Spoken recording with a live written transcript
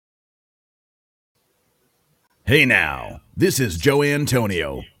Hey now, this is Joe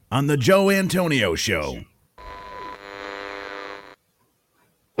Antonio on The Joe Antonio Show.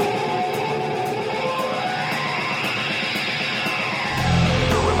 The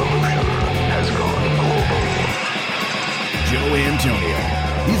revolution has gone global. Joe Antonio,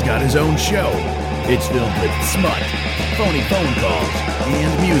 he's got his own show. It's filled with smut, phony phone calls,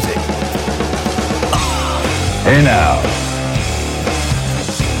 and music. Hey now.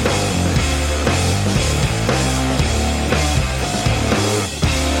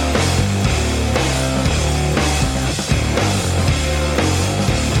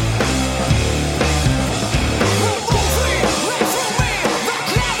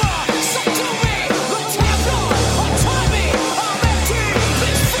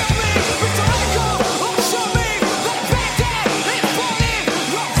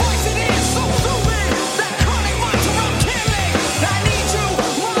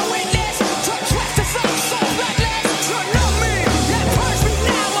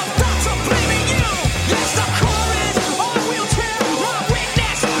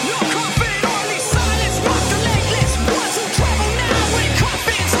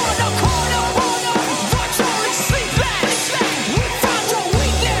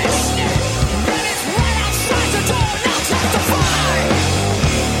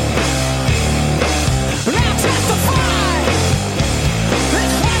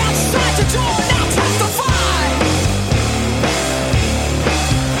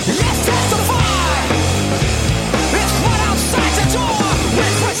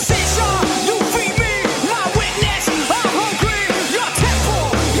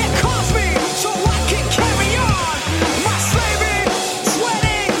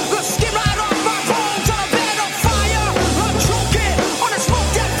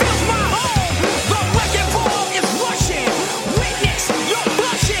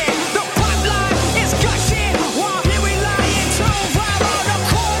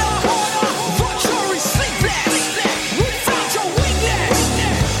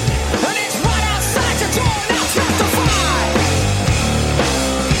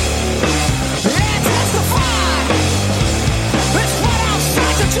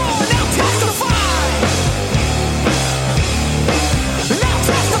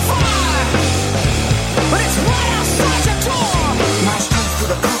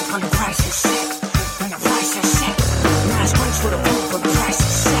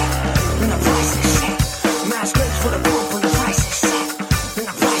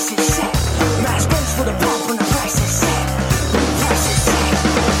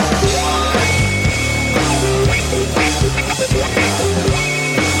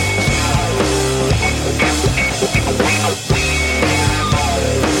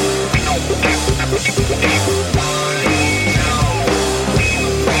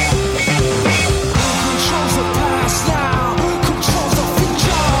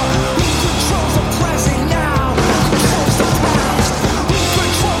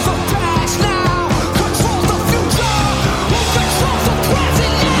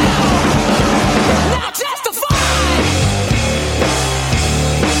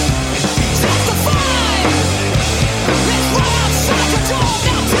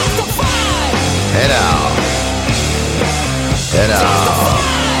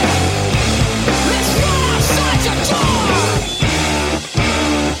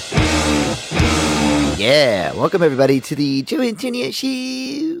 Welcome, everybody, to the Joe Antonio Show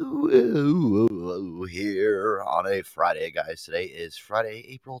here on a Friday, guys. Today is Friday,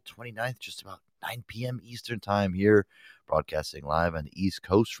 April 29th, just about 9 p.m. Eastern Time here, broadcasting live on the East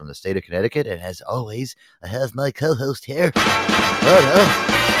Coast from the state of Connecticut. And as always, I have my co-host here.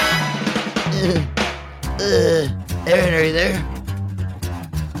 Aaron, are you there?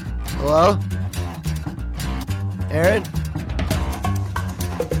 Hello? Aaron?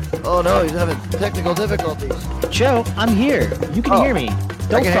 Oh no, he's having technical difficulties. Joe, I'm here. You can hear me.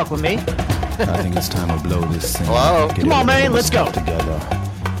 Don't fuck with me. I think it's time to blow this thing. Hello? Come on, man. Let's go. Together.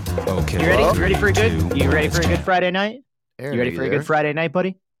 Okay. You ready? You ready for a good? You ready for a good Friday night? Aaron, you ready for a good Friday night,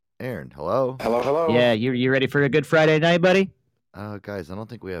 buddy? Aaron, hello? Hello. Yeah, you ready for a good Friday night, buddy? Guys, I don't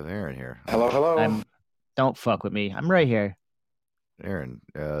think we have Aaron here. Hello. Don't fuck with me. I'm right here. Aaron,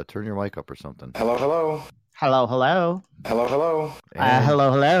 turn your mic up or something. Hello. Hello. Hello.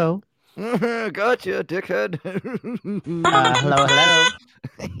 Hello. Gotcha, dickhead. Hello.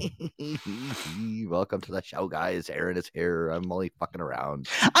 Welcome to the show, guys. Aaron is here. I'm only fucking around.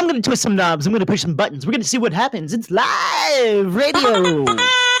 I'm going to twist some knobs. I'm going to push some buttons. We're going to see what happens. It's live radio.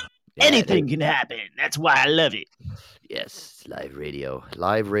 Anything can happen. That's why I love it. Yes, live radio,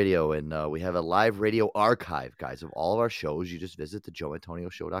 and we have a live radio archive, guys, of all of our shows. You just visit the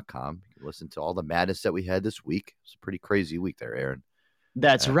joeantonioshow.com. You can listen to all the madness that we had this week. It's a pretty crazy week there, Aaron.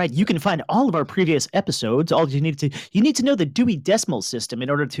 That's right. You can find all of our previous episodes. All you need to know the Dewey Decimal System in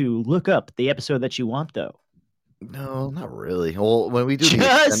order to look up the episode that you want, though. No, not really. Well, when we do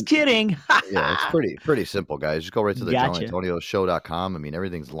Just kidding. yeah, it's pretty simple, guys. Just go right to the Gotcha. joeantonioshow.com. I mean,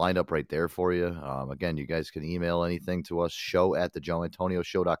 everything's lined up right there for you. Again, you guys can email anything to us,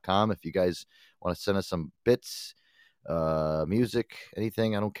 show@thejoeantonioshow.com. If you guys want to send us some bits, music,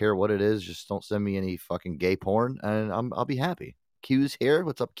 anything, I don't care what it is. Just don't send me any fucking gay porn, and I'll be happy. Q's here.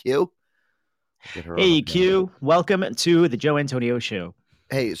 What's up, Q? Get her on Hey, the camera. Q. Welcome to the Joe Antonio Show.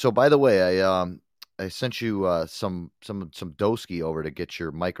 Hey, so by the way, I sent you some doski over to get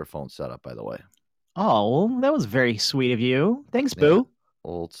your microphone set up, by the way. Oh, well, that was very sweet of you. Thanks, Yeah. Boo.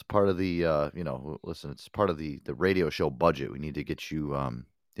 Well, it's part of the listen, it's part of the radio show budget. We need to get you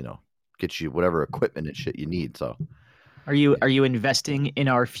get you whatever equipment and shit you need. So Are you investing in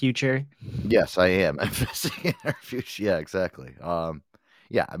our future? yes, I am investing in our future. Yeah, exactly.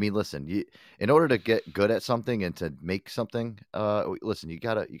 Yeah, I mean, listen, in order to get good at something and to make something, listen, you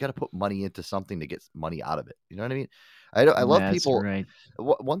gotta put money into something to get money out of it. You know what I mean? I love That's people. right.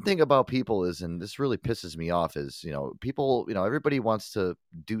 One thing about people is, and this really pisses me off, is people, everybody wants to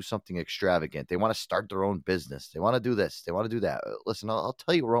do something extravagant. They want to start their own business. They want to do this. They want to do that. Listen, I'll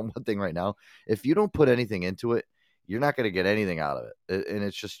tell you one thing right now. If you don't put anything into it, you're not going to get anything out of it. And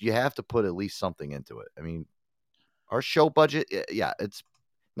it's just you have to put at least something into it. I mean, our show budget, yeah, it's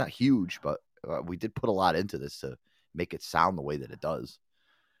not huge, but we did put a lot into this to make it sound the way that it does.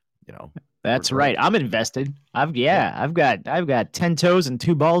 That's right. I'm invested. I've got 10 toes and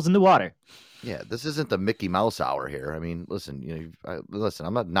 2 balls in the water. Yeah, this isn't the Mickey Mouse hour here. I mean, listen, listen,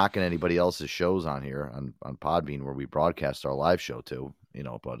 I'm not knocking anybody else's shows on here on Podbean where we broadcast our live show too,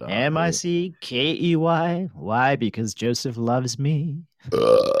 but Mickey. Why? Because Joseph loves me.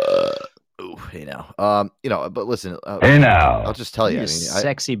 Ooh, but listen, Hey now. I'll just tell you, You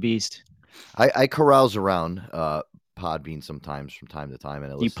sexy beast. I carouse around Podbean sometimes from time to time,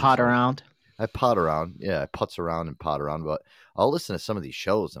 and You pot around. I pot around, yeah, I putz around and pot around, but I'll listen to some of these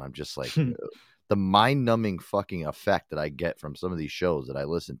shows, and I'm just like the mind-numbing fucking effect that I get from some of these shows that I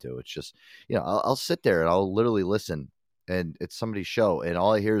listen to. It's just, I'll sit there and I'll literally listen, and it's somebody's show, and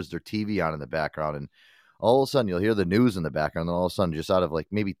all I hear is their TV on in the background, and all of a sudden you'll hear the news in the background, and all of a sudden, just out of like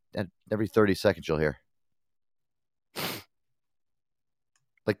maybe every 30 seconds, you'll hear.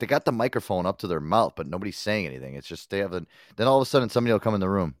 Like they got the microphone up to their mouth, but nobody's saying anything. It's just then all of a sudden somebody will come in the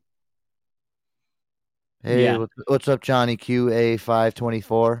room. Hey, Yeah. what's up, Johnny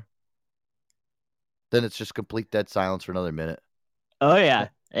QA524? Then it's just complete dead silence for another minute. Oh yeah.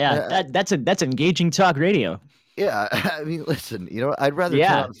 That's engaging talk radio. Yeah, I mean, listen, I'd rather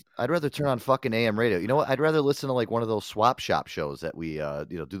turn on fucking AM radio. You know what? I'd rather listen to like one of those swap shop shows that we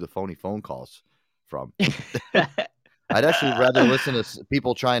do the phony phone calls from. I'd actually rather listen to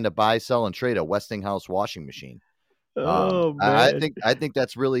people trying to buy, sell, and trade a Westinghouse washing machine. Oh I man. think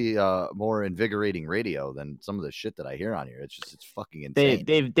that's really more invigorating radio than some of the shit that I hear on here. It's fucking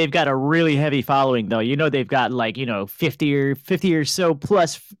insane. They've got a really heavy following though. They've got 50 or so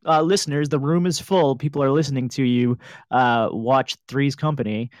plus listeners. The room is full. People are listening to you watch Three's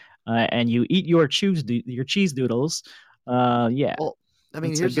Company and you eat your cheese doodles. Yeah. Well, I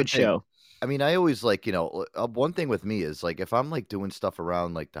mean, it's here's a good the thing. show. I mean, I always one thing with me is like if I'm like doing stuff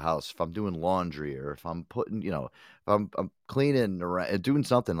around like the house, if I'm doing laundry or if I'm putting, if I'm cleaning or doing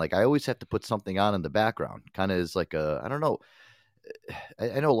something, like I always have to put something on in the background. Kind of is like I don't know.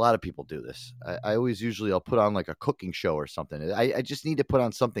 I know a lot of people do this. I always usually I'll put on like a cooking show or something. I just need to put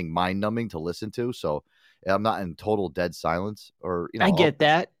on something mind numbing to listen to, so I'm not in total dead silence. Or I get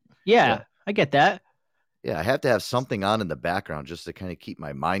that. Yeah, I get that. Yeah, I have to have something on in the background just to kind of keep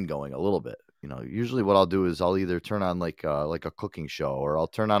my mind going a little bit. Usually what I'll do is I'll either turn on like a cooking show or I'll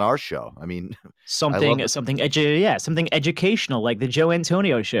turn on our show. I mean, something educational like the Joe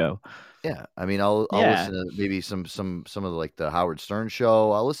Antonio Show. Yeah, I mean, I'll listen to maybe some of like the Howard Stern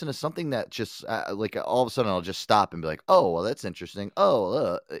show. I'll listen to something that just like all of a sudden I'll just stop and be like, oh, well, that's interesting.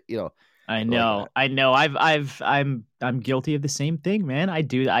 Oh, I know. I'm guilty of the same thing, man. I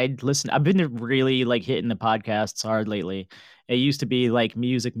listen. I've been really like hitting the podcasts hard lately. It used to be like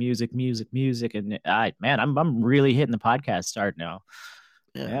music, and I'm really hitting the podcast hard now.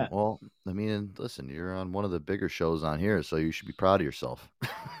 Yeah. Well, I mean, listen, you're on one of the bigger shows on here, so you should be proud of yourself.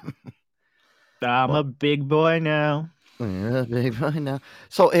 I'm a big boy now. Yeah, big fine now.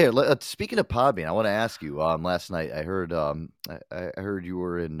 So here, speaking of Podbean, I want to ask you. Last night I heard I heard you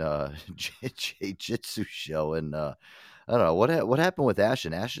were in Jiu-Jitsu show, and I don't know what happened with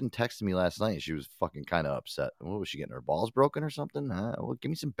Ashton. Ashton texted me last night. And she was fucking kind of upset. What was she getting her balls broken or something? Well, give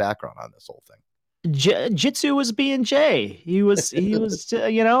me some background on this whole thing. Jitsu was being Jay. He was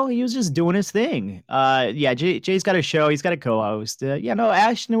just doing his thing. Yeah, Jay's got a show. He's got a co-host.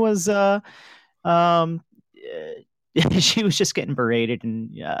 Ashton was um, she was just getting berated, and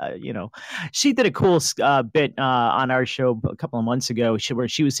she did a cool bit on our show a couple of months ago, where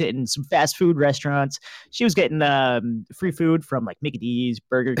she was hitting some fast food restaurants. She was getting free food from like Mickey D's,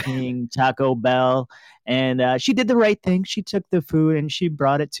 Burger King, Taco Bell, and she did the right thing. She took the food and she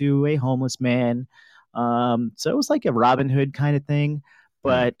brought it to a homeless man. So it was like a Robin Hood kind of thing.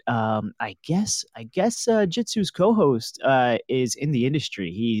 But I guess Jitsu's co-host is in the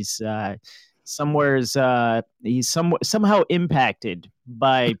industry. He's somehow impacted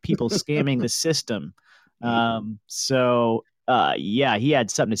by people scamming the system. Yeah, he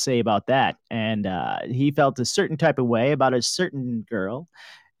had something to say about that, and he felt a certain type of way about a certain girl,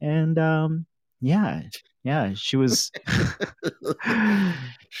 and yeah, she was.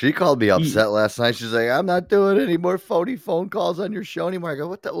 She called me upset last night. She's like, "I'm not doing any more phone calls on your show anymore." I go,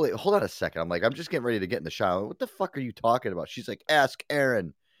 "What the? Wait, hold on a second." I'm like, "I'm just getting ready to get in the shower. What the fuck are you talking about?" She's like, "Ask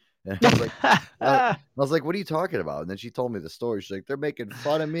Aaron." And I was like, "What are you talking about?" And then she told me the story. She's like, "They're making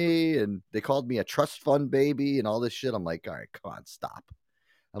fun of me, and they called me a trust fund baby, and all this shit." I'm like, "All right, come on, stop."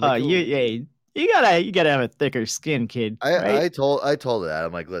 I'm like, you gotta have a thicker skin, kid. Right? I told her that.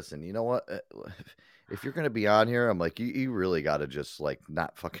 I'm like, "Listen, you know what? If you're gonna be on here, I'm like, you really got to just like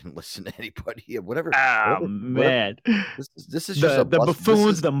not fucking listen to anybody. Whatever. Man, This is just a the bus,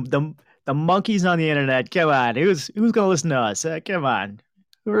 buffoons, the monkeys on the internet. Come on, who's gonna listen to us? Come on,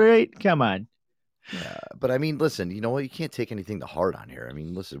 right? Come on. Yeah, but I mean, listen, you know what? You can't take anything to heart on here. I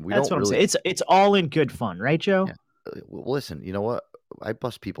mean, listen, That's what I'm saying. It's all in good fun, right, Joe? Yeah. Well, listen, you know what? I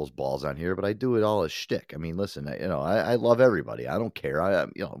bust people's balls on here, but I do it all as shtick. I mean, listen, I love everybody. I don't care.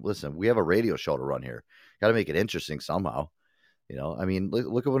 Listen, we have a radio show to run here. Got to make it interesting somehow. I mean,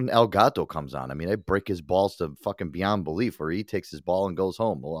 look at when El Gato comes on. I mean, I break his balls to fucking beyond belief, where he takes his ball and goes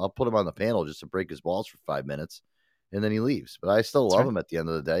home. Well, I'll put him on the panel just to break his balls for 5 minutes, and then he leaves. But I still love him at the end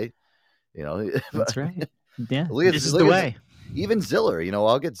of the day. That's right. Yeah, this is the way. Even Ziller,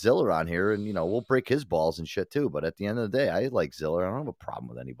 I'll get Ziller on here, and we'll break his balls and shit too. But at the end of the day, I like Ziller. I don't have a problem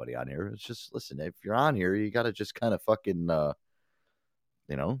with anybody on here. It's just, listen, if you're on here, you got to just kind of fucking,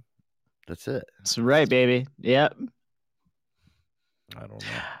 that's it. That's right, baby. Yep. I don't know.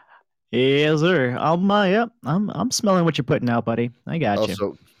 Yes, sir. I'm smelling what you're putting out, buddy. I got you.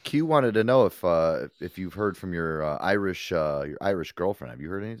 So Q wanted to know if you've heard from your Irish girlfriend. Have you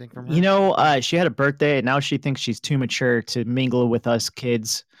heard anything from her? She had a birthday, and now she thinks she's too mature to mingle with us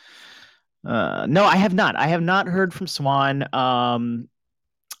kids. No, I have not. I have not heard from Swan. I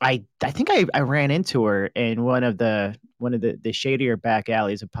think I ran into her in one of the shadier back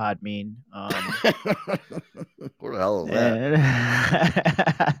alleys of Podbean. What the hell is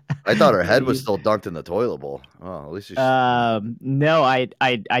that? I thought her head was still dunked in the toilet bowl. Oh, at least she's... No, I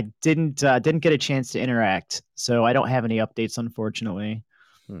didn't get a chance to interact, so I don't have any updates, unfortunately.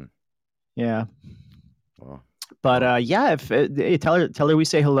 Yeah. Well, but yeah, if tell her we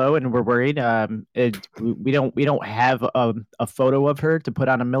say hello and we're worried. We don't have a photo of her to put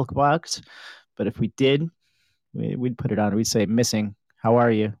on a milk box, but if we did, we'd put it on. We'd say, "Missing. How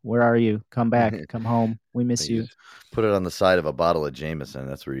are you? Where are you? Come back. Come home. We miss you." Put it on the side of a bottle of Jameson.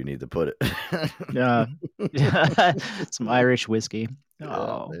 That's where you need to put it. Yeah. Some Irish whiskey.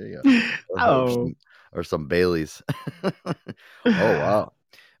 Oh, there you go. Or some Baileys. Oh, wow.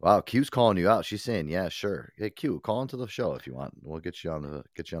 Wow, Q's calling you out. She's saying, "Yeah, sure. Hey, Q, call into the show if you want. We'll get you on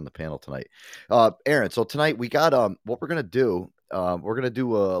the panel tonight." Aaron, so tonight we got what we're gonna do. We're gonna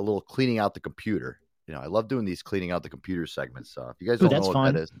do a little cleaning out the computer. I love doing these cleaning out the computer segments. If you guys don't know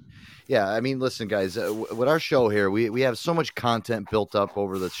what that is, yeah, I mean, listen, guys, with our show here, we have so much content built up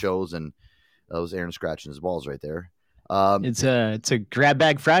over the shows, and that was Aaron scratching his balls right there. It's a grab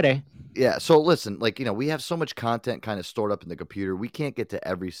bag Friday. Yeah. So listen, we have so much content kind of stored up in the computer. We can't get to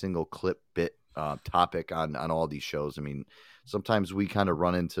every single clip bit topic on all these shows. I mean, sometimes we kind of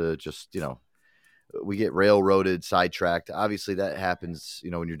run into just, we get railroaded, sidetracked. Obviously that happens,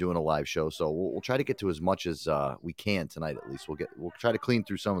 when you're doing a live show. So we'll try to get to as much as we can tonight. At least we'll try to clean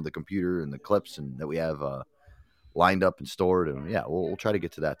through some of the computer and the clips and that we have lined up and stored. And yeah, we'll try to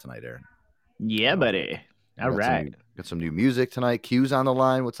get to that tonight, Aaron. Yeah, buddy. All right. Got some new music tonight. Q's on the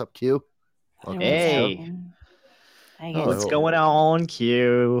line. What's up, Q? Hey. What's going on,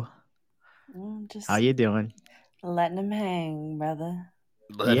 Q? How you doing? Letting him hang, brother.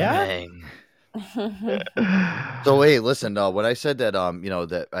 Let him Yeah? hang. So hey, listen. When I said that,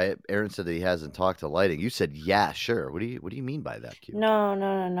 Aaron said that he hasn't talked to Lighting. You said, yeah, sure. What do you mean by that, Q?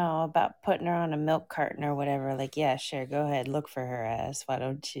 No. About putting her on a milk carton or whatever. Like, yeah, sure. Go ahead. Look for her ass. Why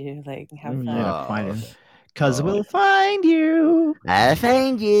don't you have fun? Yeah, find okay. her. Because we'll find you. I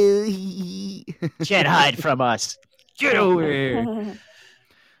find you. Can't hide from us. Get over here.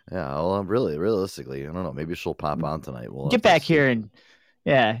 Yeah, well, really, realistically, I don't know. Maybe she'll pop on tonight. We'll have Get to back see. here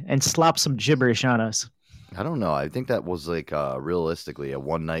and slop some gibberish on us. I don't know. I think that was like realistically a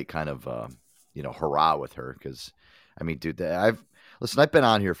one night kind of hurrah with her, because I mean, dude, I've been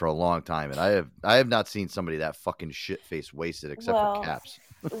on here for a long time, and I have not seen somebody that fucking shit face wasted except for Caps.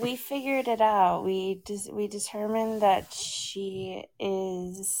 We figured it out. We determined that she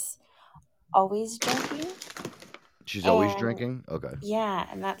is always drinking. She's always drinking? Okay. Yeah,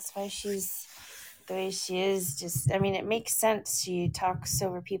 and that's why she's the way she is. Just, I mean, it makes sense. She talks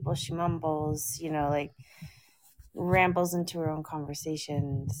over people. She mumbles, like rambles into her own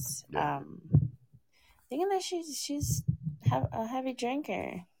conversations. Yeah. Thinking that she's a heavy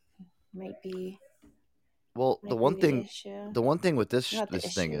drinker might be. Well, the one thing with this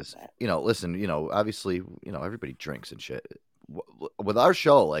thing is, but... listen, obviously, everybody drinks and shit. With our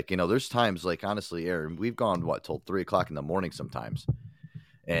show, like, there's times, like, honestly, Aaron, we've gone till 3:00 in the morning sometimes,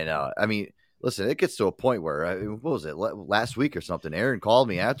 and I mean, listen, it gets to a point where what was it last week or something? Aaron called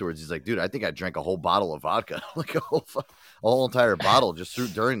me afterwards. He's like, dude, I think I drank a whole bottle of vodka, like a whole entire bottle just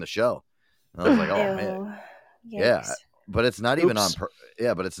during the show. And I was like, oh man, yeah. But it's not even on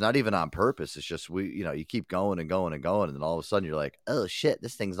but it's not even on purpose. It's just you keep going and going and going, and then all of a sudden you're like, oh shit,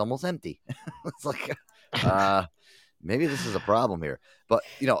 this thing's almost empty. It's like maybe this is a problem here. But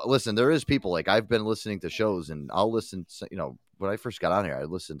listen, there is people, like, I've been listening to shows, and I'll listen to, when I first got on here, I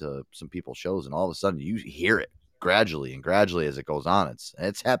listened to some people's shows, and all of a sudden you hear it gradually as it goes on.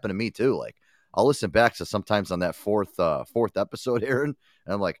 It's happened to me too. Like, I'll listen back to sometimes on that fourth episode, Aaron,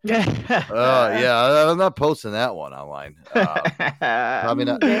 and I'm like, yeah, I'm not posting that one online. Probably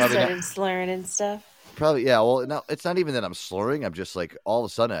not. Started slurring and stuff. Probably, yeah. Well, no, it's not even that I'm slurring. I'm just like, all of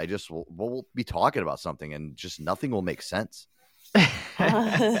a sudden, I just we'll be talking about something, and just nothing will make sense. And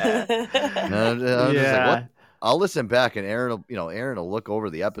I'm just like, what? I'll listen back, and Aaron will look over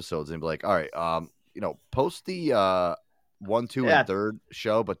the episodes and be like, all right, post the 1, 2, and 3rd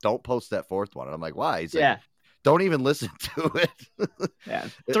show, but don't post that 4th one. And I'm like, why? He's like, don't even listen to it. Yeah,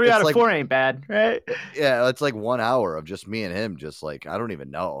 3 out of 4 ain't bad, right? Yeah, it's like 1 hour of just me and him, just like, I don't even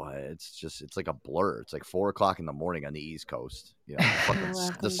know. It's like a blur. It's like 4:00 in the morning on the East Coast.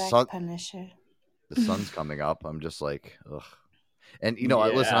 The sun's coming up. I'm just like, ugh. And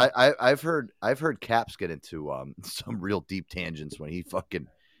listen, I've heard Caps get into some real deep tangents when he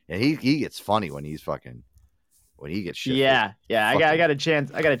gets funny when he gets shit. Yeah. I got a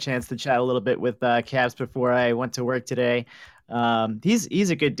chance to chat a little bit with Caps before I went to work today. He's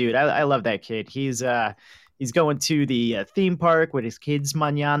a good dude. I love that kid. He's going to the theme park with his kids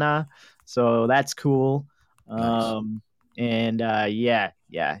mañana, so that's cool. Nice. And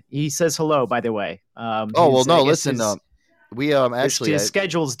he says hello, by the way. Listen. We actually his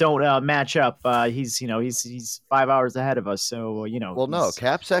schedules don't match up. He's 5 hours ahead of us, so Well, no,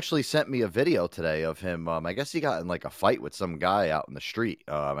 Caps actually sent me a video today of him. I guess he got in like a fight with some guy out in the street.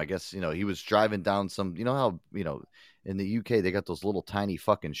 I guess he was driving down some. You know how in the UK they got those little tiny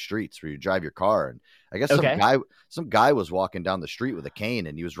fucking streets where you drive your car, and I guess some guy was walking down the street with a cane,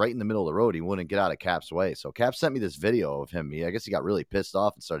 and he was right in the middle of the road. He wouldn't get out of Caps' way, so Caps sent me this video of him. I guess he got really pissed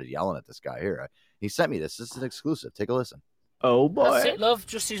off and started yelling at this guy here. He sent me this. This is an exclusive. Take a listen. Oh boy. That's it, love.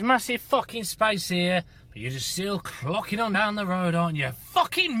 Just this massive fucking space here. But you're just still clocking on down the road, aren't you?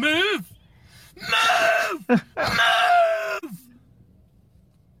 Fucking move! Move! Move!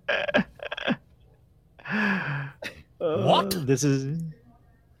 What? This is...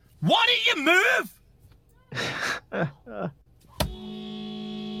 Why don't you move?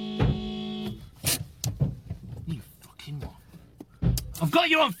 You fucking what? I've got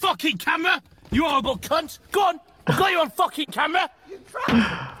you on fucking camera, you horrible cunt. Go on. I've got you on fucking camera.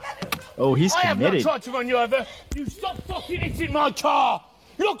 Oh, he's committed. I have not tried to run you over. You stop fucking hitting my car.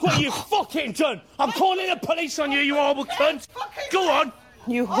 Look what you fucking done. I'm calling the police on you, you horrible cunt. Go on.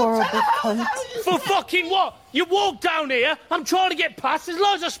 You horrible cunt. For fucking what? You walk down here. I'm trying to get past. There's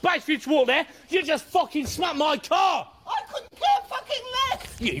loads of space for you to walk there. You just fucking smacked my car. I couldn't care fucking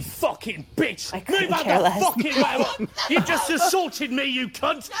less. You fucking bitch. I couldn't Move out care the less. fucking way. You just assaulted me, you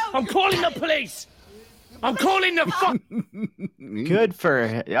cunt. I'm calling the police. I'm calling the fuck. Good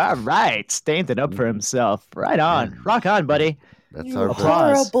for all right. Standing up for himself. Right on. Rock on, buddy. That's You our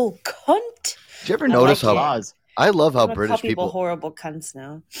horrible cunt. Did you ever notice how? Applause. I love how I'm gonna British call people people. horrible cunts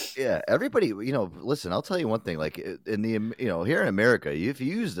now. Yeah, everybody. Listen. I'll tell you one thing. Like in the here in America, if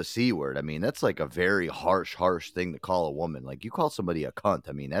you use the C word, I mean that's like a very harsh thing to call a woman. Like you call somebody a cunt.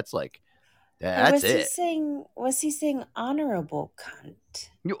 I mean that's like that's it. Was he saying honorable cunt?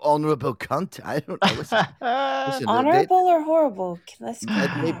 You honorable cunt. I don't know. Listen, Honorable or horrible? Let's go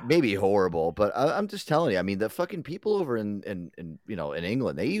back. maybe horrible, but I'm just telling you. I mean, the fucking people over in in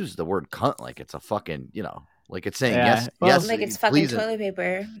England, they use the word cunt like it's a fucking like it's saying Yeah, yes, well, yes, Like it's fucking please toilet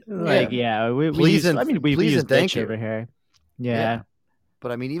paper. Like, yeah, we please use. and I mean, we please use and thank bitch you. over here. Yeah. Yeah.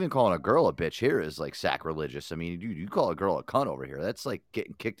 But I mean, even calling a girl a bitch here is like sacrilegious. I mean, you call a girl a cunt over here. That's like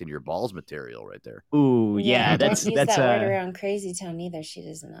getting kicked in your balls material right there. Ooh, yeah. Don't use that word around Crazy Town either. She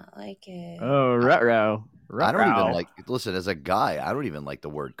does not like it. Oh, ruh-roh. I don't even like. Listen, as a guy, I don't even like the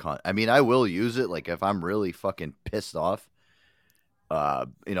word cunt. I mean, I will use it like if I'm really fucking pissed off.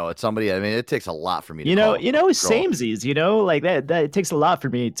 It's somebody. I mean, it takes a lot for me to call. Samesies. Like that. It takes a lot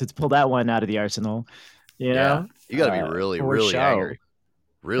for me to pull that one out of the arsenal. You know, you got to be really, really angry.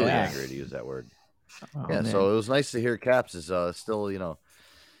 Really Yeah. angry to use that word. Oh, yeah, man. so it was nice to hear Caps is still, he's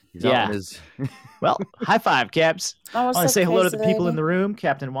out in his. Well, high five, Caps. I want to say hello to the people in lady? the room.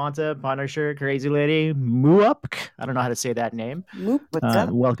 Captain Wanta, Punisher, Crazy Lady, Mooop. I don't know how to say that name. Moop, what's up?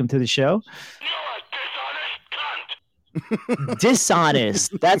 Welcome to the show.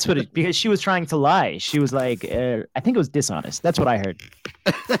 Dishonest. That's what it, because she was trying to lie. She was like, I think it was dishonest. That's what I heard.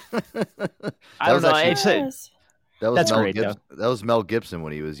 I don't know. That's great, that was Mel Gibson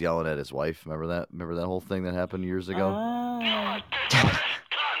when he was yelling at his wife. Remember that? Remember that whole thing that happened years ago? Oh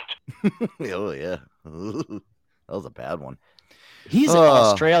yeah, that was a bad one. He's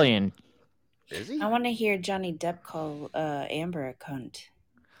Australian. Is he? I want to hear Johnny Depp call Amber a cunt.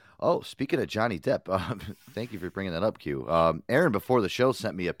 Oh, speaking of Johnny Depp, thank you for bringing that up, Q. Aaron, before the show,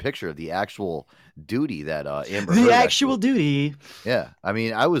 sent me a picture of the actual duty that Amber. The actual duty. Yeah, I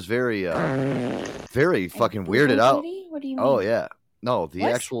mean, I was very fucking weirded out. What do you mean? Oh yeah, no,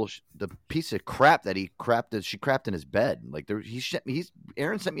 actual the piece of crap that she crapped in his bed. Like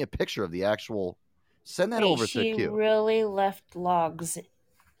Aaron sent me a picture of the actual. Send that over to Q. She really left logs.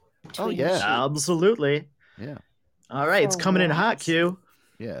 Oh yeah, absolutely. Yeah. All right, it's coming in hot, Q.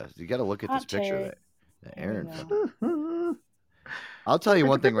 Yeah, you got to look at this picture that Aaron. I'll tell you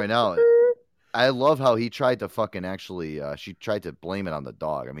one thing right now. I love how he tried to fucking she tried to blame it on the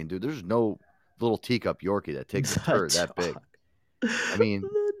dog. I mean, dude, there's no little teacup Yorkie that takes a turd that big. I mean,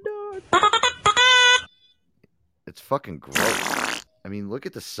 it's fucking gross. I mean, look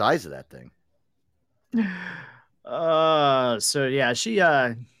at the size of that thing. So yeah, she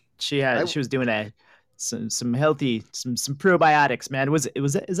was doing some healthy some probiotics, man. Is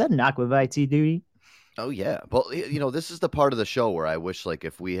that an aquavitae duty? Oh yeah, well, this is the part of the show where I wish, like,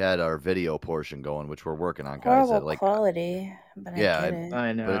 if we had our video portion going, which we're working on, guys. Horrible like quality, but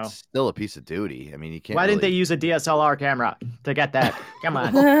I know, but it's still a piece of duty. I mean, you can't. Why didn't they use a DSLR camera to get that? Come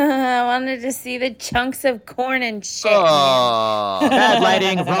on. I wanted to see the chunks of corn and shit. Bad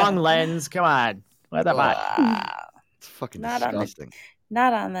lighting, wrong lens. Come on, what the fuck? It's fucking disgusting.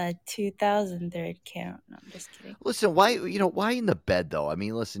 Not on the 2003 count. No, I'm just kidding. Listen, why in the bed though? I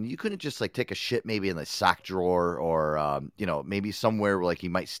mean, listen, you couldn't just like take a shit maybe in the sock drawer or maybe somewhere where like he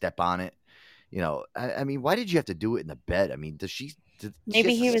might step on it. I mean, why did you have to do it in the bed? I mean,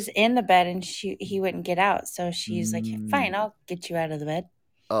 Maybe he was in the bed and he wouldn't get out, so she's like, "Fine, I'll get you out of the bed."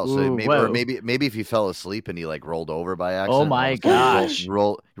 Oh, so maybe if he fell asleep and he like rolled over by accident. Oh my gosh!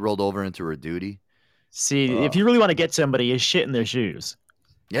 Rolled over into her duty. See, if you really want to get somebody, is shit in their shoes.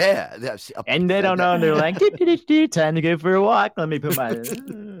 Yeah, and they don't know, and they're like, time to go for a walk. Let me put my.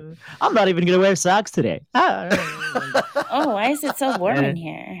 I'm not even gonna wear socks today. Oh, why is it so warm in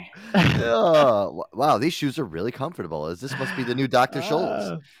here? Wow, these shoes are really comfortable. This must be the new Dr.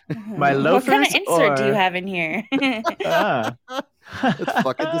 Scholl's. My loafers. What kind of insert do you have in here? It's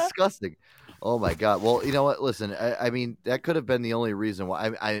fucking disgusting. Oh my god. Well, you know what? Listen, I mean, that could have been the only reason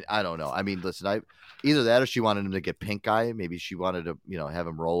why. I don't know. I mean, listen, either that or she wanted him to get pink eye. Maybe she wanted to, have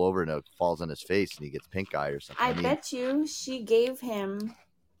him roll over and it falls on his face and he gets pink eye or something. I bet you she gave him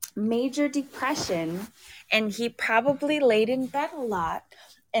major depression and he probably laid in bed a lot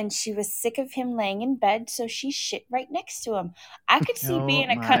and she was sick of him laying in bed, so she shit right next to him. I could see being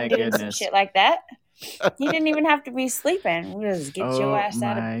a cunt doing some shit like that. He didn't even have to be sleeping. We'll just get your ass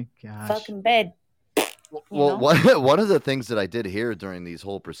out of fucking bed. Well, one of the things that I did hear during these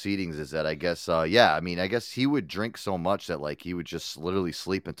whole proceedings is that I guess, I guess he would drink so much that like he would just literally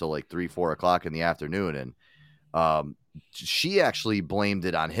sleep until like 3-4 o'clock in the afternoon, and she actually blamed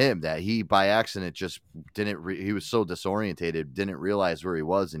it on him that he by accident just didn't. He was so disorientated, didn't realize where he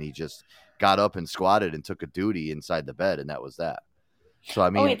was, and he just got up and squatted and took a duty inside the bed, and that was that. So I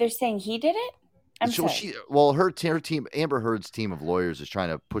mean, oh wait, they're saying he did it. I'm sorry. Her team, Amber Heard's team of lawyers, is trying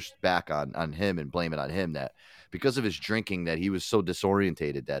to push back on him and blame it on him that because of his drinking that he was so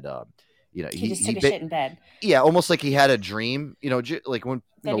disorientated that he just took a shit in bed. Yeah, almost like he had a dream. Like when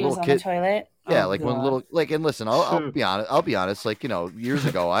that he was on the toilet. Yeah, when little and listen, I'll be honest. I'll be honest. Like years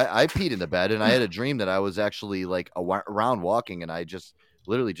ago, I peed in the bed and I had a dream that I was actually like around walking and I just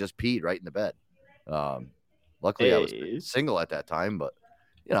literally just peed right in the bed. Luckily, I was single at that time, but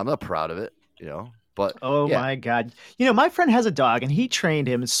I'm not proud of it. But my God, my friend has a dog and he trained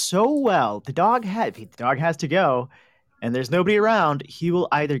him so well. The dog has to go, and there's nobody around. He will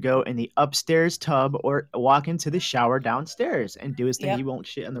either go in the upstairs tub or walk into the shower downstairs and do his thing. He won't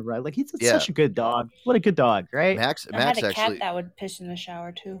shit on the rug. Like he's such a good dog. What a good dog, right? Max I had a actually, cat that would piss in the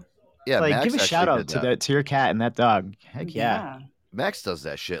shower too. Yeah, like Max give a shout out to your cat and that dog. Heck yeah. Max does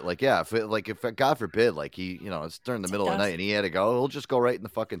that shit. Like, if God forbid, like it's during the middle of the night and he had to go, he'll just go right in the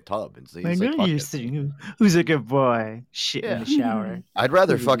fucking tub and see. Who's a good boy? Shit in the shower. I'd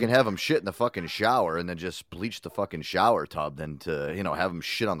rather fucking have him shit in the fucking shower and then just bleach the fucking shower tub than to have him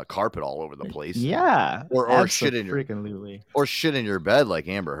shit on the carpet all over the place. Yeah, or shit in your or shit in your bed like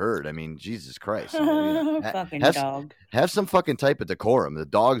Amber Heard. I mean, Jesus Christ. Fucking dog. Have some fucking type of decorum. The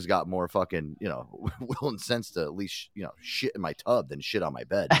dog's got more fucking will and sense to at least shit in my tub than shit on my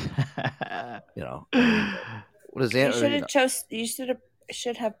bed. What is that? You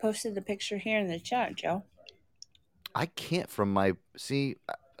should have posted the picture here in the chat, Joe. I can't from my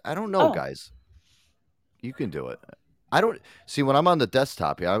I don't know, guys. You can do it. I don't see when I'm on the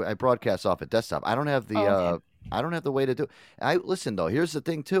desktop. I broadcast off a desktop. I don't have the I don't have the way to do it. Listen though. Here's the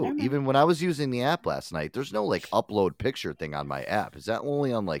thing too. Even when I was using the app last night, there's no like upload picture thing on my app. Is that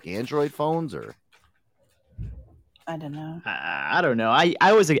only on like Android phones or? I don't know. I don't know.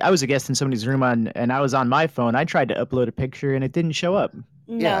 I was a guest in somebody's room and I was on my phone. I tried to upload a picture and it didn't show up.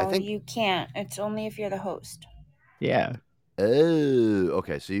 No, I think you can't. It's only if you're the host. Yeah. Oh,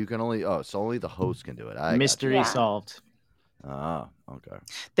 okay. So you can only only the host can do it. Mystery solved. Oh, okay.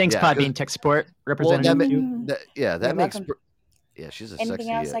 Thanks, Podbean Tech Support representative. That makes. Yeah, she's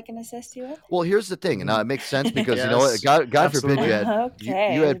anything else I can assist you with? Well, here's the thing, and it makes sense because you know what, God forbid you had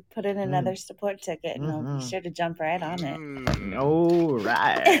you had put in another support ticket, and I'll be sure to jump right on it. All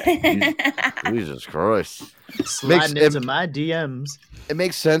right. Jesus Christ, sliding into my DMs. It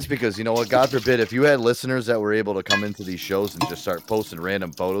makes sense because you know what, God forbid if you had listeners that were able to come into these shows and just start posting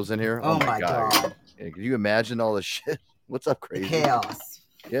random photos in here. Oh my God. Can you imagine all the shit? What's up, crazy? Chaos.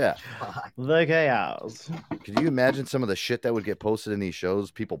 Yeah. The chaos. Can you imagine some of the shit that would get posted in these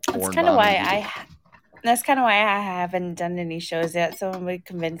shows? People porn. That's kind of why I haven't done any shows yet. Someone would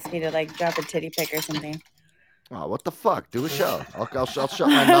convince me to like drop a titty pic or something. Oh, what the fuck? Do a show. I'll shut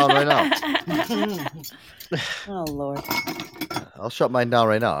mine down right now. Oh Lord. I'll shut mine down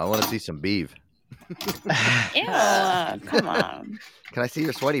right now. I want to see some beef. Ew, come on. Can I see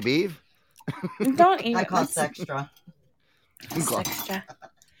your sweaty beef? Don't even. I cost extra. Extra.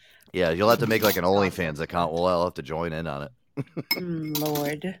 Yeah, you'll have to make like an OnlyFans account. Well, I'll have to join in on it.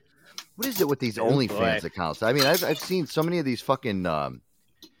 Lord. What is it with these OnlyFans accounts? I mean, I've seen so many of these fucking, I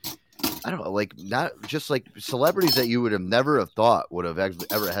don't know, like not just like celebrities that you would have never have thought would have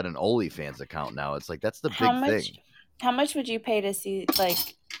ever had an OnlyFans account. Now it's like, that's the big thing. How much would you pay to see like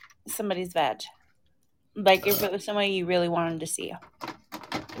somebody's veg? Like if it was somebody you really wanted to see?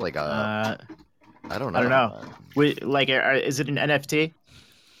 Like, I don't know. I don't know. Is it an NFT?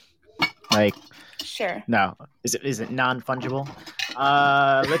 Like, sure. No. Is it non-fungible?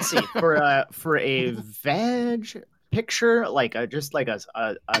 Let's see. For a veg picture, like just like a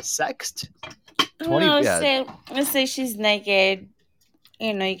sext. 20. Let's say she's naked.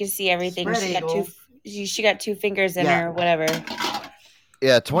 You know, you can see everything. She got two fingers in her, whatever.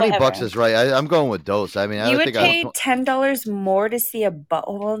 Yeah, $20 is right. I'm going with Dose. I mean, you would pay $10 more to see a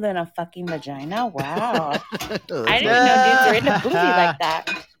butthole than a fucking vagina. Wow, I didn't even know dudes are into booty like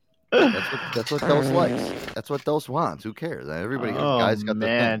that. That's what Dose likes. That's what Dose wants. Who cares? Everybody, guys got the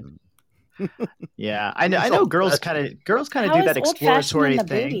thing. Yeah, I know. Girls kind of do that exploratory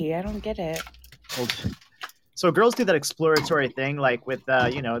thing. Booty? I don't get it. So girls do that exploratory thing, like with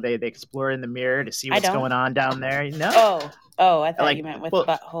they explore in the mirror to see what's going on down there. No. Oh, I thought you meant with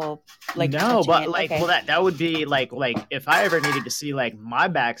butthole. Like no, but that would be like if I ever needed to see like my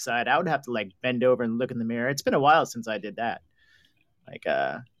backside, I would have to like bend over and look in the mirror. It's been a while since I did that. Like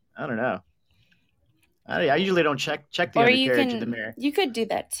I don't know. I usually don't check the undercarriage of the mirror. You could do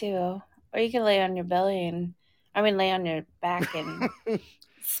that too, or you could lay on your belly lay on your back and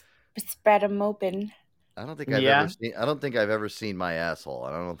spread them open. I don't think I've ever seen my asshole.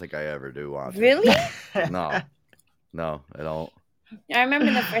 I don't think I ever do want to. Really? No, I don't. I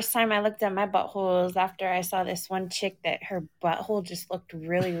remember the first time I looked at my butthole was after I saw this one chick that her butthole just looked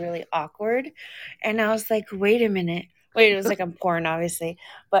really, really awkward. And I was like, wait a minute. Wait, it was like I'm porn, obviously.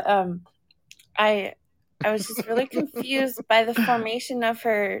 But I was just really confused by the formation of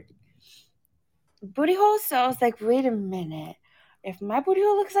her booty hole. So I was like, wait a minute. If my booty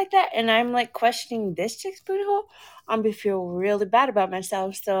hole looks like that and I'm like questioning this chick's booty hole, I'm going to feel really bad about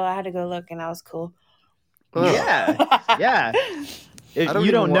myself. So I had to go look and I was cool. Yeah.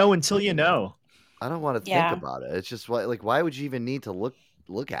 You don't know until you know. I don't want to think about it. It's just why would you even need to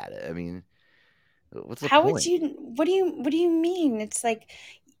look at it? I mean, what's the point? What do you mean? It's like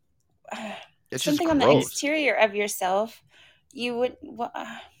it's something on the exterior of yourself. You would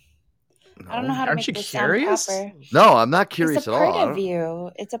I don't know how to make this sound proper. No, I'm not curious at all. It's a part of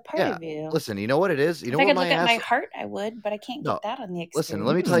you. It's a part of you. Listen, you know what it is? You know if I what could look at my heart, I would, but I can't get that on the exterior. Listen,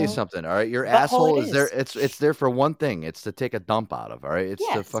 let me tell you something, all right? Your asshole is there. It's there for one thing. It's to take a dump out of, all right?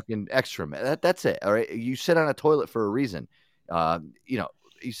 It's the fucking excrement. That's it, all right? You sit on a toilet for a reason.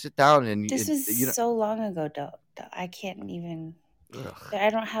 You sit down and... This was so long ago, though. I can't even...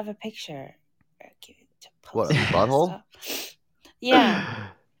 I don't have a picture. What, a butthole? Yeah.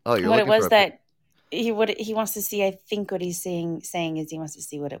 Oh, you're what it was that he wants to see. I think what he's saying is he wants to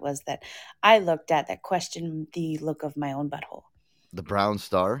see what it was that I looked at that questioned the look of my own butthole. The brown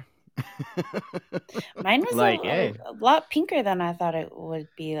star. Mine was a lot pinker than I thought it would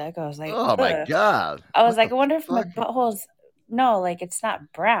be. Like I was like, oh my god! I was like, I wonder if my butthole's it's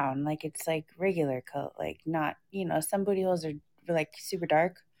not brown. Like it's like regular color. Like not some booty holes are like super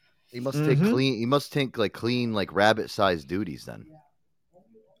dark. He must take clean. He must take clean rabbit-sized duties then.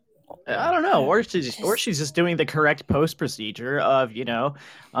 I don't know, or she's just doing the correct post procedure of she's got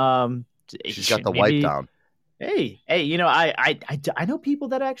the wipe down. Hey, I know people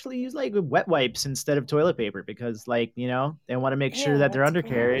that actually use wet wipes instead of toilet paper because they want to make sure that their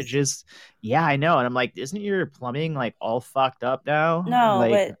undercarriage is. Yeah, I know, and I'm like, isn't your plumbing all fucked up now? No,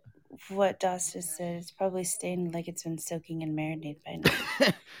 but what Doss just said, it's probably stained like it's been soaking and marinated by now.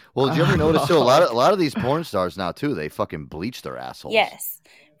 Well, did you ever notice too? A lot of these porn stars now too, they fucking bleach their assholes. Yes.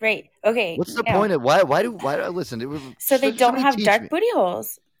 Right. Okay. What's the point of why do I listen? So they don't have dark booty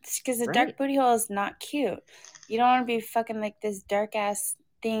holes because the dark booty hole is not cute. You don't want to be fucking like this dark ass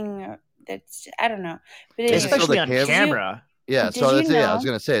thing that's I don't know. But especially on camera. Yeah. So that's I was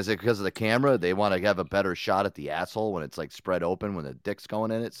gonna say, is it because of the camera? They want to have a better shot at the asshole when it's spread open when the dick's going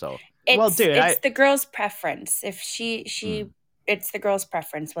in it. So it's the girl's preference. If it's the girl's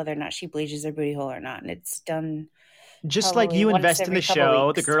preference whether or not she bleaches her booty hole or not, and it's done. Just like you invest in the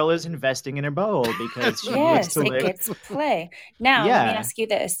show, the girl is investing in her butthole because she wants to live. It gets play. Now, let me ask you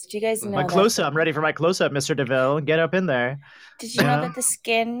this. Do you guys know my close-up? I'm ready for my close-up, Mr. DeVille. Get up in there. Did you know that the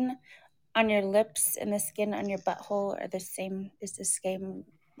skin on your lips and the skin on your butthole are the same? Is the same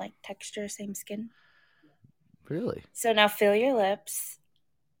texture, same skin? Really? So now feel your lips.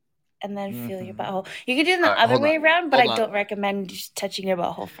 And then feel your butthole. You can do it the other way around, but I don't recommend just touching your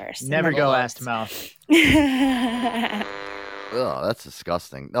butthole first. Never go ass to mouth. Oh, that's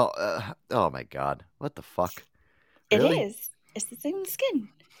disgusting. No, oh my god, what the fuck? Really? It is. It's the same skin.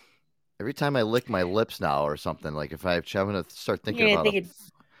 Every time I lick my lips now or something, I'm gonna start thinking about a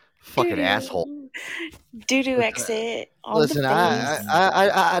fucking asshole. Doo-doo exit. Listen,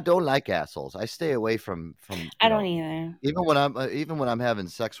 I don't like assholes. I stay away from. I don't either. Even when I'm having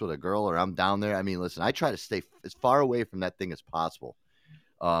sex with a girl or I'm down there. I mean, listen, I try to stay as far away from that thing as possible.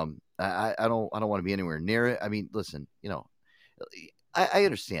 I don't want to be anywhere near it. I mean, listen, I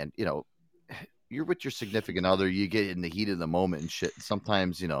understand. You're with your significant other. You get in the heat of the moment and shit.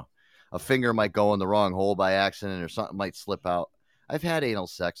 Sometimes a finger might go in the wrong hole by accident or something might slip out. I've had anal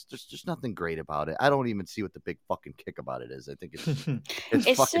sex. There's nothing great about it. I don't even see what the big fucking kick about it is. I think it's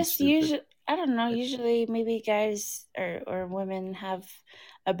fucking just stupid. Usually, I don't know. Usually, maybe guys or women have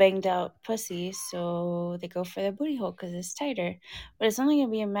a banged out pussy, so they go for the booty hole because it's tighter. But it's only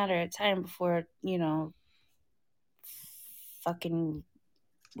gonna be a matter of time before fucking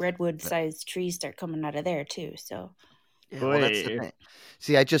redwood-sized trees start coming out of there too. So. Yeah, well, that's the thing.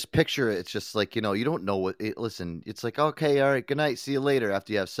 See, I just picture it. It's just like, you don't know what listen, it's like, okay, all right, good night. See you later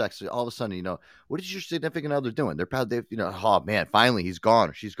after you have sex. So all of a sudden, what is your significant other doing? They're probably, oh man, finally he's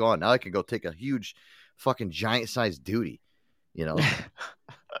gone or she's gone. Now I can go take a huge fucking giant sized duty, They've been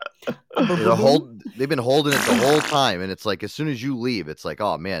holding it the whole time. And it's like, as soon as you leave, it's like,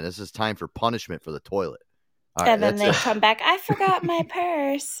 oh man, this is time for punishment for the toilet. And then they come back. I forgot my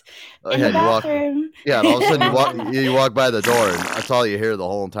purse in the bathroom. And all of a sudden you walk by the door, and that's all you hear the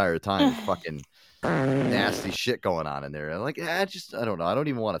whole entire time. Fucking nasty shit going on in there. And like, I don't know. I don't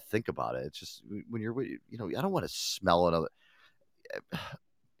even want to think about it. It's just when you're, I don't want to smell another.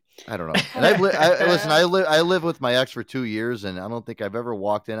 I don't know. And listen. I live with my ex for 2 years, and I don't think I've ever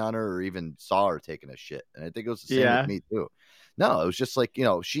walked in on her or even saw her taking a shit. And I think it was the same with me too. No, it was just like,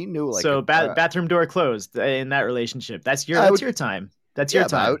 she knew like. So bathroom door closed in that relationship. That's your time. That's your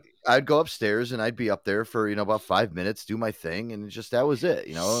time. I'd go upstairs and I'd be up there for, about 5 minutes, do my thing. And that was it,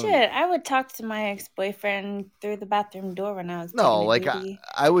 Shit, I would talk to my ex-boyfriend through the bathroom door when I was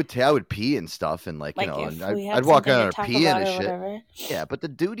I would pee and stuff. And and I'd walk out and pee and shit. Whatever. Yeah. But the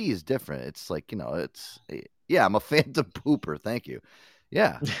duty is different. It's like, I'm a phantom pooper. Thank you.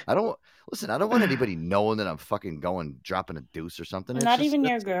 Yeah. I don't want anybody knowing that I'm fucking dropping a deuce or something. Not even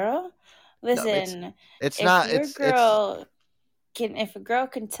your girl. Listen, no, it's not. If a girl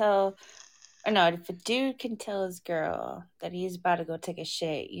can tell, or no, if a dude can tell his girl that he's about to go take a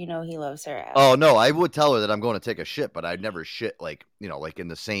shit, he loves her ass. Oh no, I would tell her that I'm going to take a shit, but I'd never shit like in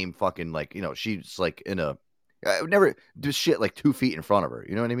the same fucking she's like I would never do shit like 2 feet in front of her.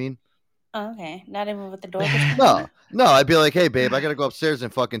 You know what I mean? Oh, okay, not even with the door. No, I'd be like, hey babe, I gotta go upstairs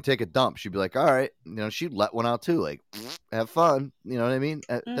and fucking take a dump. She'd be like, all right, she'd let one out too, like have fun. You know what I mean?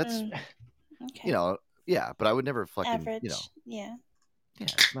 That's okay. Yeah, but I would never fucking, average. Yeah,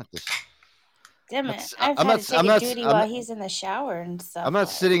 it's not this. Damn it! I've had to take a duty while he's in the shower and stuff. I'm not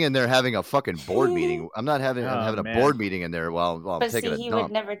sitting in there having a fucking board meeting. I'm not having a board meeting in there while I'm taking a dump. But he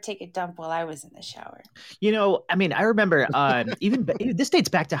would never take a dump while I was in the shower. I remember even this dates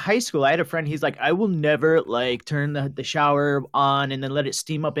back to high school. I had a friend. He's like, I will never turn the shower on and then let it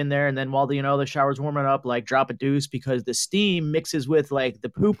steam up in there, and then while the shower's warming up, drop a deuce because the steam mixes with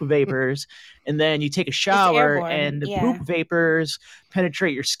the poop vapors, and then you take a shower and the poop vapors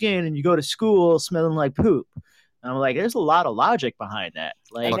penetrate your skin, and you go to school smelling like poop. And I'm like, there's a lot of logic behind that.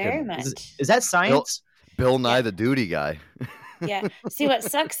 Very much. Is that science? Bill Nye the duty guy. Yeah. See, what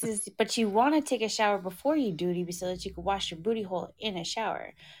sucks is, but you want to take a shower before you duty so that you can wash your booty hole in a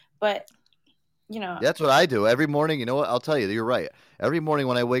shower. But, That's what I do every morning. You know what? I'll tell you, you're right. Every morning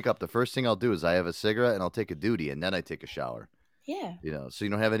when I wake up, the first thing I'll do is I have a cigarette and I'll take a duty, and then I take a shower. Yeah. So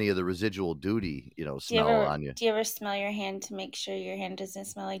you don't have any of the residual duty, smell on you. Do you ever smell your hand to make sure your hand doesn't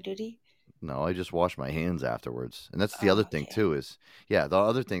smell like duty? No, I just wash my hands afterwards. And that's the other thing too is, the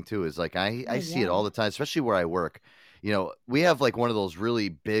other thing too is I see it all the time, especially where I work. We have one of those really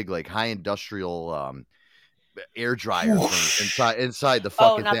big, high industrial air dryer things inside the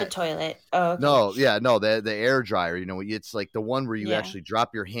fucking the toilet. Oh, okay. No, the air dryer, it's like the one where you actually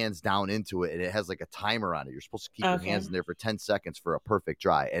drop your hands down into it and it has a timer on it. You're supposed to keep your hands in there for 10 seconds for a perfect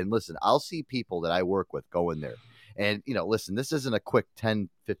dry. And listen, I'll see people that I work with go in there and, listen, this isn't a quick 10,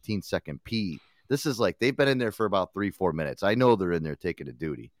 15 second pee. This is they've been in there for about 3-4 minutes. I know they're in there taking a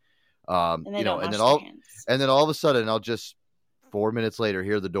duty. And then all of a sudden I'll just 4 minutes later,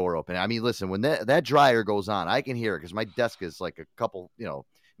 hear the door open. I mean, listen, when that dryer goes on, I can hear it because my desk is a couple,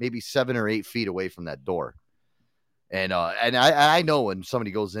 maybe 7 or 8 feet away from that door. And I know when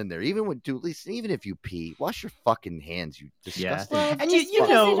somebody goes in there, even if you pee, wash your fucking hands, you disgusting. Well, and just because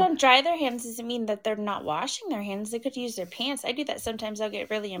they don't dry their hands doesn't mean that they're not washing their hands. They could use their pants. I do that sometimes. I'll get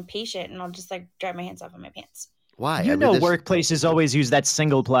really impatient and I'll just dry my hands off of my pants. Why? Workplaces always use that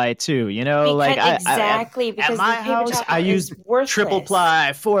single ply too. Exactly. Because at my house, I use triple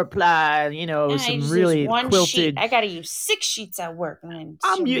ply, 4 ply. Some really quilted. Sheet. I gotta use 6 sheets at work.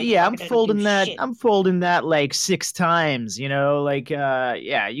 I'm folding that. Shit. I'm folding that 6 times. You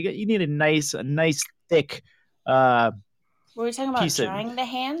need a nice thick. Were we talking about drying the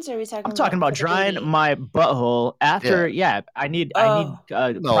hands, or are we talking? I'm talking about drying my butthole after. Yeah, I need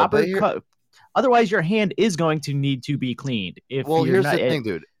proper. Otherwise, your hand is going to need to be cleaned. Here's the thing,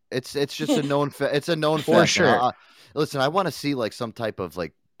 dude. It's just a known it's a known for fact. Sure. Listen, I want to see some type of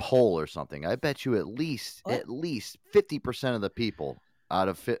poll or something. I bet you at least 50% of the people out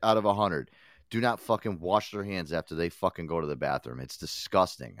of 100 do not fucking wash their hands after they fucking go to the bathroom. It's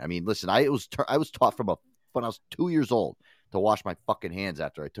disgusting. I mean, listen, I was taught when I was 2 years old to wash my fucking hands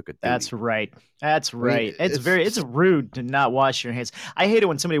after I took a duty. That's right. I mean, it's rude to not wash your hands. I hate it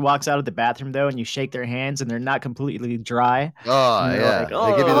when somebody walks out of the bathroom though and you shake their hands and they're not completely dry. Oh yeah.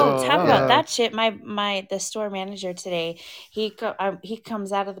 Talk about that shit. The store manager today, he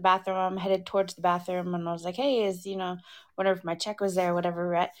comes out of the bathroom. I'm headed towards the bathroom and I was like, hey, whatever, my check was there,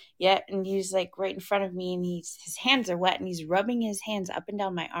 whatever. Yeah, and he's right in front of me, and his hands are wet, and he's rubbing his hands up and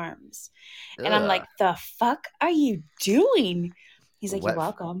down my arms, and I'm like, "The fuck are you doing?" He's like, "You're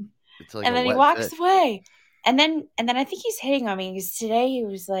welcome," and then he walks away, and then I think he's hitting on me because today he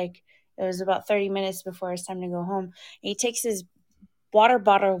was it was about 30 minutes before it's time to go home, and he takes his water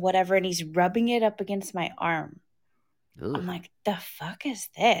bottle or whatever, and he's rubbing it up against my arm. Ugh. I'm like, the fuck is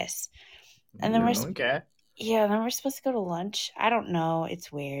this? And then okay. Yeah, then we're supposed to go to lunch. I don't know.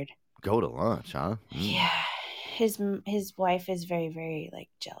 It's weird. Go to lunch, huh? Yeah. His wife is very, very like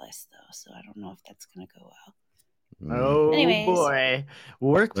jealous though, so I don't know if that's gonna go well. Oh Anyways. boy,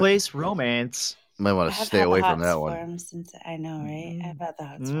 workplace romance. Might want to I've stay had the away from hots that for one. him since I know, right? I've had the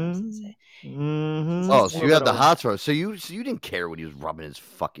hots for him since Oh, so you had the hots for him. So you didn't care when he was rubbing his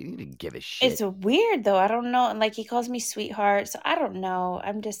fucking. You didn't give a shit. It's weird though. I don't know. And like he calls me sweetheart, so I don't know.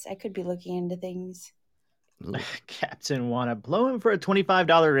 I could be looking into things. Captain wanna blow him for a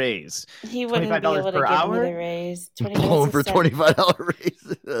 $25 raise. He wouldn't be able to give me the raise. Blow him for $25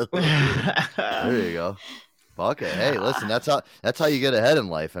 raise. There you go. Fuck it. Hey, listen, that's how you get ahead in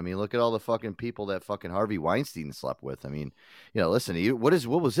life. I mean, look at all the fucking people that fucking Harvey Weinstein slept with. I mean, listen,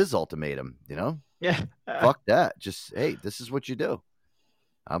 what was his ultimatum? Yeah. Fuck that. Just, hey, this is what you do.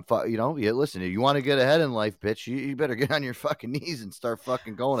 Listen, if you want to get ahead in life, bitch, you better get on your fucking knees and start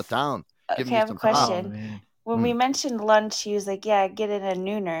fucking going to town. Okay, I have a question. When we mentioned lunch, he was like, yeah, get in a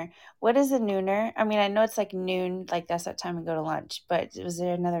nooner. What is a nooner? I mean, I know it's like noon, like that's that time we go to lunch, but was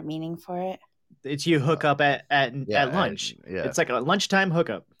there another meaning for it? It's you hook up at lunch. It's like a lunchtime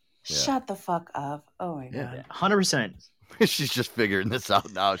hookup. Shut the fuck up. Oh my God. 100%. She's just figuring this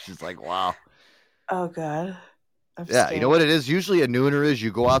out now. She's like, wow. Oh God. I'm yeah, scared. you know what it is? Usually a nooner is you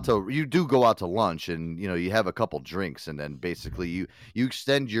do go out to lunch and you have a couple drinks and then basically you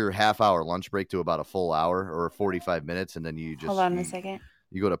extend your half-hour lunch break to about a full hour or 45 minutes and then you just hold on a second.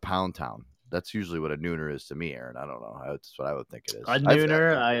 You go to Pound Town. That's usually what a nooner is to me, Aaron. I don't know. That's what I would think it is. A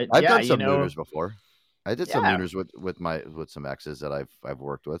nooner. I've done some nooners before. I did some nooners with some exes that I've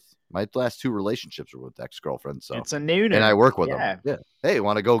worked with. My last 2 relationships were with ex-girlfriends. So it's a nooner, and I work with them. Yeah. Hey,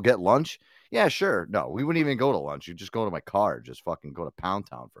 want to go get lunch? Yeah, sure. No, we wouldn't even go to lunch. You just go to my car. Just fucking go to Pound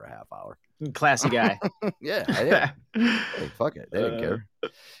Town for a half hour. Classy guy. Yeah, I did. Hey, fuck it. They didn't care.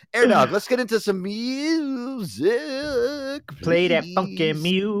 Air Dog, let's get into some music. Please. Play that funky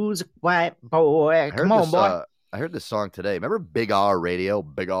music, white boy. Come on, boy. I heard this song today. Remember Big R Radio?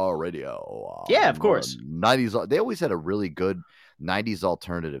 Big R Radio. Yeah, of course. 90s. They always had a really good 90s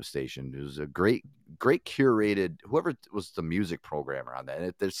alternative station. It was a great curated. Whoever was the music programmer on that,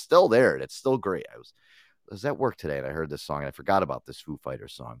 and they're still there, and it's still great. I was at work today, and I heard this song, and I forgot about this Foo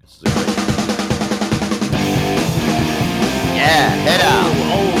Fighters song. This is a great yeah, head out.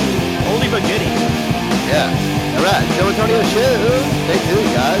 Oldie but goodie. Yeah. All right, Joe Antonio Show. Stay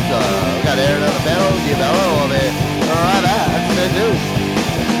tuned, guys. We got Aaron on the bell. Give hello on me. All right, back. Stay tuned.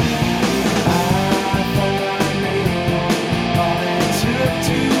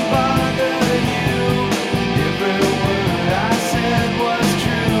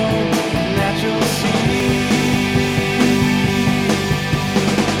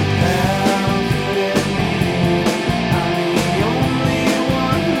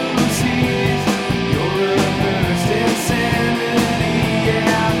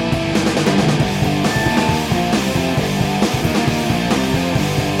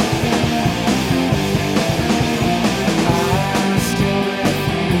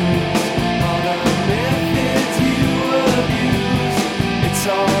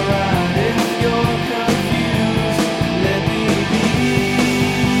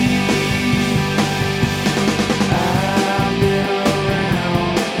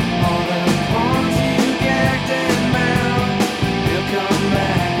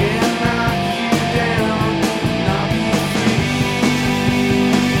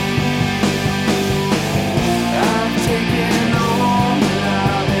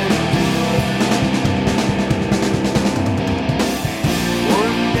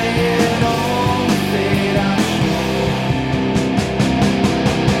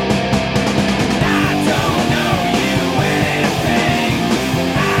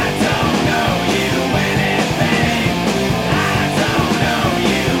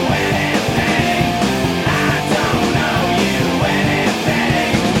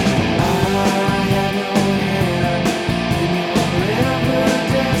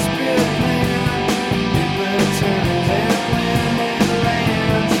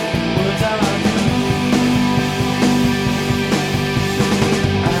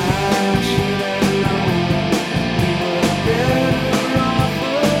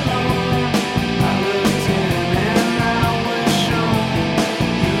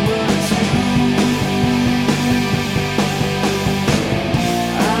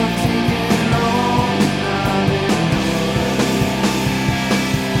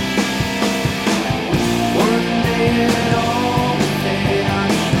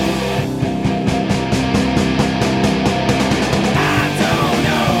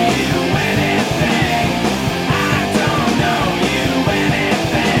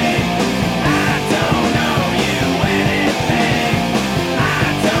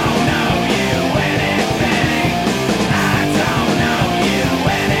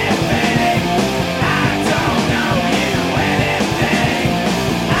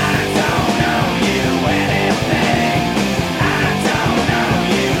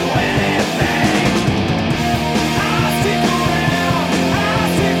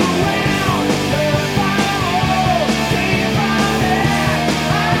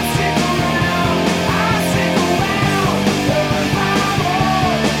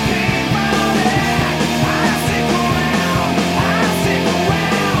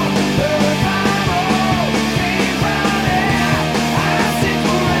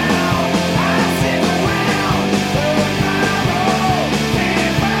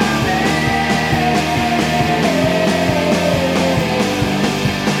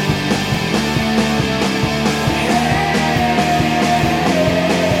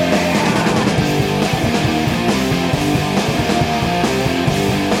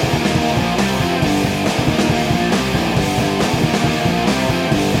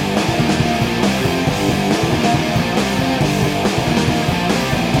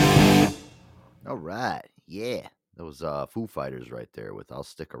 was Foo Fighters right there with I'll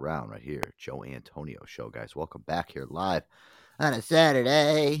Stick Around right here. Joe Antonio Show, guys. Welcome back here live on a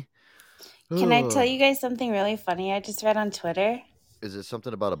Saturday. Can I tell you guys something really funny I just read on Twitter? Is it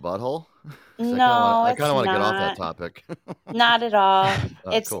something about a butthole? No, I it's kind of want to get off not. that topic. Not at all.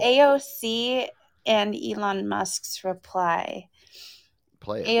 It's cool. AOC and Elon Musk's reply.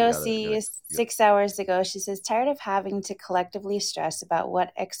 Play it. AOC 6 hours ago, she says, tired of having to collectively stress about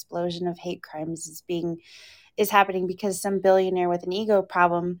what explosion of hate crimes is happening because some billionaire with an ego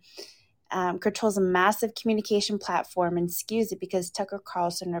problem controls a massive communication platform and skews it because Tucker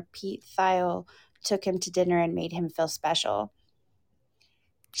Carlson or Pete Thiel took him to dinner and made him feel special.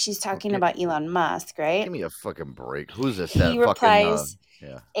 She's talking about Elon Musk, right? Give me a fucking break. Who's this? He replies,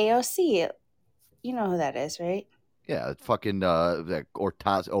 AOC. You know who that is, right? Yeah, fucking that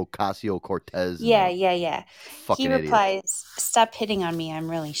Ocasio-Cortez. Yeah. Fucking he replies, stop hitting on me.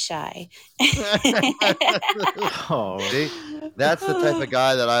 I'm really shy. See? That's the type of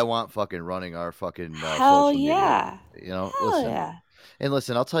guy that I want fucking running our fucking Hell social yeah. media. You know, Hell listen. Yeah. And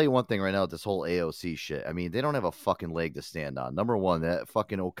listen, I'll tell you one thing right now with this whole AOC shit. I mean, they don't have a fucking leg to stand on. Number one, that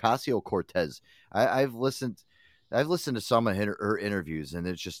fucking Ocasio-Cortez. I've listened to some of her interviews, and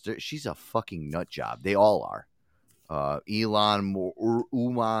it's just she's a fucking nut job. They all are. Elon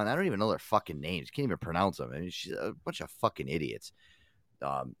Uman. I don't even know their fucking names. Can't even pronounce them. I mean, she's a bunch of fucking idiots.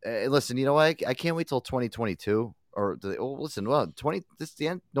 Listen, you know what? I can't wait till 2022 listen, this the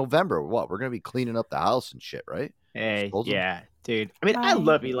end November. What? We're gonna be cleaning up the house and shit, right? Hey, yeah, dude. I mean, I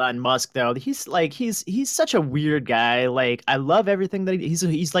love Elon Musk though. He's such a weird guy. Like, I love everything that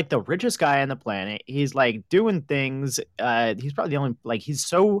he's like the richest guy on the planet. He's like doing things. He's probably the only he's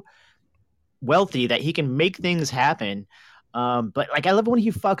so wealthy that he can make things happen. But like, I love when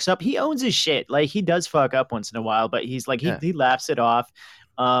he fucks up. He owns his shit. Like, he does fuck up once in a while, but he's like he laughs it off.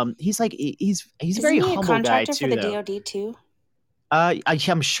 He's like he's Isn't very he humble a contractor guy too. for the though. DoD too?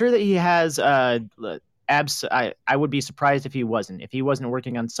 I'm sure that he has. I would be surprised if he wasn't. If he wasn't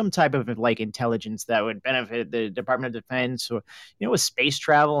working on some type of like intelligence that would benefit the Department of Defense, or with space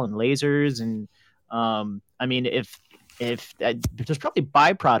travel and lasers, and I mean, if there's probably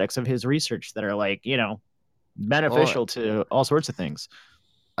byproducts of his research that are like beneficial to all sorts of things.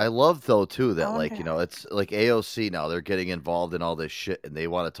 I love though too that it's like AOC now they're getting involved in all this shit and they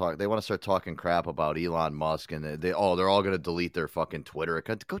want to start talking crap about Elon Musk and they're all going to delete their fucking Twitter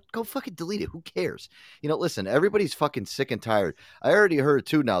account. Go fucking delete it. Who cares? Listen, everybody's fucking sick and tired. I already heard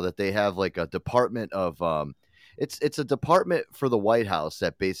too now that they have like a department of it's a department for the White House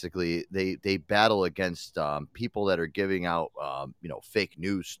that basically they battle against people that are giving out fake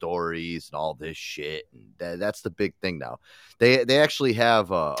news stories and all this shit, and that's the big thing now. They actually have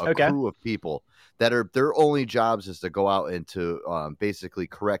a crew of people that are their only jobs is to go out and to basically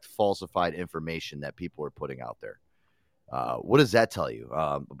correct falsified information that people are putting out there. What does that tell you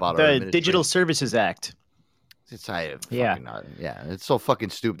about the Digital Services Act? It's it's so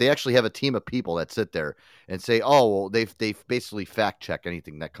fucking stupid. They actually have a team of people that sit there and say, "Oh, well, they've basically fact check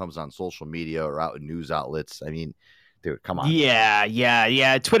anything that comes on social media or out in news outlets." I mean, dude, come on.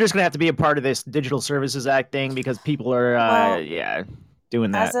 Yeah. Twitter's gonna have to be a part of this Digital Services Act thing because people are,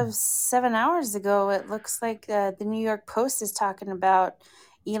 doing that. As of 7 hours ago, it looks like the New York Post is talking about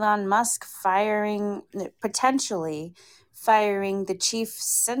Elon Musk potentially firing the chief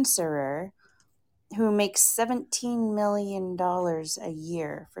censorer, who makes $17 million a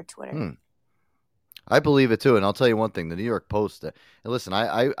year for Twitter. I believe it too, and I'll tell you one thing: the New York Post. And listen,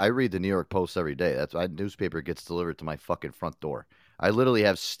 I read the New York Post every day. That's why newspaper gets delivered to my fucking front door. I literally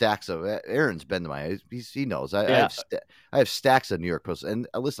have stacks of. Aaron's been to my. He knows. I have stacks of New York Post, and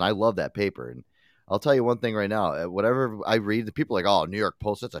listen, I love that paper. And I'll tell you one thing right now: whatever I read, the people are like, "Oh, New York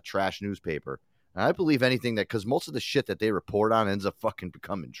Post, that's a trash newspaper." And I believe anything because most of the shit that they report on ends up fucking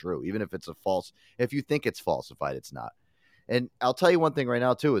becoming true, even if it's if you think it's falsified, it's not. And I'll tell you one thing right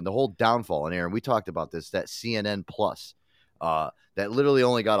now too, and the whole downfall, and Aaron, we talked about this, that CNN Plus, that literally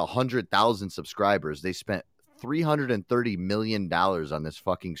only got 100,000 subscribers. They spent $330 million on this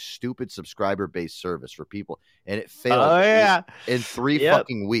fucking stupid subscriber-based service for people, and it failed in 3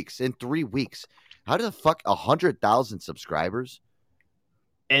 fucking weeks. In 3 weeks. How the fuck 100,000 subscribers?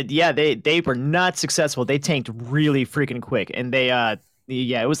 And they were not successful. They tanked really freaking quick, and they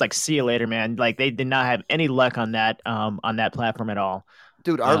it was like, see you later, man. Like, they did not have any luck on that platform at all.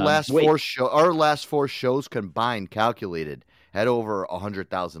 Dude, our last four shows combined calculated had over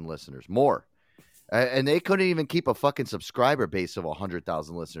 100,000 listeners, more, and they couldn't even keep a fucking subscriber base of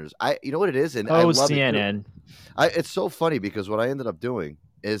 100,000 listeners. You know what it is, and I love CNN. It's so funny because what I ended up doing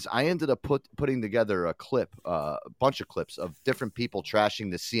is I ended up putting together a bunch of clips of different people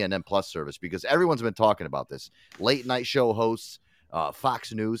trashing the CNN Plus service because everyone's been talking about this. Late night show hosts,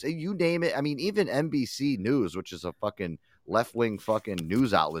 Fox News, you name it. I mean, even NBC News, which is a fucking left-wing fucking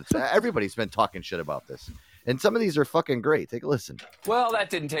news outlet. Everybody's been talking shit about this. And some of these are fucking great. Take a listen. Well, that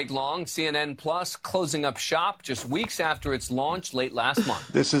didn't take long. CNN Plus closing up shop just weeks after its launch late last month.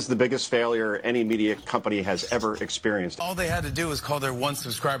 This is the biggest failure any media company has ever experienced. All they had to do was call their one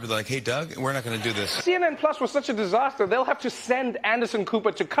subscriber. They're like, hey, Doug, we're not going to do this. CNN Plus was such a disaster, they'll have to send Anderson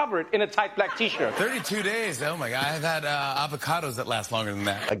Cooper to cover it in a tight black T-shirt. 32 days. Oh, my God. I've had avocados that last longer than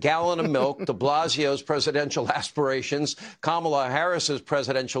that. A gallon of milk, de Blasio's presidential aspirations, Kamala Harris's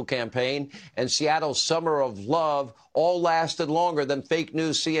presidential campaign, and Seattle's summer of love all lasted longer than fake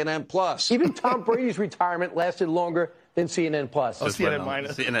news CNN Plus. Even Tom Brady's retirement lasted longer than CNN Plus. Oh, CNN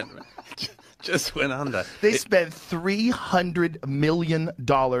minus. CNN just went on that. They spent $300 million.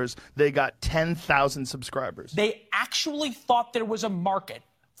 They got 10,000 subscribers. They actually thought there was a market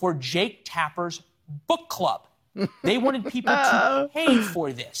for Jake Tapper's book club. They wanted people to pay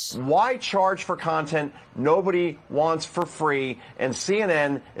for this. Why charge for content nobody wants for free? And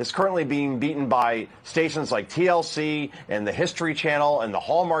CNN is currently being beaten by stations like TLC and the History Channel and the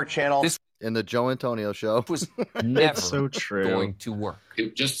Hallmark Channel. This in the Joe Antonio show was never so true. going to work.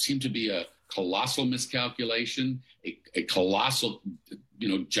 It just seemed to be a colossal miscalculation, a colossal,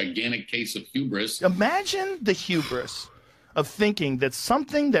 gigantic case of hubris. Imagine the hubris of thinking that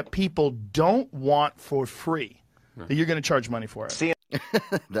something that people don't want for free, that you're going to charge money for it.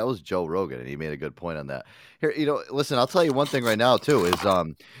 That was Joe Rogan, and he made a good point on that. Here, listen, I'll tell you one thing right now, too,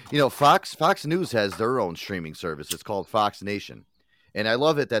 is, Fox News has their own streaming service. It's called Fox Nation. And I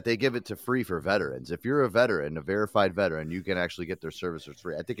love it that they give it to free for veterans. If you're a veteran, a verified veteran, you can actually get their service for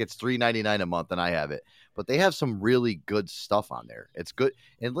free. I think it's $3.99 a month, and I have it. But they have some really good stuff on there. It's good.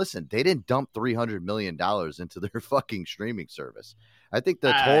 And listen, they didn't dump $300 million into their fucking streaming service. I think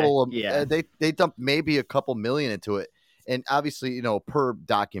the total, they dumped maybe a couple million into it. And obviously, per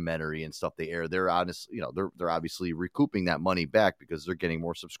documentary and stuff they air, they're honest, they're obviously recouping that money back because they're getting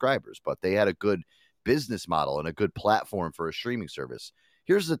more subscribers. But they had a good business model and a good platform for a streaming service.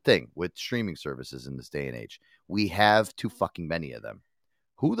 Here's the thing with streaming services in this day and age. We have too fucking many of them.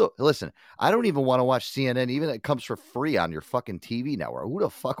 Listen, I don't even want to watch CNN, even if it comes for free on your fucking TV network. Who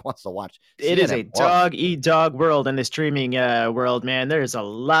the fuck wants to watch CNN? It is a dog-eat-dog world in the streaming world, man. There's a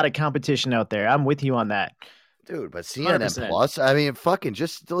lot of competition out there. I'm with you on that. Dude, but CNN 100%. Plus, I mean, fucking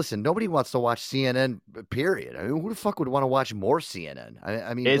just listen, nobody wants to watch CNN, period. I mean, who the fuck would want to watch more CNN?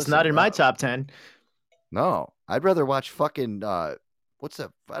 I mean, it's not in my top 10. No, I'd rather watch fucking, what's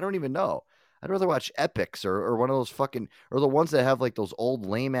that? I don't even know. I'd rather watch Epics or one of those fucking, or the ones that have like those old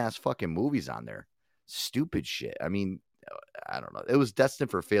lame ass fucking movies on there. Stupid shit. I mean, I don't know. It was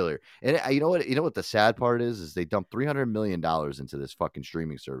destined for failure. And you know what the sad part is they dumped $300 million into this fucking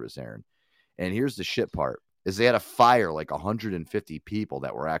streaming service, Aaron. And here's the shit part is they had to fire like 150 people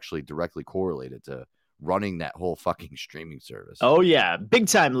that were actually directly correlated to running that whole fucking streaming service. Oh, yeah. Big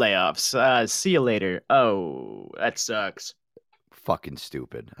time layoffs. See you later. Oh, that sucks. Fucking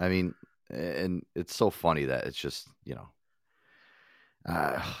stupid. I mean, and it's so funny that it's just,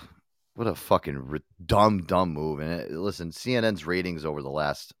 what a fucking dumb move. And listen, CNN's ratings over the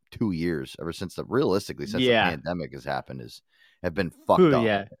last 2 years, ever since the pandemic has happened, have been fucked up.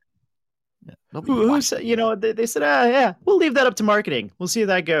 Yeah. Who said, they said, we'll leave that up to marketing. We'll see how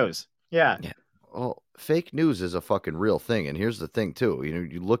that goes. Yeah. Well, fake news is a fucking real thing. And here's the thing, too.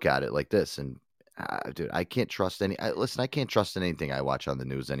 You look at it like this and, dude, I can't trust I can't trust in anything I watch on the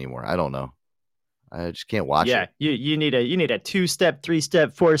news anymore. I don't know. I just can't watch it. Yeah, you need a 2-step,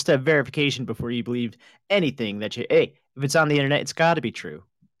 3-step, 4-step verification before you believe anything that if it's on the internet, it's got to be true,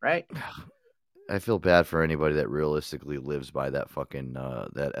 right? I feel bad for anybody that realistically lives by that fucking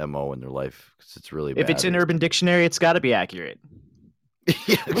that MO in their life because it's really bad. If it's in Urban Dictionary, it's got to be accurate.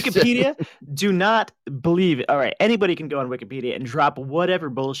 Wikipedia, do not believe it. All right, anybody can go on Wikipedia and drop whatever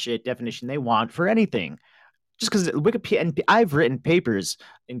bullshit definition they want for anything. Just because Wikipedia, and I've written papers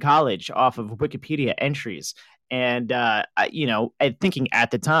in college off of Wikipedia entries. And, thinking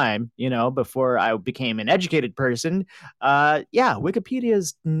at the time, before I became an educated person, Wikipedia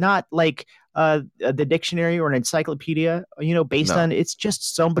is not like the dictionary or an encyclopedia, based on, it's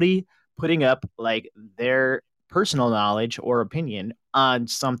just somebody putting up like their personal knowledge or opinion on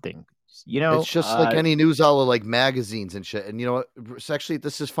something. It's just like any news outlet, like magazines and shit. And actually,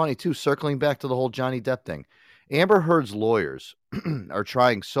 this is funny too. Circling back to the whole Johnny Depp thing, Amber Heard's lawyers are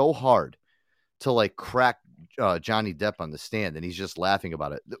trying so hard to like crack Johnny Depp on the stand, and he's just laughing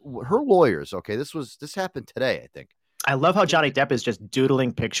about it. Her lawyers, okay, this happened today, I think. I love how Johnny Depp is just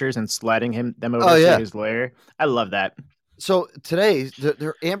doodling pictures and sliding them over to his lawyer. I love that. So today,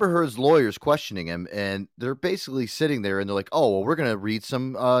 they're Amber Heard's lawyers questioning him, and they're basically sitting there, and they're like, "Oh, well, we're gonna read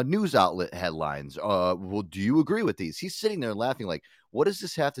some news outlet headlines. Well, do you agree with these?" He's sitting there laughing, like, "What does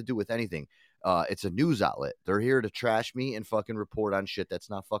this have to do with anything? It's a news outlet. They're here to trash me and fucking report on shit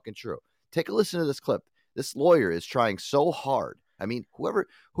that's not fucking true." Take a listen to this clip. This lawyer is trying so hard. I mean, whoever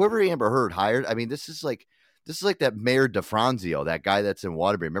Amber Heard hired. I mean, this is like that Mayor DeFranzio, that guy that's in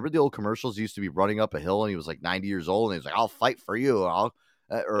Waterbury. Remember the old commercials? He used to be running up a hill, and he was like 90 years old, and he was like, "I'll fight for you."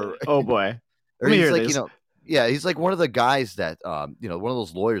 Oh boy, or he's like, he's like one of the guys that, one of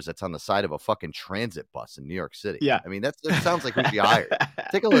those lawyers that's on the side of a fucking transit bus in New York City. Yeah, I mean, that sounds like we'd be hired.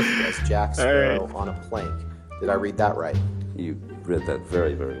 Take a listen. As Jack Sparrow on a plank. Did I read that right? You read that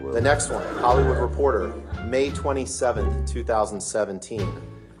very, very well. The next one, Hollywood Reporter, May 27th, 2017.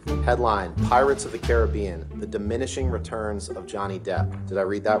 Headline, Pirates of the Caribbean, The Diminishing Returns of Johnny Depp. Did I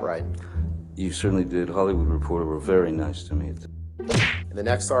read that right? You certainly did. Hollywood Reporter were very nice to me. And the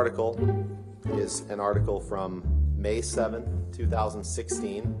next article is an article from May 7th,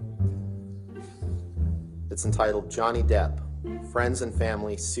 2016. It's entitled, Johnny Depp, Friends and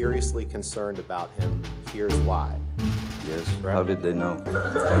Family Seriously Concerned About Him. Here's Why. Yes, right? How did they know?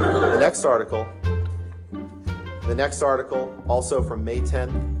 The next article, also from May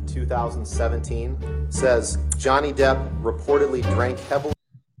 10th, 2017, says Johnny Depp reportedly drank heavily.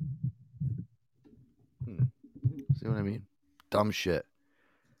 See what I mean? Dumb shit.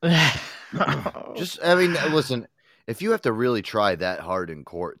 I mean, listen, if you have to really try that hard in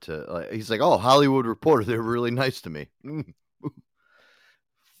court to, he's like, "Oh, Hollywood Reporter, they were really nice to me."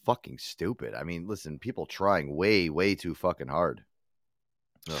 Fucking stupid. I mean, listen, people trying way, way too fucking hard.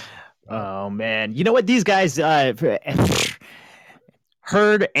 Oh man, you know what? These guys,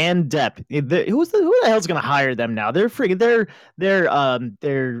 Heard and Depp. Who the hell's gonna hire them now? They're freaking.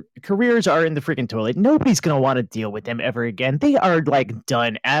 Their careers are in the freaking toilet. Nobody's gonna want to deal with them ever again. They are like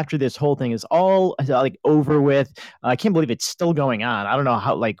done after this whole thing is all like over with. I can't believe it's still going on. I don't know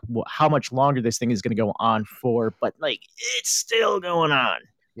how much longer this thing is gonna go on for, but like it's still going on.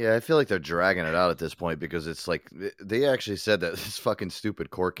 Yeah, I feel like they're dragging it out at this point because it's like they actually said that this fucking stupid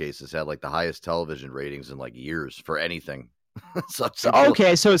court case has had like the highest television ratings in like years for anything. So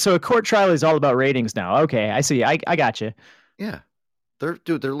a court trial is all about ratings now. Okay, I see. I got you. Yeah, they're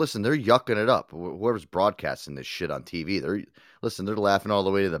yucking it up. Whoever's broadcasting this shit on TV, they're laughing all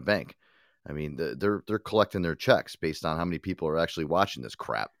the way to the bank. I mean, they're collecting their checks based on how many people are actually watching this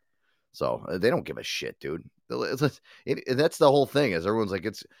crap. So they don't give a shit, dude. That's the whole thing. Is everyone's like,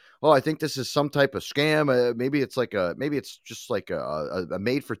 I think this is some type of scam. Maybe it's just like a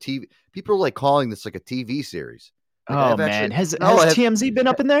made for TV. People are like calling this like a TV series. Like, man, has TMZ been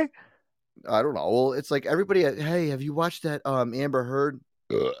up in there? I don't know. Well, it's like everybody. Hey, have you watched that Amber Heard,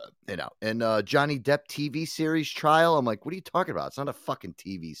 and Johnny Depp TV series trial? I'm like, what are you talking about? It's not a fucking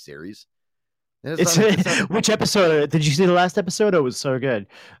TV series. Which episode? Did you see the last episode? It was so good.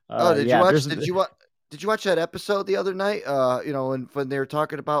 Did you watch that episode the other night? When they were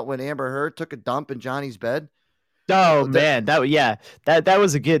talking about when Amber Heard took a dump in Johnny's bed. Oh man, that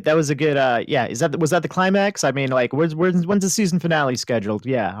was a good. Was that the climax? I mean, like, when's the season finale scheduled?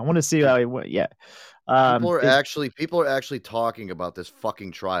 Yeah, I want to see. Yeah. People are actually talking about this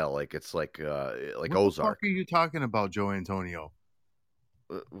fucking trial like it's like what Ozark. What the fuck are you talking about, Joe Antonio?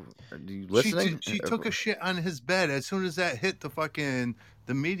 Are you listening? She took a shit on his bed. As soon as that hit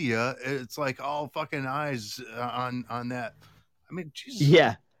the media, it's like all fucking eyes on that. I mean, Jesus.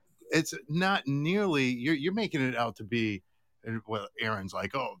 Yeah. It's not nearly. You're making it out to be. Well, Aaron's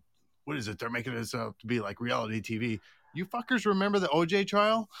like, oh, what is it? They're making this out to be like reality TV. You fuckers remember the OJ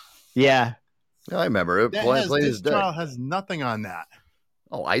trial? Yeah. I remember it. This trial has nothing on that.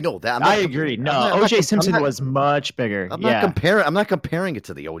 Oh, I know that. I agree. No, OJ Simpson was much bigger. I'm not comparing it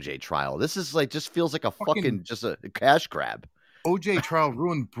to the OJ trial. This is like just feels like a fucking just a cash grab. OJ trial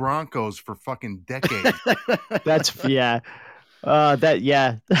ruined Broncos for fucking decades. That's yeah. That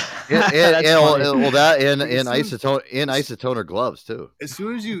yeah. Isotoner gloves too. As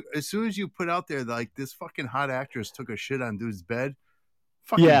soon as you put out there like this fucking hot actress took a shit on dude's bed,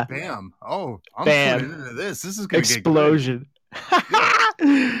 fucking bam. Oh, I'm putting into this. This is gonna explosion.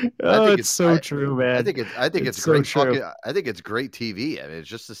 It's so true, man. I think it's great. I think it's great TV. I mean, it's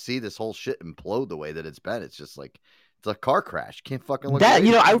just to see this whole shit implode the way that it's been. It's just like it's a car crash. Can't fucking look that.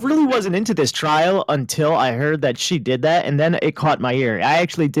 I really wasn't into this trial until I heard that she did that, and then it caught my ear. I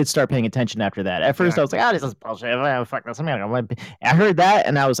actually did start paying attention after that. At first, I was like, this is bullshit. Fuck this. I heard that,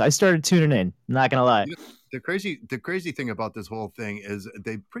 and I started tuning in. Not gonna lie. The crazy thing about this whole thing is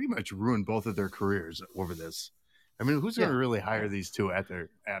they pretty much ruined both of their careers over this. I mean, who's going to really hire these two after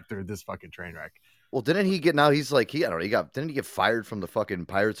this fucking train wreck? Well, didn't he get now? He's like I don't know. Didn't he get fired from the fucking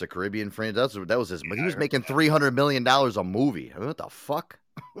Pirates of the Caribbean franchise? That was his. He was making $300 million a movie. I mean, what the fuck?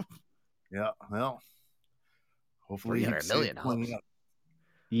 Yeah, well, hopefully $300 million.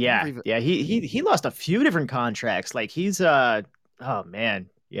 Yeah, yeah. He lost a few different contracts. Like he's oh man,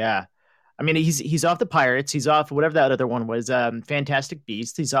 yeah. I mean, he's off the Pirates. He's off whatever that other one was. Fantastic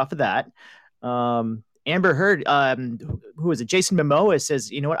Beasts. He's off of that. Amber Heard, who is it? Jason Momoa says,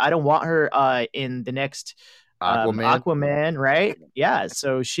 you know what? I don't want her in the next Aquaman, right? Yeah.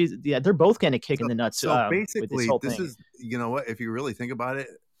 So they're both kind of kicking the nuts. So basically, with this whole thing. is, you know what? If you really think about it,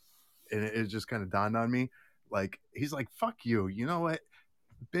 and it just kind of dawned on me, like he's like, "Fuck you." You know what,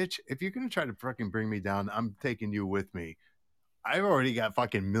 bitch? If you're gonna try to fucking bring me down, I'm taking you with me. I've already got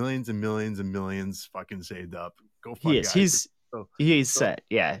fucking millions and millions and millions fucking saved up. Go fuck. He's set.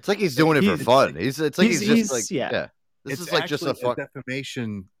 Yeah, it's like he's doing it for fun. It's like he's just like yeah. This is like just a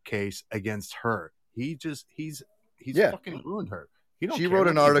defamation case against her. He's fucking ruined her. She wrote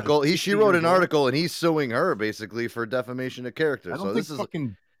an article. She wrote an article, and he's suing her basically for defamation of character. So this is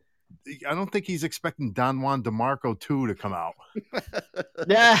I don't think he's expecting Don Juan DeMarco 2 to come out.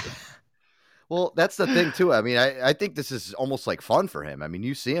 Yeah. Well, that's the thing too. I mean, I think this is almost like fun for him. I mean,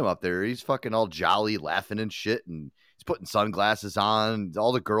 you see him up there; he's fucking all jolly, laughing and shit, and he's putting sunglasses on.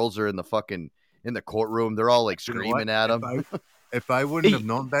 All the girls are in the courtroom. They're all like screaming at him. If I wouldn't have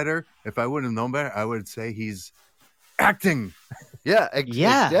known better, I would say he's acting. Yeah,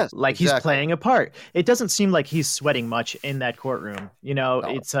 yes, like exactly. He's playing a part. It doesn't seem like he's sweating much in that courtroom. You know,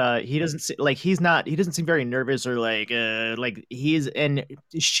 it's he doesn't seem very nervous or like he's, and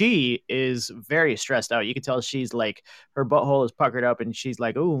she is very stressed out. You can tell she's like, her butthole is puckered up and she's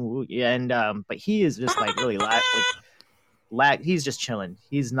like, ooh, yeah, and but he is just like really he's just chilling.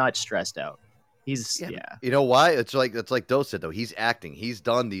 He's not stressed out. He's You know why? It's like Doe said though. He's acting. He's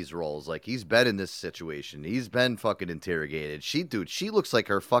done these roles. Like he's been in this situation. He's been fucking interrogated. She looks like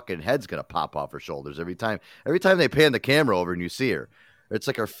her fucking head's gonna pop off her shoulders every time they pan the camera over and you see her. It's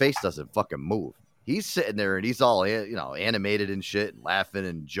like her face doesn't fucking move. He's sitting there and he's all animated and shit, and laughing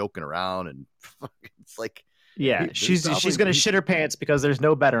and joking around, and it's like she's gonna shit her pants because there's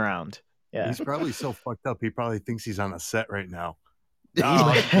no bed around. Yeah, he's probably so fucked up. He probably thinks he's on a set right now.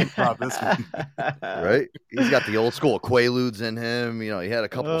 Right? He's got the old school Quaaludes in him. He had a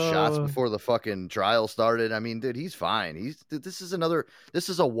couple shots before the fucking trial started. I mean, dude, he's fine. This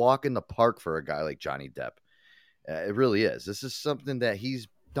is a walk in the park for a guy like Johnny Depp. It really is. This is something that he's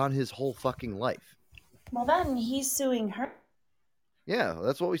done his whole fucking life. Well, then he's suing her. Yeah,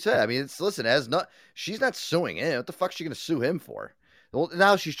 that's what we said. I mean, she's not suing him. What the fuck is she going to sue him for? Well,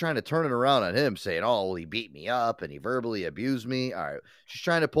 now she's trying to turn it around on him, saying, "Oh, well, he beat me up and he verbally abused me." All right, she's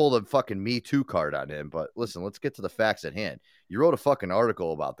trying to pull the fucking Me Too card on him. But listen, let's get to the facts at hand. You wrote a fucking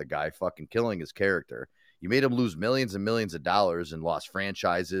article about the guy fucking killing his character. You made him lose millions and millions of dollars and lost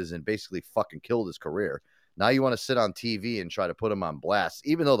franchises and basically fucking killed his career. Now you want to sit on TV and try to put him on blast.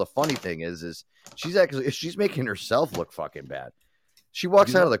 Even though the funny thing is she's making herself look fucking bad. She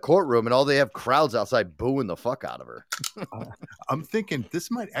walks out of the courtroom and all they have crowds outside booing the fuck out of her. I'm thinking this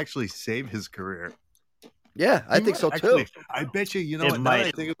might actually save his career. Yeah, I think so too. I bet you, now that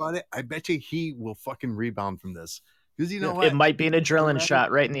I think about it, I bet you he will fucking rebound from this. Because what? It might be an adrenaline shot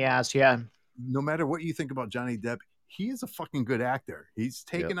right in the ass, yeah. No matter what you think about Johnny Depp, he is a fucking good actor. He's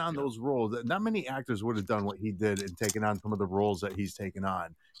taken on those roles. Not many actors would have done what he did and taken on some of the roles that he's taken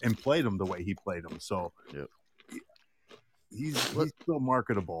on and played them the way he played them. So he's still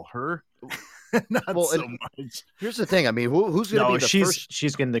marketable. Her, not so much. Here's the thing. I mean, who's going to be the first?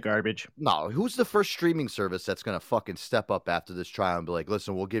 She's getting the garbage. No, who's the first streaming service that's going to fucking step up after this trial and be like,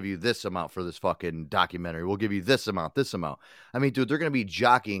 listen, we'll give you this amount for this fucking documentary. We'll give you this amount, this amount. I mean, dude, they're going to be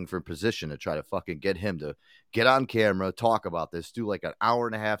jockeying for position to try to fucking get him to get on camera, talk about this, do like an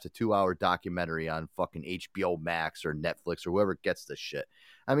 1.5 to 2 hour documentary on fucking HBO Max or Netflix or whoever gets this shit.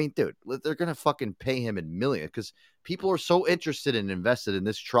 I mean, dude, they're going to fucking pay him in millions because people are so interested and invested in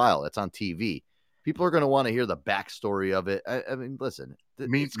this trial. It's on TV. People are going to want to hear the backstory of it. I mean, listen,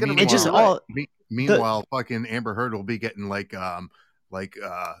 it's going to be meanwhile, fucking Amber Heard will be getting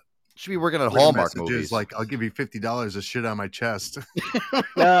should be working on Hallmark movies. Like, I'll give you $50 to shit on my chest.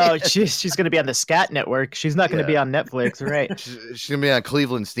 No, she's going to be on the Scat Network. She's not going to be on Netflix, right? She's going to be on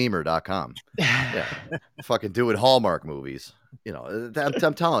ClevelandSteamer.com. Yeah, fucking doing Hallmark movies. You know,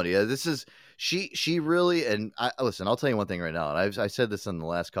 I'm telling you, this is she really. And listen, I'll tell you one thing right now, and I said this in the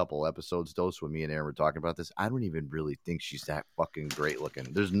last couple episodes. Dose when me and Aaron were talking about this. I don't even really think she's that fucking great looking.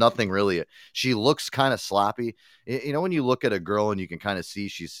 There's nothing really. She looks kind of sloppy. You know, when you look at a girl and you can kind of see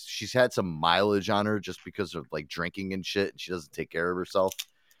she's had some mileage on her just because of like drinking and shit, and she doesn't take care of herself.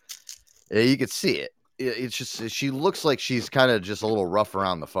 You could see it. It's just she looks like she's kind of just a little rough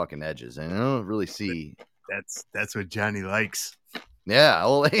around the fucking edges, and I don't really see. That's what Johnny likes. Yeah,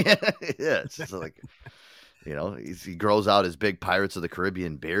 well, yeah, it's just like, you know, he grows out his big Pirates of the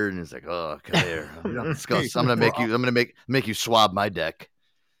Caribbean beard, and he's like, "Oh, come here, let's go. I'm gonna make you swab my deck."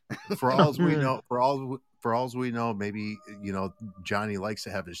 For all we know, for all we know, maybe Johnny likes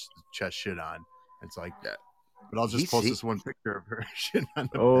to have his chest shit on. It's like that. But I'll just post this one picture of her shit on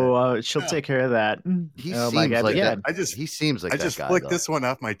the bed. She'll take care of that. He seems like that. He seems like I just that guy, flicked though. this one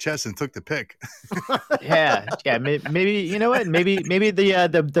off my chest and took the pic. Yeah. Maybe you know what? Maybe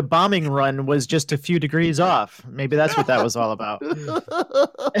the bombing run was just a few degrees off. Maybe that's what that was all about.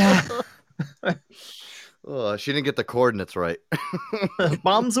 Oh, she didn't get the coordinates right.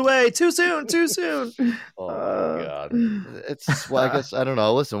 Bombs away too soon. Oh my god! Well, I guess I don't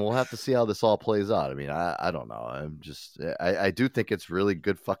know. Listen, we'll have to see how this all plays out. I mean, I don't know. I do think it's really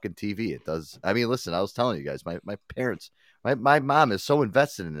good fucking TV. It does. I mean, listen, I was telling you guys, my parents, my mom is so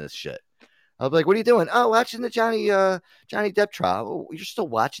invested in this shit. I'll be like, "What are you doing?" "Oh, watching the Johnny Depp trial." "Oh, you're still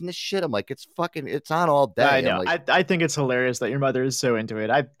watching this shit?" I'm like, it's on all day. I know. Like, I think it's hilarious that your mother is so into it.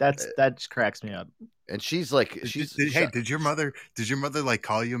 That just cracks me up. And she's like, did your mother like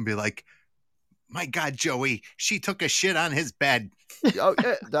call you and be like, "My God, Joey, she took a shit on his bed"? Oh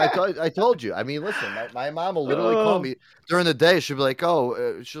yeah, I told you. I mean, listen, my mom will literally call me during the day. She'll be like,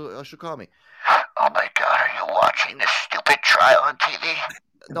 she'll call me. "Oh my God, are you watching this stupid trial on TV?"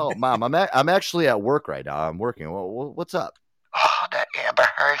 "No, Mom, I'm actually at work right now. I'm working. What's up?" "Oh, that Amber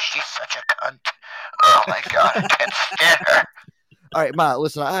Heard, she's such a cunt. Oh my God, I can't stand her." All right, Ma,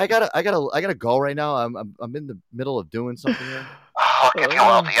 listen, I gotta go right now. I'm in the middle of doing something here. I'll give you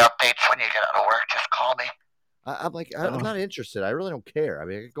all the updates when you get out of work. Just call me. I'm not interested. I really don't care. I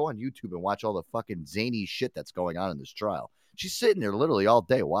mean, I could go on YouTube and watch all the fucking zany shit that's going on in this trial. She's sitting there literally all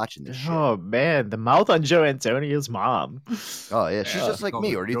day watching this shit. Oh man, the mouth on Joe Antonio's mom. Oh yeah, she's just like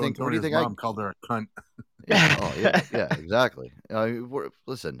me. Or do you think? What do you think? Mom called her a cunt. Yeah, oh yeah, exactly.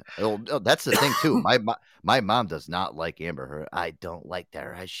 Listen, that's the thing too. My mom does not like Amber Heard. "I don't like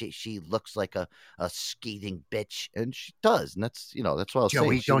her. She looks like a skeeting bitch," and she does. And that's that's what I was saying.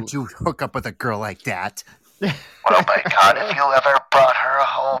 Joey, don't you hook up with a girl like that. "Oh my God, if you ever brought her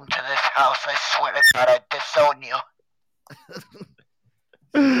home to this house, I swear to God, I'd disown you."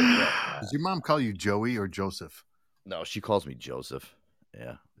 Does your mom call you Joey or Joseph? No, she calls me Joseph.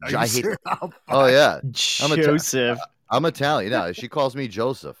 Yeah. I hate. Oh yeah, Joseph. I'm Italian. No, she calls me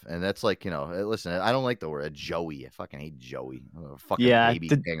Joseph, and that's like listen, I don't like the word Joey. I fucking hate Joey. Fucking baby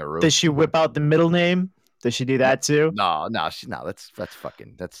kangaroo. Does she whip out the middle name? Does she do that too? No. That's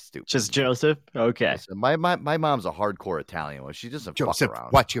stupid. Just Joseph. Okay. Listen, my mom's a hardcore Italian one. She doesn't Joseph, fuck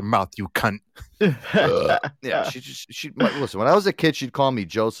around. Watch your mouth, you cunt. Yeah, she listen. When I was a kid, she'd call me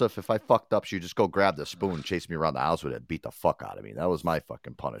Joseph. If I fucked up, she'd just go grab the spoon, chase me around the house with it, beat the fuck out of me. That was my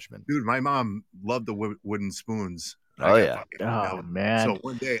fucking punishment. Dude, my mom loved the wooden spoons. Oh yeah. Oh man. So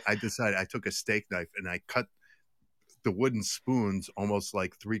one day I decided I took a steak knife and I cut the wooden spoons almost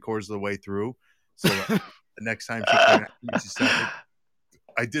like 3/4 of the way through. So the next time she started,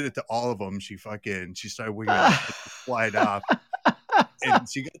 I did it to all of them. She started wiggling it, flied off, and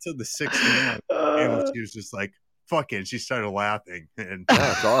she got to the 6th one, and she was just like, "Fuck it." She started laughing, and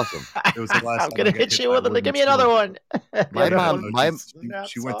that's awesome. It was the last. I'm gonna hit you with it. Give me another one.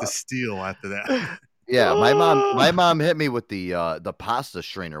 She went to steal after that. Yeah, my mom hit me with the pasta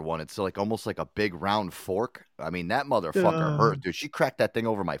strainer one. It's like almost like a big round fork. I mean, that motherfucker hurt, dude. She cracked that thing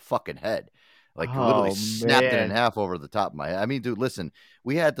over my fucking head. Like literally snapped it in half over the top of my head. I mean, dude, listen,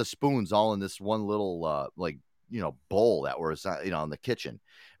 we had the spoons all in this one little bowl that was in the kitchen,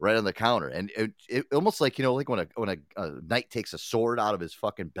 right on the counter, and it almost like like when a knight takes a sword out of his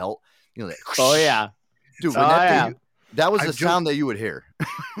fucking belt, that. Oh yeah, dude. That was the sound that you would hear.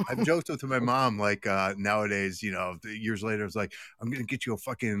 I've joked with my mom, like nowadays, years later, it's like, "I'm going to get you a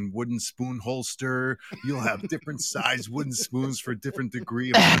fucking wooden spoon holster. You'll have different size wooden spoons for different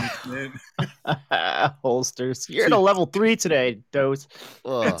degree of punishment." Holsters. You're at a level 3 today, Dose.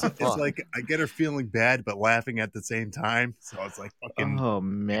 It's like I get her feeling bad, but laughing at the same time. So it's like fucking. Oh,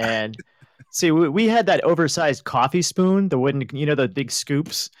 man. See, we had that oversized coffee spoon, the wooden, the big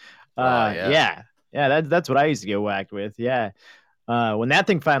scoops. Yeah, that's what I used to get whacked with. Yeah. When that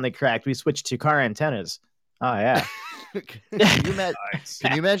thing finally cracked, we switched to car antennas. Oh yeah. Can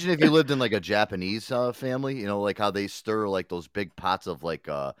you imagine if you lived in like a Japanese family? You know, like how they stir like those big pots of like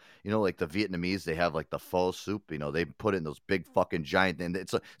like the Vietnamese, they have like the pho soup. You know, they put it in those big fucking giant thing.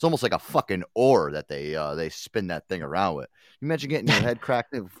 It's almost like a fucking oar that they spin that thing around with. You imagine getting your head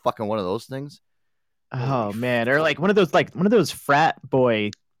cracked in fucking one of those things? Oh man, or like one of those frat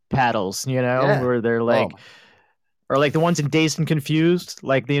boy paddles, Yeah. where they're like, or like the ones in Dazed and Confused,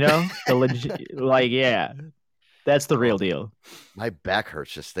 like the legit, like yeah, that's the real deal. My back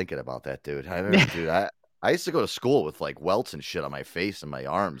hurts just thinking about that, dude. I remember, dude. I used to go to school with like welts and shit on my face and my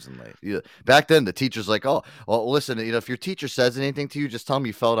arms, and like back then the teacher's like, "Oh, well, listen, if your teacher says anything to you, just tell him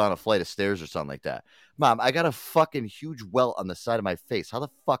you fell down a flight of stairs or something like that." Mom, I got a fucking huge welt on the side of my face. How the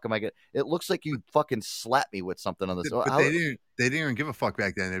fuck am I gonna? It looks like you fucking slapped me with something on this. But they didn't even give a fuck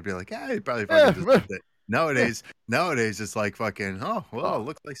back then. They'd be like, "Yeah, he probably fucking just did it." Nowadays it's like fucking, oh well, it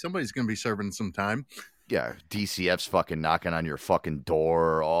looks like somebody's gonna be serving some time. Yeah, DCF's fucking knocking on your fucking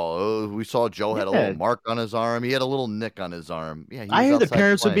door. We saw Joe had a little mark on his arm. He had a little nick on his arm. Yeah, I hear the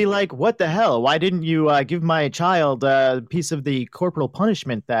parents would be like, "What the hell? Why didn't you give my child a piece of the corporal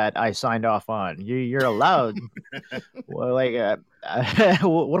punishment that I signed off on? You're allowed." Well, like,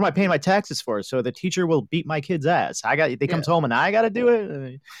 what am I paying my taxes for? So the teacher will beat my kid's ass. They comes home and I got to do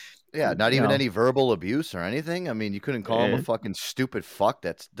it. Yeah, not even any verbal abuse or anything. I mean, you couldn't call him a fucking stupid fuck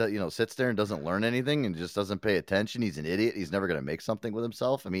that sits there and doesn't learn anything and just doesn't pay attention. He's an idiot. He's never gonna make something with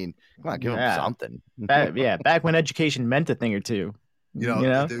himself. I mean, come on, give him something. Back when education meant a thing or two.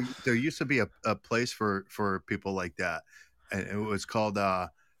 There used to be a place for people like that, and it was called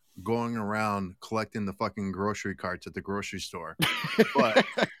going around collecting the fucking grocery carts at the grocery store.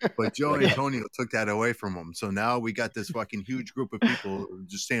 But Joe Antonio took that away from him. So now we got this fucking huge group of people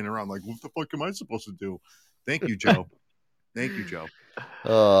just standing around like, what the fuck am I supposed to do? Thank you, Joe. Thank you, Joe.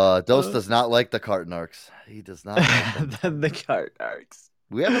 Dose does not like the cart narcs. He does not like the cart narcs.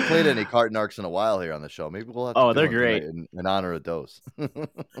 We haven't played any cart narcs in a while here on the show. Maybe we'll have to do they're one great in honor of Dose.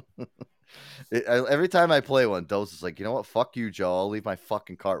 Every time I play one, Dose is like, you know what? Fuck you, Joe. I'll leave my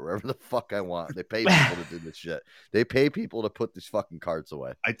fucking cart wherever the fuck I want. They pay people to do this shit. They pay people to put these fucking carts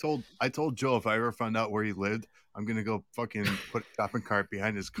away. I told Joe if I ever found out where he lived, I'm gonna go fucking put a shopping cart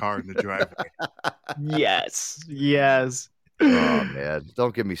behind his car in the driveway. Yes. Oh man,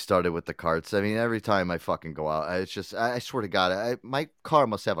 don't get me started with the carts. I mean, every time I fucking go out, it's just, I swear to God, my car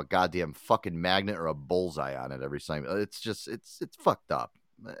must have a goddamn fucking magnet or a bullseye on it every time. It's just, it's fucked up.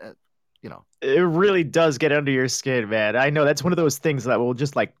 It really does get under your skin, man. I know that's one of those things that will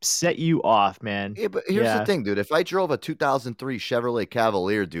just like set you off, man. Yeah, but here's the thing, dude. If I drove a 2003 Chevrolet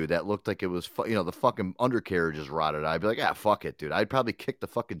Cavalier, dude, that looked like it was, the fucking undercarriage is rotted, I'd be like, fuck it, dude. I'd probably kick the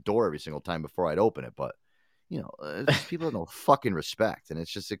fucking door every single time before I'd open it. But, people have no fucking respect. And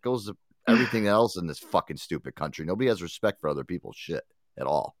it's just, it goes to everything else in this fucking stupid country. Nobody has respect for other people's shit at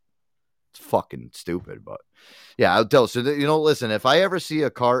all. It's fucking stupid, but yeah, I'll tell. So, listen, if I ever see a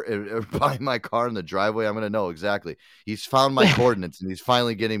car by my car in the driveway, I'm going to know exactly. He's found my coordinates and he's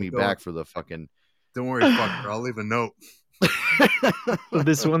finally getting me back for the fucking. Don't worry, fucker. I'll leave a note.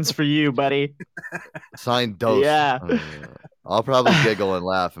 This one's for you, buddy. Signed Dose. Yeah. I'll probably giggle and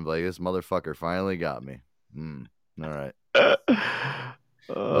laugh and be like, this motherfucker finally got me. All right.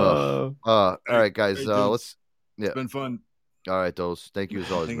 All right, guys. Let's. Yeah. It's been fun. All right, Dose. Thank you as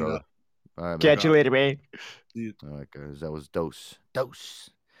always, brother. All right, catch you later, man. All right, guys. That was Dose. The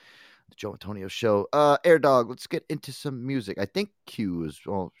Joe Antonio Show. Air Dog, let's get into some music. I think Q is,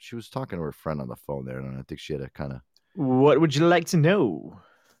 she was talking to her friend on the phone there, and I think she had a kind of. What would you like to know?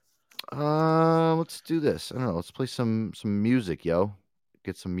 Let's do this. I don't know. Let's play some music, yo.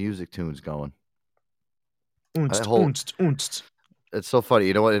 Get some music tunes going. Unst. It's so funny.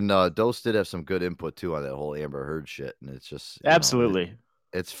 You know what? And Dose did have some good input, too, on that whole Amber Heard shit. And it's just. Absolutely.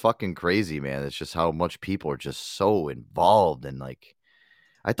 It's fucking crazy, man. It's just how much people are just so involved. And, like,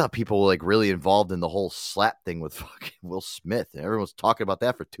 I thought people were, like, really involved in the whole slap thing with fucking Will Smith. And everyone was talking about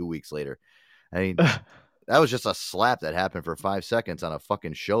that for 2 weeks later. I mean, that was just a slap that happened for 5 seconds on a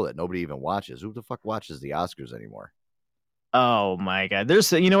fucking show that nobody even watches. Who the fuck watches the Oscars anymore? Oh, my God.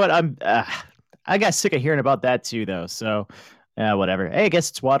 There's, you know what? I got sick of hearing about that, too, though. So, whatever. Hey, I guess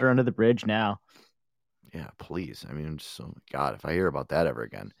it's water under the bridge now. Yeah, please. I mean, God, if I hear about that ever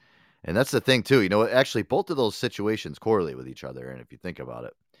again. And that's the thing, too. Actually, both of those situations correlate with each other. And if you think about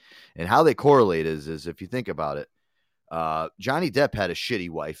it, and how they correlate is if you think about it, Johnny Depp had a shitty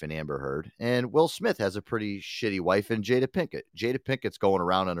wife in Amber Heard, and Will Smith has a pretty shitty wife in Jada Pinkett. Jada Pinkett's going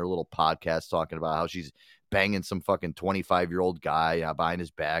around on her little podcast talking about how she's banging some fucking 25-year-old guy behind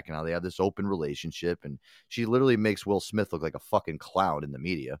his back and how they have this open relationship. And she literally makes Will Smith look like a fucking clown in the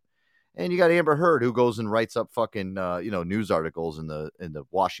media. And you got Amber Heard, who goes and writes up fucking news articles in the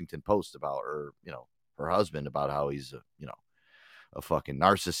Washington Post about her, her husband, about how he's a fucking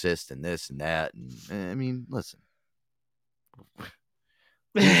narcissist and this and that. And I mean, listen.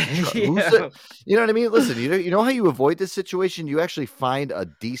 You know what I mean? Listen, you know how you avoid this situation? You actually find a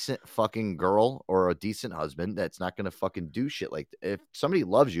decent fucking girl or a decent husband that's not going to fucking do shit like that. If somebody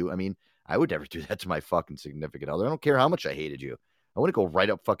loves you, I mean, I would never do that to my fucking significant other. I don't care how much I hated you. I want to go write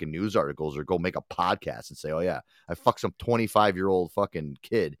up fucking news articles or go make a podcast and say, oh yeah, I fucked some 25-year-old fucking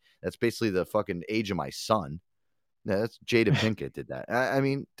kid. That's basically the fucking age of my son. Yeah, that's Jada Pinkett did that. I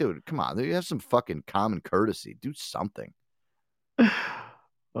mean, dude, come on. You have some fucking common courtesy. Do something.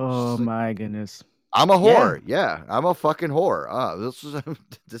 Oh my goodness. I'm a whore. Yeah, I'm a fucking whore.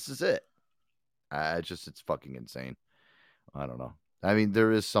 This is it. It's fucking insane. I don't know. I mean,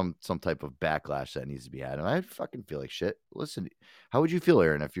 there is some type of backlash that needs to be had, and I fucking feel like shit. Listen, how would you feel,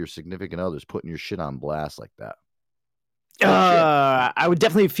 Aaron, if your significant other's putting your shit on blast like that? I would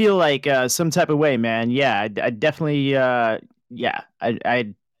definitely feel like some type of way, man. Yeah, I'd definitely, I'd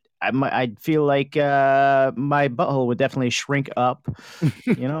feel like my butthole would definitely shrink up.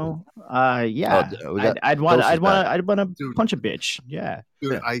 Yeah. I'd want to punch a bitch. Yeah,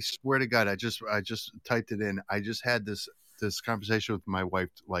 dude. I swear to God, I just typed it in. I just had this conversation with my wife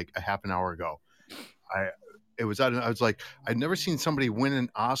like a half an hour ago. I was like, I'd never seen somebody win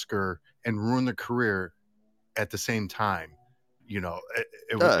an Oscar and ruin their career at the same time.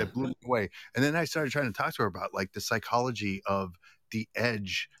 It blew me away. And then I started trying to talk to her about like the psychology of the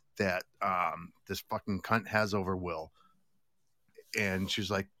edge that this fucking cunt has over Will. And she's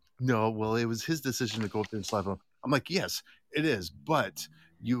like, no, well, it was his decision to go to this level. I'm like, yes, it is. But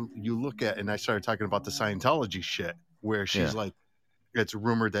you look at, and I started talking about the Scientology shit where she's like, it's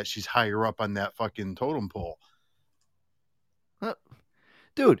rumored that she's higher up on that fucking totem pole.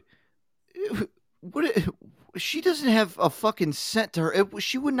 Dude, she doesn't have a fucking cent to her.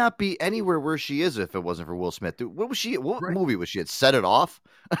 She would not be anywhere where she is if it wasn't for Will Smith. Dude, what was she? What movie was she at? Set It Off?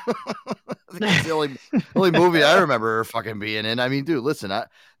 I think that's the only movie I remember her fucking being in. I mean, dude, listen,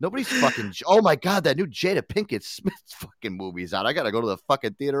 nobody's fucking. Oh my God, that new Jada Pinkett Smith fucking movie's out. I gotta go to the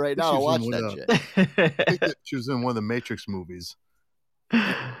fucking theater right now and watch that shit. I think that she was in one of the Matrix movies.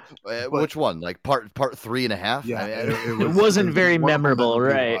 Which one? Like part 3.5? Yeah, it wasn't very memorable,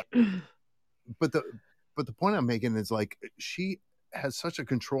 right? But the point I'm making is like she has such a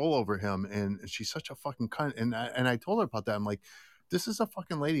control over him, and she's such a fucking cunt. And I told her about that. I'm like, this is a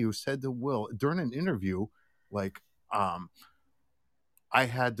fucking lady who said to Will during an interview, like, I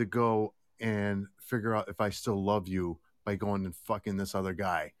had to go and figure out if I still love you by going and fucking this other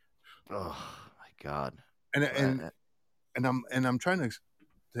guy. Oh my God. And I'm trying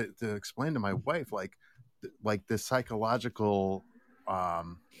to explain to my wife like the psychological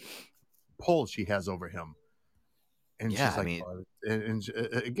pull she has over him. And she's like, and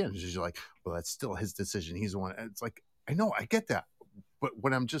again, she's like, well, that's still his decision. He's the one. And it's like, I know, I get that, but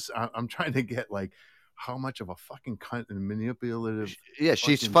what I'm trying to get like how much of a fucking cunt and manipulative. Yeah,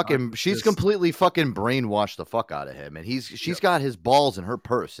 she's completely fucking brainwashed the fuck out of him, and she's got his balls in her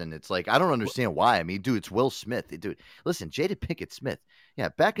purse, and it's like I don't understand why. I mean, dude, it's Will Smith, dude. Listen, Jada Pinkett Smith. Yeah,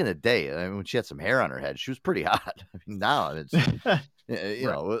 back in the day, I mean, when she had some hair on her head, she was pretty hot. I mean, now it's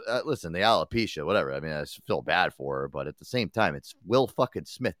listen, the alopecia, whatever. I mean, I feel bad for her, but at the same time, it's Will fucking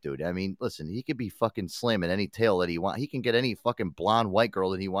Smith, dude. I mean, listen, he could be fucking slamming any tail that he wants. He can get any fucking blonde white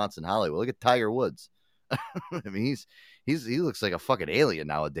girl that he wants in Hollywood. Look at Tiger Woods. I mean, he looks like a fucking alien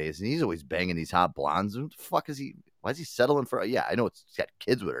nowadays, and he's always banging these hot blondes. What the fuck is he? Why is he settling for? Yeah, I know he's got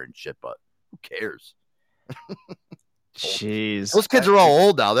kids with her and shit, but who cares? Jeez, those kids are all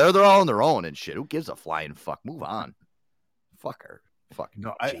old now. They're all on their own and shit. Who gives a flying fuck? Move on. Fuck her. Fuck.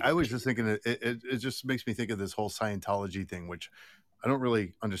 No, I was just thinking it just makes me think of this whole Scientology thing, which I don't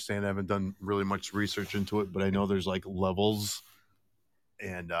really understand. I haven't done really much research into it, but I know there's like levels,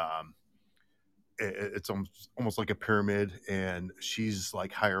 and it's almost like a pyramid, and she's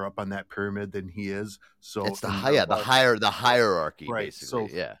like higher up on that pyramid than he is. So it's the hierarchy, right?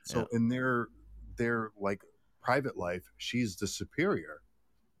 Basically. So in their like private life, she's the superior,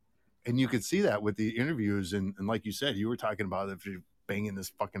 and you could see that with the interviews. And like you said, you were talking about if you're banging this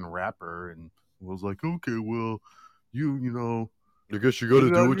fucking rapper, and was like, okay, well, you know, I guess you got to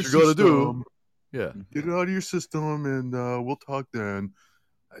do what you got to do. Yeah, get it out of your system, and we'll talk then.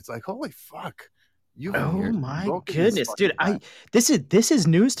 It's like, holy fuck. Oh my goodness, dude! This is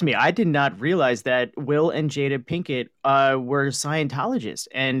news to me. I did not realize that Will and Jada Pinkett were Scientologists,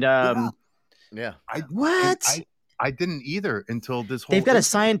 and yeah. I didn't either until this whole. They've got a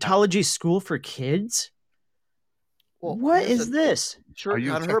Scientology school for kids. Well, what is this? Are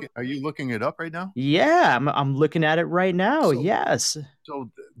you looking it up right now? Yeah, I'm looking at it right now. Yes.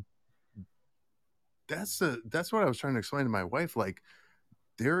 So that's what I was trying to explain to my wife. Like,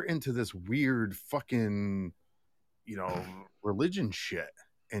 they're into this weird fucking, religion shit,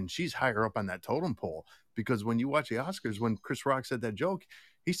 and she's higher up on that totem pole because when you watch the Oscars, when Chris Rock said that joke,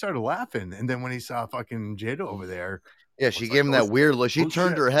 he started laughing, and then when he saw fucking Jada over there, yeah, she gave him that weird look. She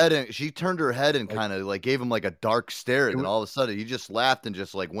turned her head and kind of like gave him like a dark stare, and then all of a sudden he just laughed and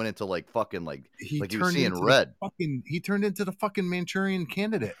just like went into like fucking like he was seeing red. He turned into the fucking Manchurian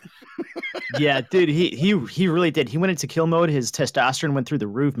Candidate. Yeah, dude, he really did. He went into kill mode. His testosterone went through the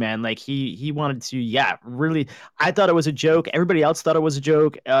roof, man. Like he wanted to, really. I thought it was a joke. Everybody else thought it was a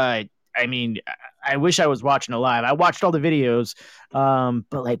joke. I mean, I wish I was watching it live. I watched all the videos,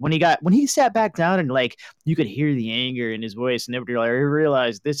 but like when he sat back down and like you could hear the anger in his voice, and everybody like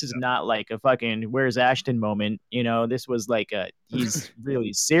realized this is not like a fucking "Where's Ashton" moment. This was like a he's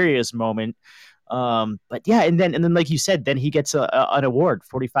really serious moment. But yeah, and then like you said, then he gets an award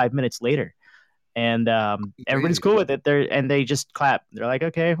 45 minutes later, and everybody's cool with it. They just clap. They're like,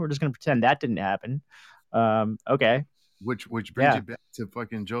 okay, we're just gonna pretend that didn't happen. Okay. Which brings you back to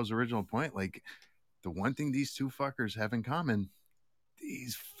fucking Joe's original point. Like, the one thing these two fuckers have in common,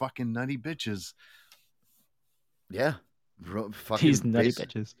 these fucking nutty bitches. Yeah. These nutty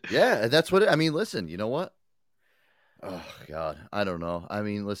bitches. Yeah, that's what I mean, listen, you know what? Oh, God, I don't know. I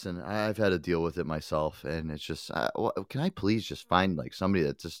mean, listen, I've had to deal with it myself, and it's just, can I please just find, like, somebody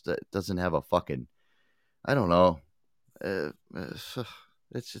that just doesn't have a fucking, I don't know.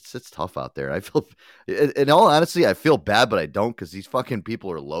 It's tough out there. I feel, in all honesty, I feel bad, but I don't, because these fucking people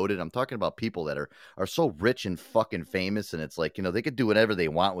are loaded. I'm talking about people that are so rich and fucking famous, and it's like, they could do whatever they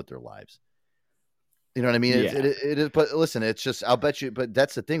want with their lives. You know what I mean? Yeah. It is, but listen, it's just, I'll bet you, but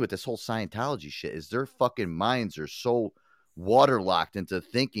that's the thing with this whole Scientology shit is their fucking minds are so waterlocked into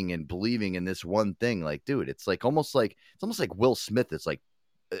thinking and believing in this one thing. Like, dude, it's almost like Will Smith. It's like,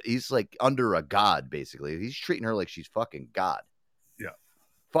 he's like under a god, basically. He's treating her like she's fucking God. Yeah.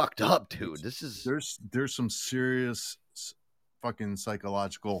 Fucked up, dude. There's some serious fucking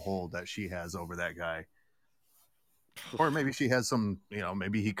psychological hold that she has over that guy. Or maybe she has some,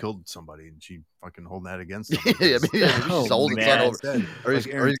 maybe he killed somebody and she fucking holding that against him. maybe she's holding that over. Like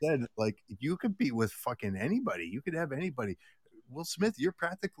Aaron said, like, you could be with fucking anybody. You could have anybody. Will Smith, you're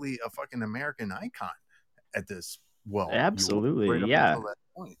practically a fucking American icon at this. Well, absolutely, right yeah. that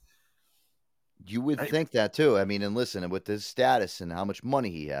point. You would think that too. I mean, and listen, with his status and how much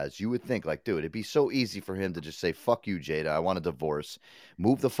money he has, you would think like, dude, it'd be so easy for him to just say, fuck you, Jada. I want a divorce.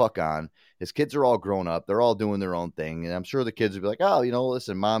 Move the fuck on. His kids are all grown up. They're all doing their own thing. And I'm sure the kids would be like, oh,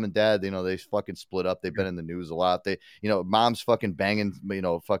 listen, mom and dad, they fucking split up. They've been in the news a lot. They, mom's fucking banging,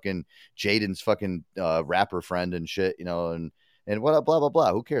 fucking Jaden's fucking rapper friend and shit, and what blah blah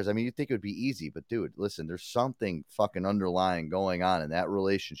blah. Who cares? I mean, you think it would be easy, but dude, listen, there's something fucking underlying going on in that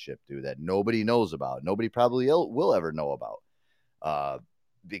relationship, dude, that nobody knows about. Nobody probably will ever know about,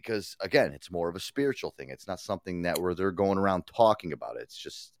 because again, it's more of a spiritual thing. It's not something that where they're going around talking about it. It's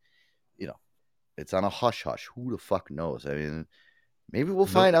just, it's on a hush hush. Who the fuck knows? I mean, maybe we'll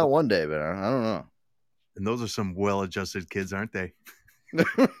find out one day, but I don't know. And those are some well-adjusted kids, aren't they?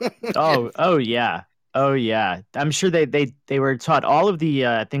 Oh yeah. Oh yeah, I'm sure they were taught all of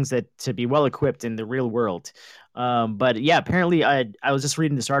the things that to be well equipped in the real world. But yeah, apparently I was just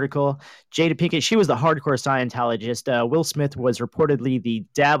reading this article. Jada Pinkett, she was the hardcore Scientologist. Will Smith was reportedly the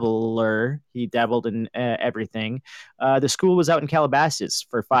dabbler. He dabbled in everything. The school was out in Calabasas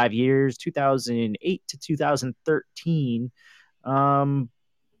for 5 years, 2008 to 2013.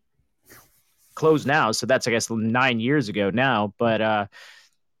 Closed now, so that's I guess 9 years ago now. But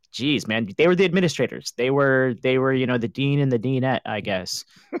geez, man, they were the administrators. They were, the dean and the deanette, I guess.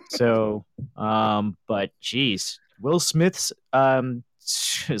 So, but geez, Will Smith's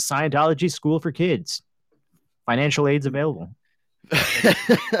Scientology school for kids, financial aids available.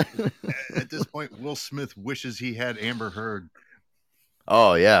 At this point, Will Smith wishes he had Amber Heard.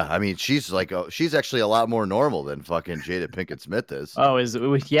 Oh yeah, I mean, she's actually a lot more normal than fucking Jada Pinkett Smith is. Oh,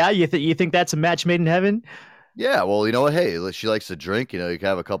 you think that's a match made in heaven? Yeah, well, you know what? Hey, she likes to drink. You can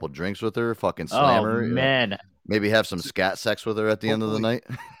have a couple drinks with her, fucking slam her. Man. Maybe have some scat sex with her at the end of the night.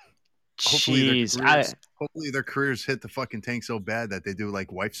 Jeez. Hopefully their careers hit the fucking tank so bad that they do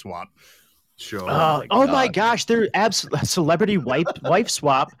like wife swap show. Oh my gosh, they're celebrity wife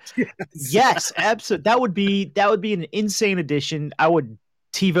swap. Yes, absolutely. That would be an insane addition. I would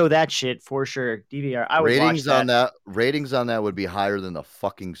TiVo that shit for sure. DVR. I would ratings watch that. on that. Ratings on that would be higher than the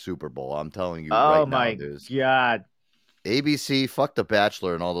fucking Super Bowl. I'm telling you right now, dude. God. ABC, fuck The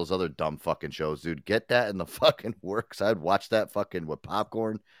Bachelor and all those other dumb fucking shows, dude. Get that in the fucking works. I'd watch that fucking with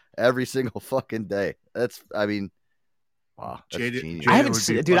popcorn every single fucking day. Wow, that's genius. I haven't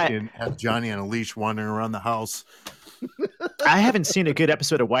seen, dude. Have Johnny on a leash wandering around the house. I haven't seen a good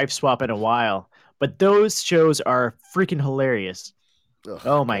episode of Wife Swap in a while, but those shows are freaking hilarious.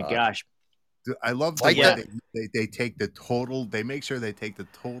 Oh my gosh. Dude, I love the way they take the total. They make sure they take the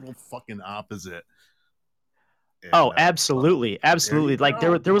total fucking opposite. And, absolutely. Like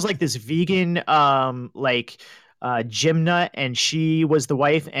there was like this vegan gym nut, and she was the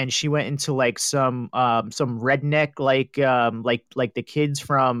wife, and she went into like some redneck like the kids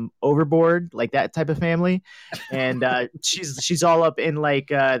from Overboard, like that type of family, and she's all up in like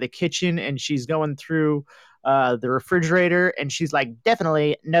the kitchen, and she's going through the refrigerator, and she's like,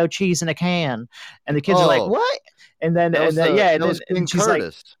 definitely no cheese in a can, and the kids are like, what? And then she's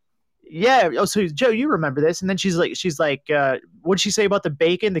like, yeah. Oh, so Joe, you remember this? And then she's like, what'd she say about the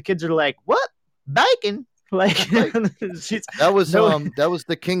bacon? The kids are like, what? Bacon? Like that was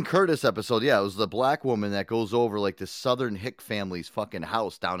the King Curtis episode. Yeah, it was the black woman that goes over like the Southern Hick family's fucking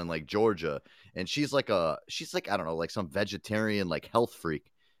house down in like Georgia, and she's like I don't know, like some vegetarian like health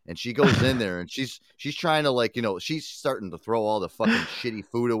freak, and she goes in there and she's trying to like, you know, she's starting to throw all the fucking shitty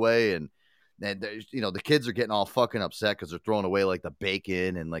food away, and you know, the kids are getting all fucking upset because they're throwing away like the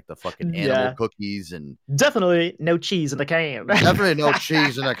bacon and like the fucking animal cookies, and definitely no cheese in the can. Definitely no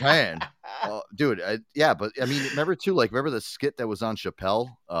cheese in a can. Dude, but I mean, remember the skit that was on Chappelle,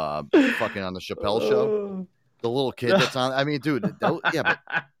 fucking on the Chappelle show? The little kid that's on. I mean, dude, but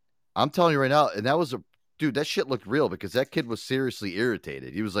I'm telling you right now, and that was that shit looked real because that kid was seriously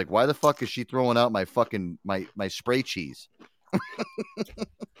irritated. He was like, why the fuck is she throwing out my fucking, my spray cheese?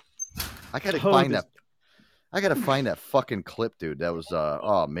 I gotta find that. I gotta find that fucking clip, dude. That was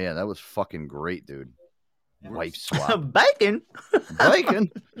oh man, that was fucking great, dude. Wife swap. Bacon.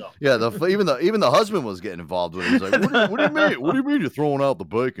 Yeah, even the husband was getting involved with it. He was like, what do you mean? What do you mean you're throwing out the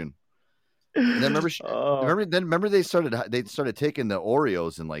bacon? And then remember they started taking the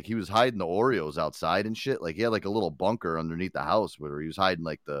Oreos, and like he was hiding the Oreos outside and shit. Like he had like a little bunker underneath the house where he was hiding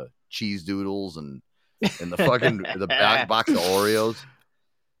like the cheese doodles and the fucking the back box of Oreos.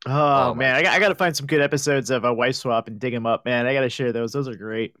 Oh man, I got to find some good episodes of a Wife Swap and dig them up, man. I got to share those. Those are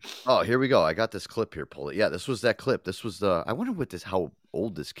great. Oh, here we go. I got this clip here. Pull it. Yeah, this was that clip. This was the. I wonder how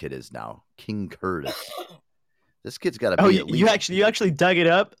old this kid is now. King Curtis. This kid's got to be. Oh, at least... you actually dug it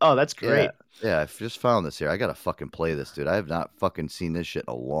up? Oh, that's great. Yeah, I've just found this here. I got to fucking play this, dude. I have not fucking seen this shit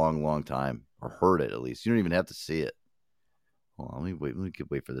in a long, long time, or heard it at least. You don't even have to see it. Hold on, let me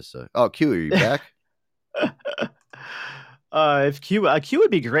wait for this. Oh, Q, are you back? If Q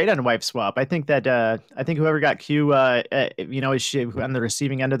would be great on Wife Swap. I think whoever got Q, is on the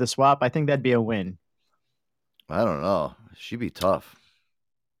receiving end of the swap. I think that'd be a win. I don't know. She'd be tough.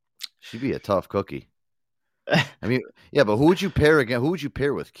 She'd be a tough cookie. I mean, yeah, but who would you pair again? Who would you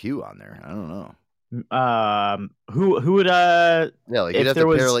pair with Q on there? I don't know. Who would Yeah, like you'd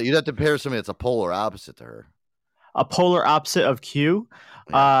have to pair somebody that's a polar opposite to her. A polar opposite of Q.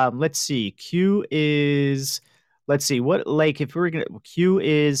 Yeah. Let's see. Q is. Let's see what, like, if we're gonna, Q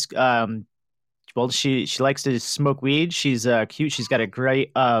is well, she likes to smoke weed. She's cute. She's got a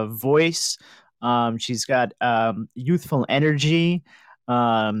great voice. She's got youthful energy.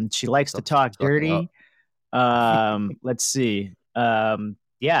 She likes to talk dirty. Let's see.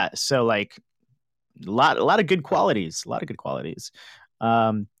 Yeah, so like a lot of good qualities.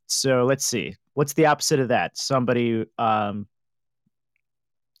 So let's see. What's the opposite of that? Somebody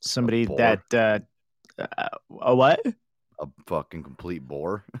that a what? A fucking complete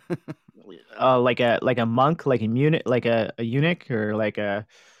bore. Like a monk, like a eunuch, or like a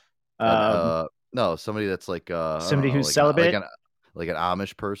no, somebody that's like somebody who's celibate, like an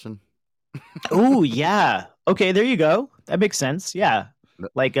Amish person. Oh yeah, okay, there you go. That makes sense. Yeah,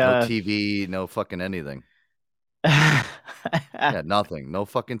 like no TV, no fucking anything. Yeah, nothing. No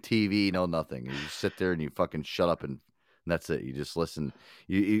fucking TV, no nothing. You just sit there and you fucking shut up and that's it. You just listen.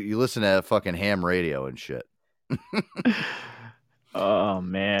 You listen to fucking ham radio and shit. Oh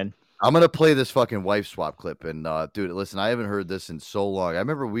man, I'm gonna play this fucking Wife Swap clip. And dude, listen, I haven't heard this in so long. I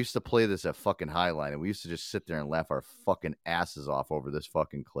remember we used to play this at fucking Highline, and we used to just sit there and laugh our fucking asses off over this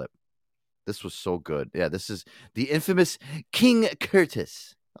fucking clip. This was so good. Yeah, this is the infamous King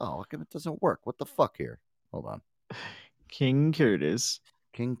Curtis. Oh, look, it doesn't work. What the fuck here? Hold on. King Curtis.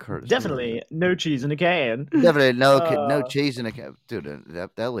 Definitely no cheese in a can. Definitely no cheese in a can. Dude,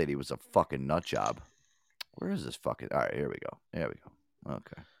 that lady was a fucking nut job. Where is this fucking... All right, here we go. There we go.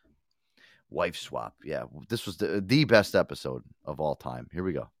 Okay. Wife Swap. Yeah, this was the best episode of all time. Here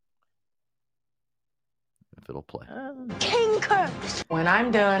we go. if it'll play. King Curse. When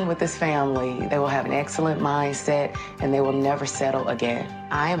I'm done with this family, they will have an excellent mindset and they will never settle again.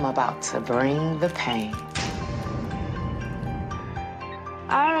 I am about to bring the pain.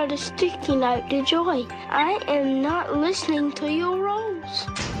 I wrote a sticky note to Joy. I am not listening to your rules.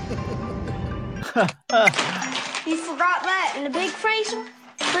 You forgot that in the big freezer?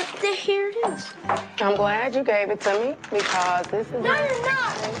 But here it is. I'm glad you gave it to me because this is... No, you're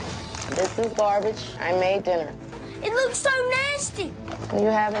not. This is garbage. I made dinner. It looks so nasty. You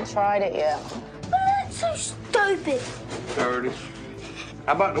haven't tried it yet. But that's so stupid. Curtis.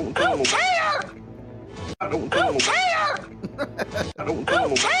 How about the... I don't care! I don't care! I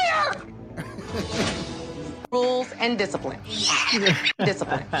don't care! Rules and discipline.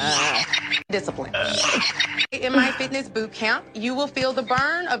 Discipline. Discipline. In my fitness boot camp, you will feel the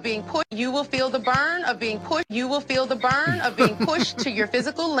burn of being pushed. You will feel the burn of being pushed. You will feel the burn of being pushed to your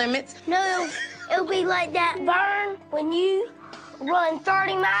physical limits. No, it'll be like that burn when you run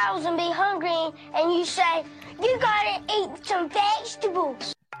 30 miles and be hungry and you say, you gotta eat some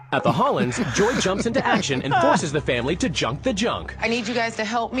vegetables. At the Hollands, Joy jumps into action and forces the family to junk the junk. I need you guys to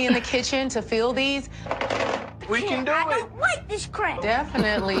help me in the kitchen to fill these. We can do I it. don't like this crap.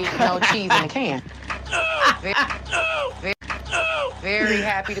 Definitely no cheese in the can. Very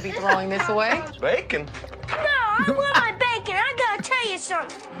happy to be throwing this away. Bacon. No, I want my bacon. I gotta tell you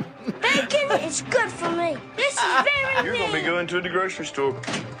something. Bacon is good for me. This is very You're gonna be going to the grocery store.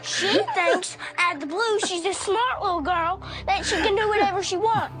 She thinks out of the blue she's a smart little girl that she can do whatever she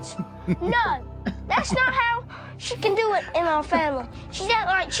wants. No, that's not how she can do it in our family. She's act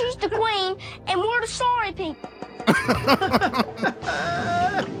like she's the queen and we're the sorry people.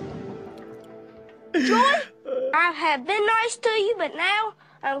 Joy, I have been nice to you, but now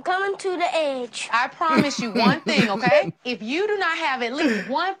I'm coming to the edge. I promise you one thing, okay? If you do not have at least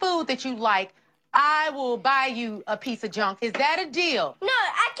one food that you like, I will buy you a piece of junk. Is that a deal? No,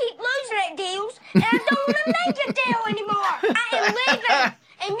 I keep losing at deals, and I don't want to make a deal anymore. I am leaving,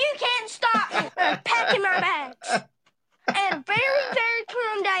 and you can't stop me. I'm packing my bags. And a very, very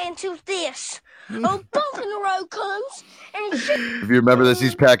calm day until this. A bump in the road comes, and it's If you remember this,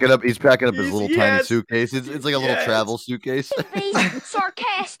 he's packing up his little tiny suitcase. It's like a little travel suitcase. be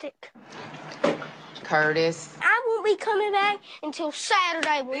sarcastic. Curtis. I won't be coming back until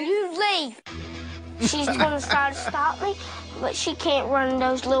Saturday when you leave. She's gonna try to stop me, but she can't run in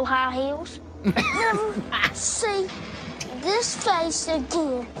those little high heels. Never see this face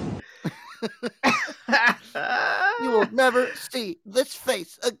again. You will never see this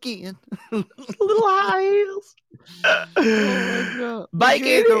face again. Little high heels.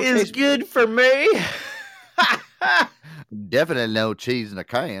 Bacon is good for me. Definitely no cheese in a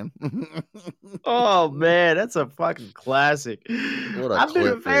can. Oh man, that's a fucking classic. What a I've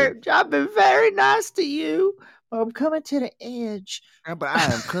been very nice to you. I'm coming to the edge. But I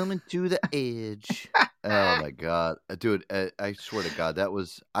am coming to the edge. Oh my god, dude! I swear to God, that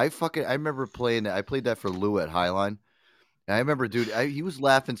was I remember playing that. I played that for Lou at Highline. And I remember, dude, he was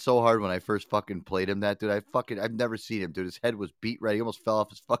laughing so hard when I first fucking played him. That dude, I've never seen him, dude. His head was beat red. He almost fell off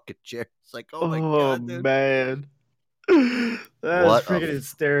his fucking chair. It's like, oh my god, dude. Man, that's freaking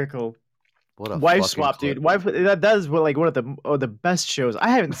hysterical. What a Wife swap, dude. Wife that is like one of the best shows. I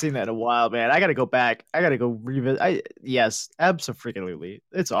haven't seen that in a while, man. I gotta go back. I gotta go revisit. Yes, absolutely.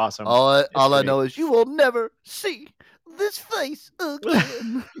 It's awesome. All I know is you will never see this face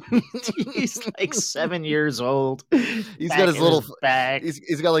again. He's like 7 years old. He's got his little back.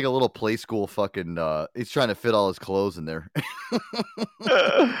 He's got like a little play school fucking. He's trying to fit all his clothes in there.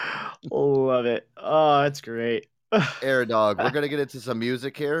 Love it. Oh, that's great. Air Dog, we're gonna get into some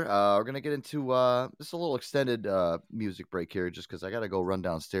music here. We're gonna get into just a little extended music break here, just because I gotta go run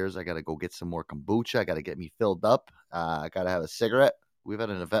downstairs. I gotta go get some more kombucha. I gotta get me filled up. I gotta have a cigarette. We've had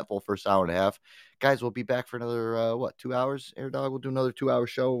an eventful first hour and a half, guys. We'll be back for another 2 hours. Air Dog, we'll do another 2 hour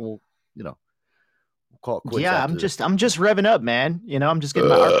show. And we'll call it quits. Yeah, I'm just revving up, man. I'm just getting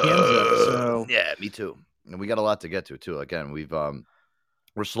my RPMs up. So yeah, me too. And we got a lot to get to too. Again,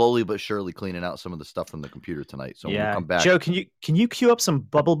 we're slowly but surely cleaning out some of the stuff from the computer tonight. So when we come back, Joe, can you cue up some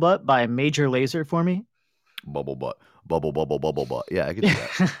Bubble Butt by Major Lazer for me? Bubble butt. Yeah, I can do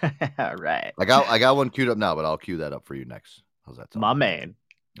that. All right. I got one queued up now, but I'll cue that up for you next. How's that sound? My man.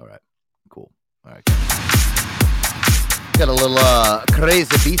 All right. Cool. All right. Got a little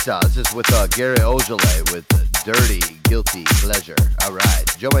crazy pizza. This is with Gary Ojale with Dirty Guilty Pleasure. All right.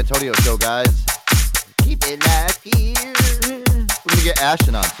 Joe Antonio Show, guys. Keep it live here. We're going to get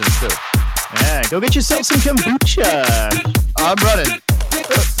Ashton on soon, too. Yeah, go get yourself some kombucha. I'm running.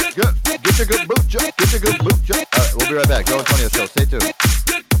 Get your good kombucha. Get your good kombucha. All right, we'll be right back. Joe Antonio Show. Stay tuned.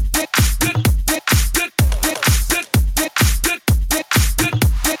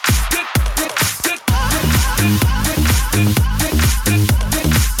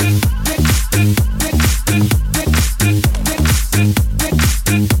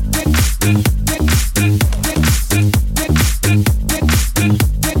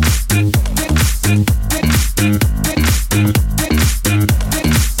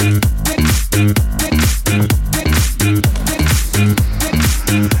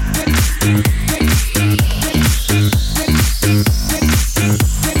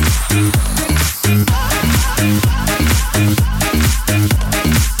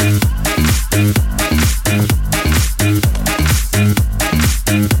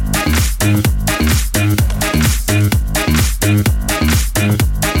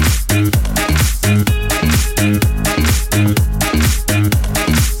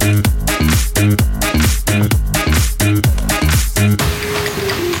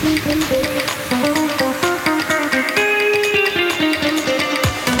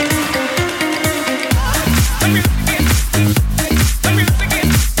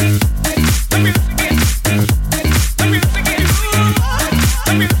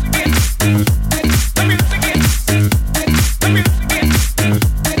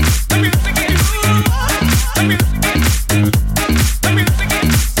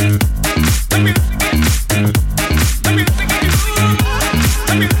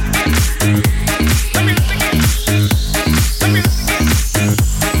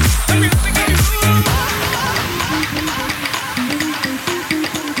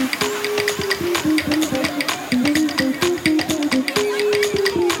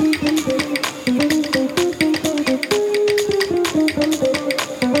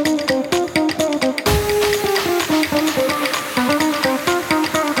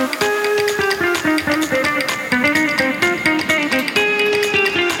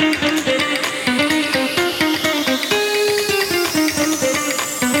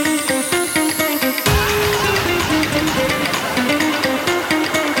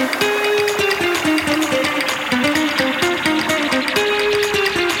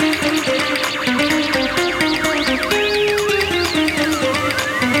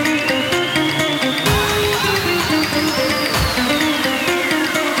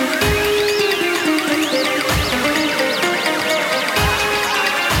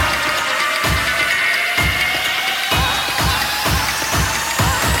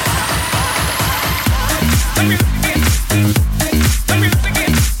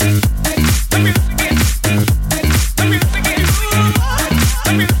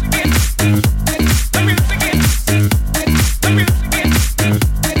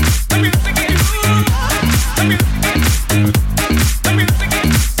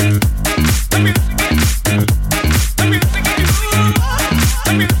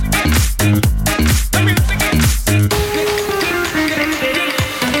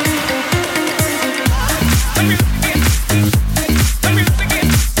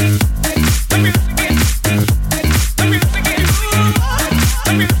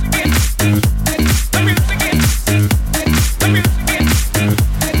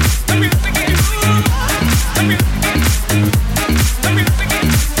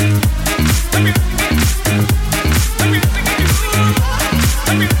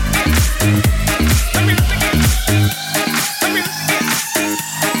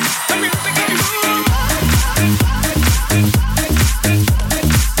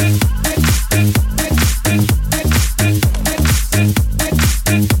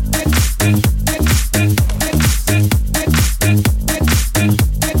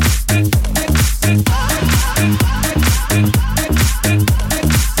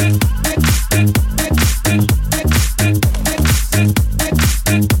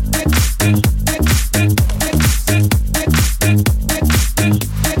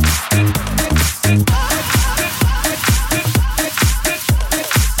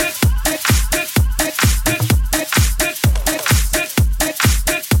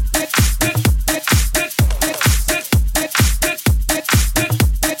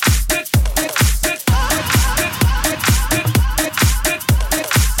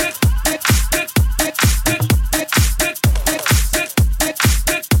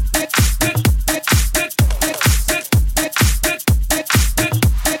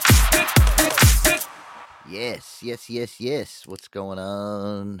 Yes. What's going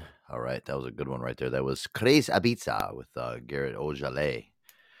on? All right, that was a good one right there. That was Cres Ibiza with Garrett Ojale.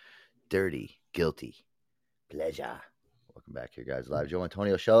 Dirty, guilty, pleasure. Welcome back here, guys. Live Joe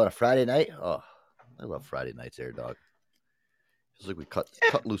Antonio show on a Friday night. Oh, I love Friday nights there, dog. Feels like we cut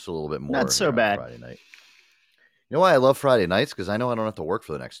loose a little bit more. Not so bad. Friday night. You know why I love Friday nights? Because I know I don't have to work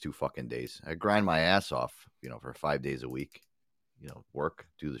for the next 2 fucking days. I grind my ass off, for 5 days a week. Work,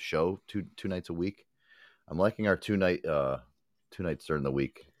 do the show two nights a week. I'm liking our 2 nights during the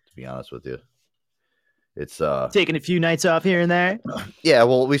week, to be honest with you. It's taking a few nights off here and there. Yeah,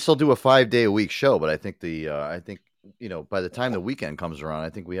 well, we still do a 5-day-a-week show, but I think by the time the weekend comes around, I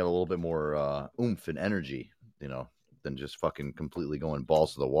think we have a little bit more oomph and energy, than just fucking completely going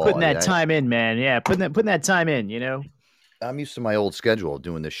balls to the wall. Putting that time in, man. Yeah, putting that time in. I'm used to my old schedule of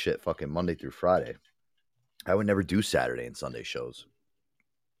doing this shit fucking Monday through Friday. I would never do Saturday and Sunday shows.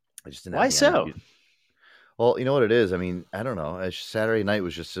 I just didn't. Why so? Energy. Well, you know what it is. I mean, I don't know. Saturday night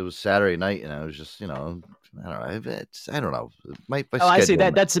was Saturday night, and I was just, I don't know. I see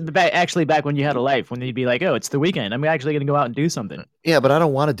that. That's actually back when you had a life, when you'd be like, oh, it's the weekend. I'm actually going to go out and do something. Yeah, but I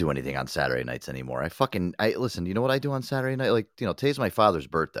don't want to do anything on Saturday nights anymore. Listen, you know what I do on Saturday night? Like, today's my father's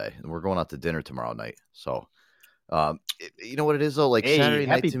birthday, and we're going out to dinner tomorrow night. So, you know what it is, though? Like, hey, Saturday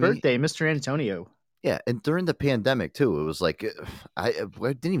night happy birthday, Mr. Antonio. Yeah, and during the pandemic, too, it was like I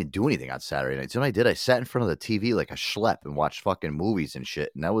didn't even do anything on Saturday nights. When I did, I sat in front of the TV like a schlep and watched fucking movies and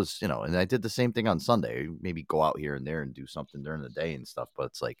shit. And that was, and I did the same thing on Sunday. Maybe go out here and there and do something during the day and stuff. But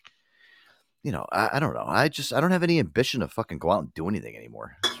it's like, I don't know. I don't have any ambition to fucking go out and do anything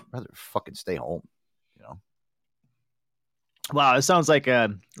anymore. I'd rather fucking stay home, Wow, it sounds like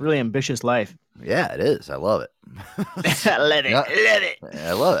a really ambitious life. Yeah, it is. I love it. I love it. Love it.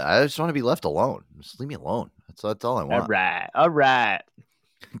 I love it. I just want to be left alone. Just leave me alone. That's all I want. All right.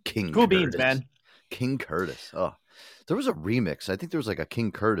 King cool Curtis. Beans, man. King Curtis. Oh, there was a remix. I think there was like a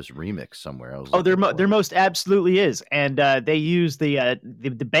King Curtis remix somewhere. There most absolutely is, and they use the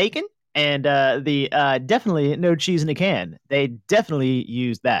bacon and the definitely no cheese in a can. They definitely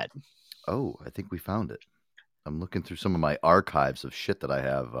used that. Oh, I think we found it. I'm looking through some of my archives of shit that I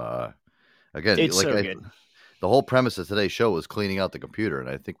have. Again, it's so good. The whole premise of today's show was cleaning out the computer, and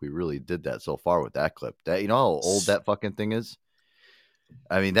I think we really did that so far with that clip. That how old that fucking thing is?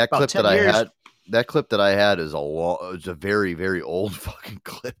 I mean, that clip that years. I had is it's a very, very old fucking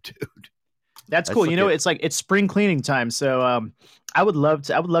clip, dude. That's cool. It's spring cleaning time, so I would love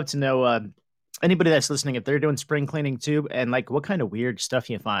to know anybody that's listening if they're doing spring cleaning too, and like what kind of weird stuff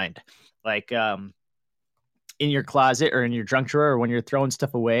you find, like in your closet or in your junk drawer or when you're throwing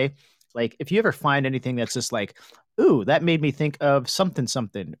stuff away. Like if you ever find anything that's just like, ooh, that made me think of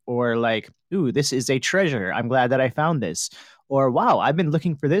something, or like, ooh, this is a treasure. I'm glad that I found this. Or wow, I've been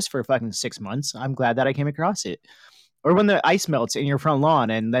looking for this for fucking 6 months. I'm glad that I came across it. Or when the ice melts in your front lawn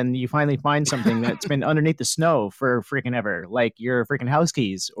and then you finally find something that's been underneath the snow for freaking ever, like your freaking house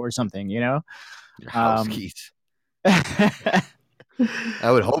keys or something, Your house keys. I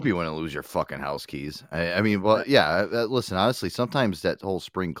would hope you wouldn't lose your fucking house keys. I mean, well, yeah. Listen, honestly, sometimes that whole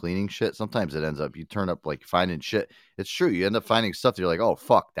spring cleaning shit, sometimes it ends up you turn up like finding shit. It's true. You end up finding stuff that you're like, oh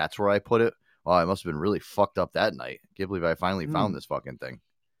fuck, that's where I put it. Oh, I must have been really fucked up that night. Can't believe I finally found this fucking thing.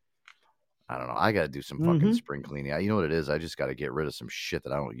 I don't know. I got to do some fucking spring cleaning. You know what it is? I just got to get rid of some shit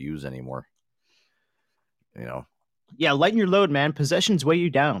that I don't use anymore. Yeah, lighten your load, man. Possessions weigh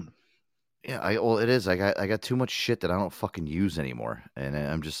you down. Yeah, it is. I got too much shit that I don't fucking use anymore, and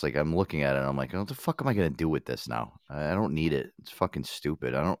I'm just like I'm looking at it. And I'm like, what the fuck am I gonna do with this now? I don't need it. It's fucking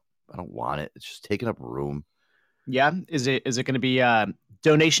stupid. I don't want it. It's just taking up room. Yeah, is it going to be a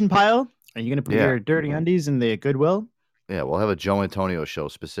donation pile? Are you going to put your dirty undies in the Goodwill? Yeah, we'll have a Joe Antonio show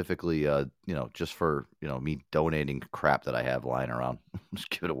specifically, just for me donating crap that I have lying around. Just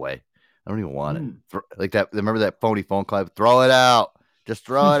give it away. I don't even want it. Like that. Remember that phony phone call? Throw it out. Just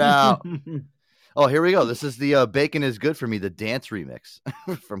throw it out. Oh, here we go. This is the Bacon is Good for Me, the dance remix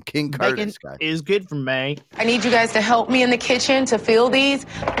from King Curtis. Bacon is good for me. I need you guys to help me in the kitchen to fill these.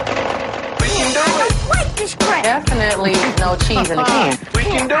 We can do it. Like this crap. Definitely no cheese in the can. We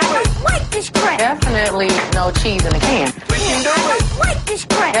can do it. Like this crap. Definitely no cheese in the can. We can do it. Like this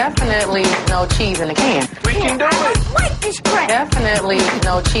crap. Definitely no cheese in the can. We can do it. Like this crap. Definitely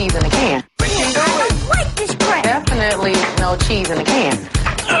no cheese in the can. We can do it. Like this crap. Definitely no cheese in the can.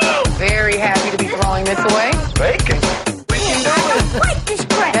 Very happy to be throwing this away. Bacon. We can do it. Like this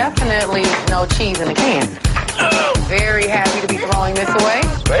crap. Definitely no cheese in the can. Very happy to be throwing this away.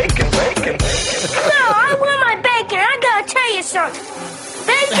 Bacon. No, I want my bacon. I gotta tell you something.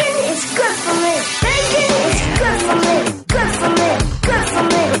 Bacon is good for me. Bacon is good for me. Good for me. Good for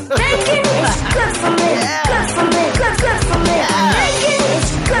me. Bacon is good for me. Good for me.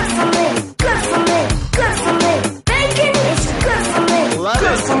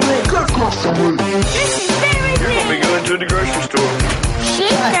 This is very You're gonna be going to the grocery store. She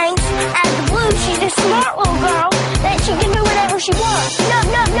thinks, as a blue, she's a smart little girl, that she can do whatever she wants.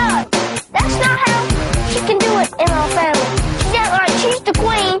 No. That's not how she can do it in our family. She's act like she's the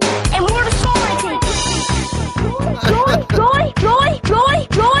queen, and we're the sorry people.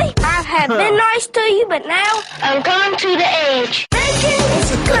 Joy. I have been nice to you, but now I'm coming to the edge. Bacon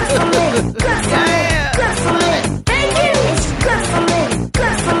is good for me. Good for me. Good for me. Bacon is good for me.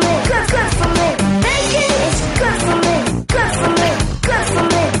 Good for me. Good for me. Bacon is good for me. Good for me. Good for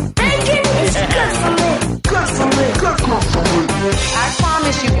me. Bacon is good for me. Good for me. Good for me. I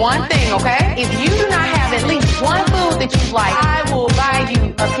promise you one thing, okay? If you do not have at least one food that you like, I will buy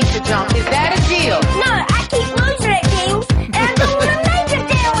you a piece of junk. Is that a deal? No, I keep losing at deals, and I don't want to make a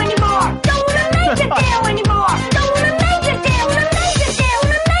deal anymore. Don't want to make a deal anymore. Don't want to make a deal. Want to make a deal.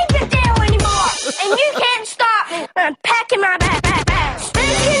 Want to make a deal anymore. And you can't stop me. I'm packing my bags.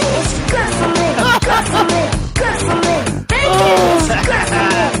 Bacon is good for me. Good for me. Good for me. Bacon is good for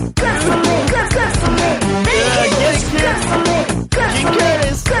me. Good for me. Good for me. Bacon is good for me. Good for me.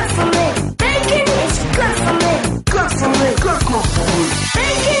 Good for me. Bacon is good for me. Good for me. Good for me.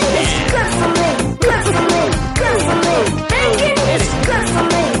 Bacon is good for me. Good for me. Good for me. Bacon is good for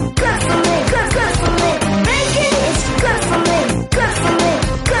me. Good for me. Good for me. Bacon is good for me. Good for me.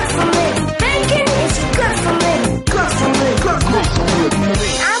 Good for me. Bacon is good for me. Good for me. Good for me.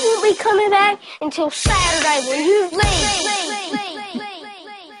 I won't be coming back until Saturday when you leave.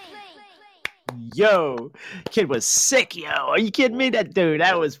 Yo, kid was sick, yo. Are you kidding me? That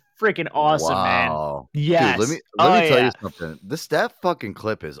was freaking awesome, Wow. man. Yes. Dude, let me tell you something. That fucking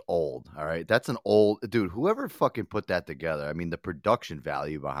clip is old. All right. That's an old dude. Whoever fucking put that together. I mean, the production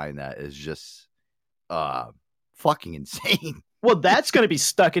value behind that is just fucking insane. Well, that's gonna be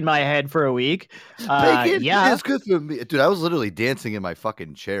stuck in my head for a week. Yeah, it's good for me, dude. I was literally dancing in my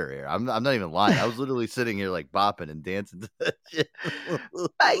fucking chair here. I'm not even lying. I was literally sitting here like bopping and dancing to that shit.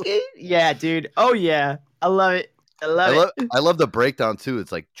 Yeah, dude. Oh yeah, I love it. I love it. I love the breakdown too.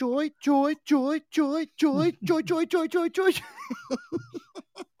 It's like joy, joy, joy, joy, joy, joy, joy, joy, joy, joy.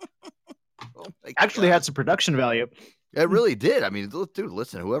 Oh Actually had some production value. It really did. I mean, dude,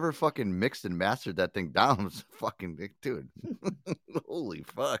 listen, whoever fucking mixed and mastered that thing down was fucking dude. Holy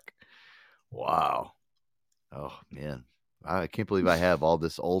fuck. Wow. Oh, man. I can't believe I have all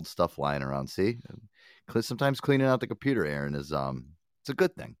this old stuff lying around. See? Sometimes cleaning out the computer, Aaron, is it's a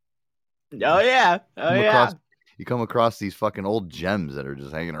good thing. Oh, yeah. You come across these fucking old gems that are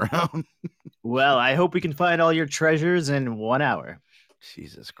just hanging around. Well, I hope we can find all your treasures in 1 hour.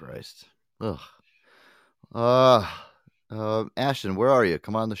 Jesus Christ. Ugh. Ashton, where are you?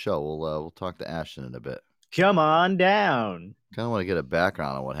 Come on the show. We'll talk to Ashton in a bit. Come on down. Kind of want to get a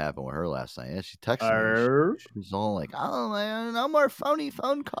background on what happened with her last night. Yeah, she texted me. She was all like, "Oh man, no more phony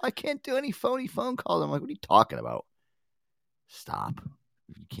phone call. I can't do any phony phone calls." I'm like, "What are you talking about? Stop.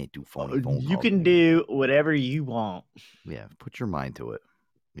 You can't do phony phone calls. You can do whatever you want. Yeah, put your mind to it.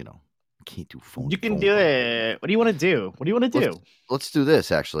 You know, you can't do phony. You can do it. What do you want to do? What do you want to do? Let's do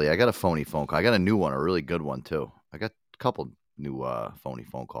this. Actually, I got a phony phone call. I got a new one, a really good one too. I got couple new phony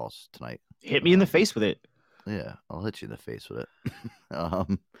phone calls tonight. Hit me in the face with it. Yeah, I'll hit you in the face with it. Let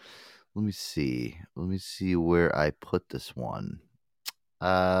me see where I put this one.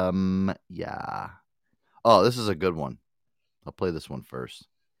 Yeah. Oh, this is a good one. I'll play this one first.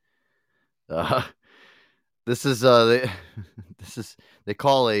 This is they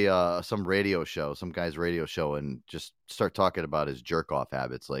call some radio show, some guy's radio show, and just start talking about his jerk off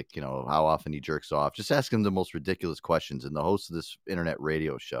habits, like, you know, how often he jerks off. Just ask him the most ridiculous questions, and the host of this internet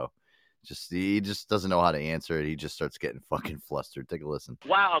radio show he just doesn't know how to answer it. He just starts getting fucking flustered. Take a listen.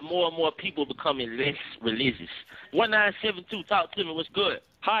 Why are more and more people becoming less religious? 1972, talk to me. What's good?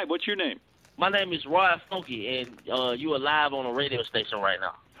 Hi, what's your name? My name is Roy Funky, and you are live on a radio station right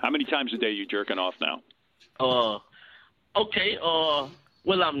now. How many times a day are you jerking off now? Okay,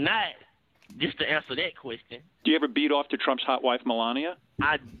 well, I'm not, just to answer that question. Do you ever beat off to Trump's hot wife, Melania?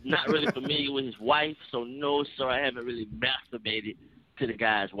 I'm not really familiar with his wife, so no, sir, I haven't really masturbated to the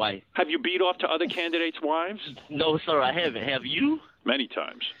guy's wife. Have you beat off to other candidates' wives? No, sir, I haven't. Have you? Many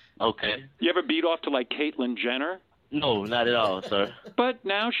times. Okay. You ever beat off to, like, Caitlyn Jenner? No, not at all, sir. But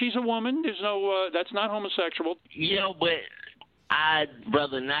now she's a woman. There's no, that's not homosexual. Yeah, but I'd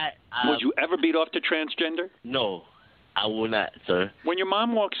rather not. Would you ever beat off to transgender? No, I will not, sir. When your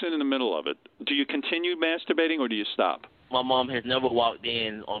mom walks in the middle of it, do you continue masturbating or do you stop? My mom has never walked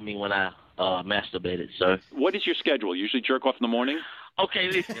in on me when I masturbated, sir. What is your schedule? Usually jerk off in the morning? Okay,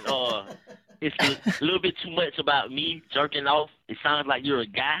 listen, it's a little bit too much about me jerking off. It sounds like you're a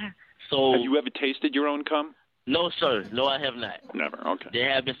guy, so... Have you ever tasted your own cum? No, sir. No, I have not. Never. Okay.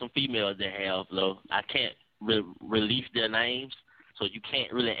 There have been some females that have, though. I can't release their names, so you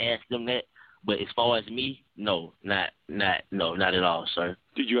can't really ask them that. But as far as me, no, not at all, sir.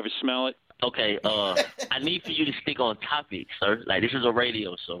 Did you ever smell it? Okay, I need for you to stick on topic, sir. Like, this is a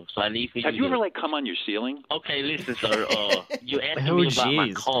radio show, so I need for you Have you to... ever, like, come on your ceiling? Okay, listen, sir. You're asking me about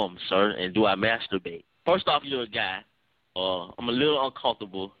my cum, sir, and do I masturbate? First off, you're a guy. I'm a little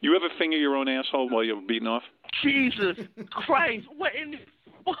uncomfortable. You ever finger your own asshole while you're beating off? Jesus Christ, what in the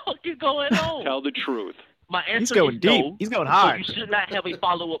fuck is going on? Tell the truth. My answer He's going is deep. no. He's going hard. So you should not have a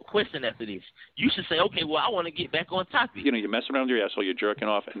follow-up question after this. You should say, okay, well, I want to get back on topic. You know, you mess around with your asshole, you're jerking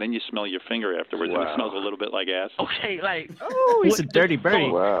off, and then you smell your finger afterwards, and it smells a little bit like ass. Okay, like... Oh, he's a dirty birdie.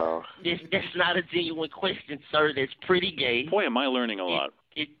 Wow. That's not a genuine question, sir. That's pretty gay. Boy, am I learning a lot.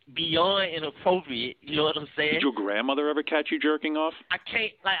 It's beyond inappropriate. You know what I'm saying? Did your grandmother ever catch you jerking off? I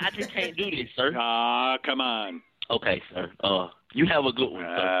just can't do this, sir. Ah, come on. Okay, sir. You have a good one,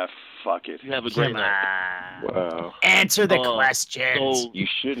 sir. Fuck it. You have a great night. Wow. Answer the questions. So, You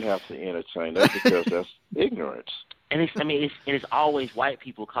shouldn't have to entertain that because that's ignorance. and it's always white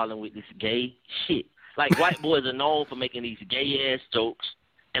people calling with this gay shit. Like, white boys are known for making these gay ass jokes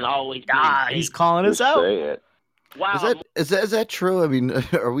and always being gay. He's calling us out. Wow. Is that true? I mean,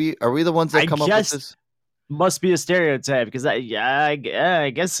 are we the ones that come up with this? Must be a stereotype because I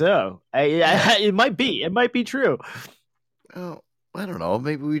guess so. It might be true. Oh, I don't know.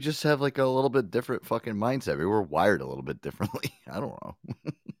 Maybe we just have like a little bit different fucking mindset. Maybe we're wired a little bit differently. I don't know.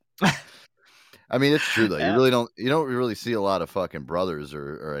 I mean, it's true though. Yeah. You don't really see a lot of fucking brothers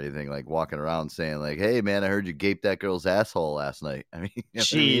or anything like walking around saying like, "Hey, man, I heard you gaped that girl's asshole last night." I mean,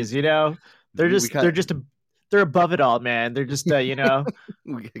 Jeez, you know, they're above it all, man. They're just I guess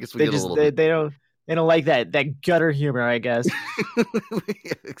we get a little bit. They don't like that gutter humor, I guess.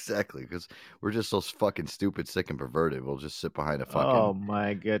 Yeah, exactly, because we're just so fucking stupid, sick, and perverted. We'll just sit behind a fucking. Oh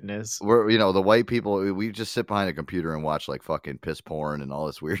my goodness. We're the white people. We just sit behind a computer and watch like fucking piss porn and all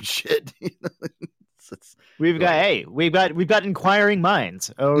this weird shit. We've got inquiring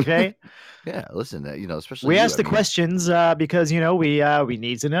minds. Okay. Yeah, listen, especially we you, ask the questions because we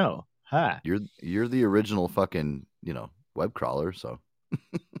need to know. Huh? You're the original fucking web crawler, so.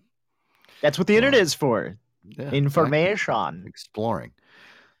 That's what the internet is for. Yeah, information. Exploring.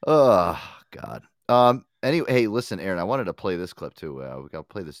 Oh, God. Anyway, hey, listen, Aaron, I wanted to play this clip too. We got to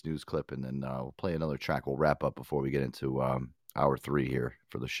play this news clip, and then we'll play another track. We'll wrap up before we get into hour 3 here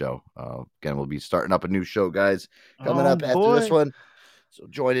for the show. Again, we'll be starting up a new show, guys, coming up after this one. So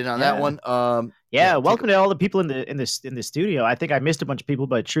join in on that one. Welcome to all the people in the studio. I think I missed a bunch of people,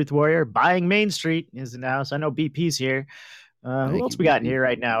 but Truth Warrior Buying Main Street is in the house. I know BP's here. Who else we got in here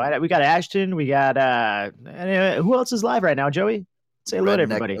right now? We got Ashton. We got who else is live right now? Joey, say hello to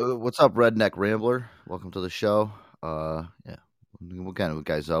everybody. What's up, Redneck Rambler? Welcome to the show. Again,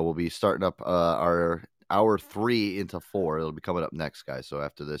 guys, we'll be starting up our hour 3 into 4. It'll be coming up next, guys. So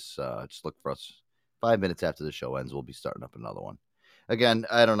after this, just look for us. 5 minutes after the show ends, we'll be starting up another one. Again,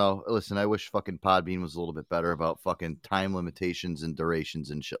 I don't know. Listen, I wish fucking Podbean was a little bit better about fucking time limitations and durations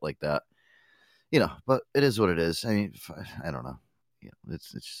and shit like that. But it is what it is. I mean, I don't know.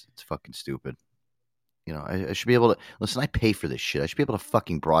 It's fucking stupid. I should be able to listen. I pay for this shit. I should be able to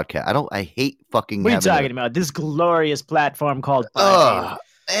fucking broadcast. I hate fucking. What are you talking about? This glorious platform called.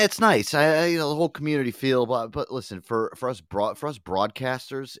 It's nice. The whole community feel. But listen, for us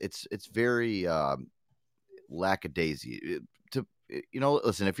broadcasters, it's very lackadaisy.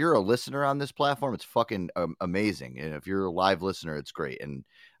 Listen, if you're a listener on this platform, it's fucking amazing. And if you're a live listener, it's great. And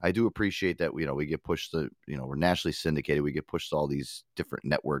I do appreciate that, we get pushed to, we're nationally syndicated. We get pushed to all these different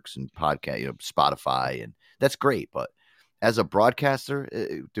networks and podcast, Spotify, and that's great. But as a broadcaster,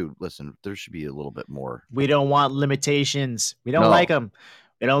 dude, listen, there should be a little bit more. We don't want limitations. We don't like them.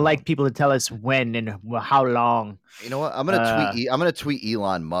 We don't like people to tell us when and how long. You know what? I'm gonna tweet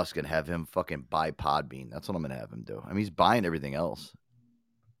Elon Musk and have him fucking buy Podbean. That's what I'm gonna have him do. I mean, he's buying everything else.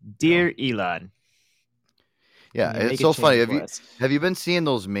 Dear Elon. Yeah, it's so funny. Have you been seeing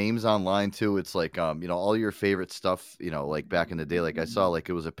those memes online too? It's like all your favorite stuff. Like back in the day, like I saw like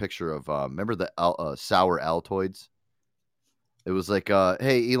it was a picture of remember the sour Altoids. It was like,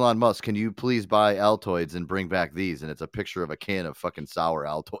 hey, Elon Musk, can you please buy Altoids and bring back these? And it's a picture of a can of fucking sour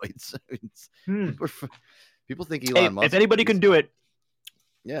Altoids. People think Elon Musk. If anybody can do it.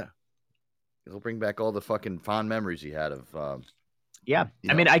 Yeah. He'll bring back all the fucking fond memories he had of. Yeah.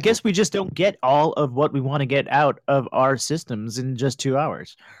 I mean, I guess we just don't get all of what we want to get out of our systems in just 2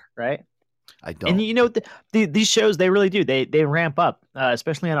 hours, right? I don't. And these shows, they really do. They ramp up,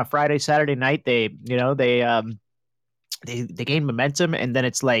 especially on a Friday, Saturday night. they gain momentum, and then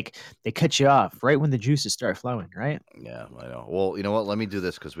it's like they cut you off right when the juices start flowing, right? Yeah, I know. Well, you know what? Let me do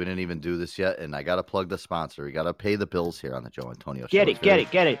this because we didn't even do this yet, and I got to plug the sponsor. We got to pay the bills here on the Joe Antonio Show.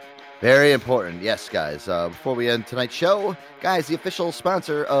 Get it. Very important. Yes, guys. Before we end tonight's show, guys, the official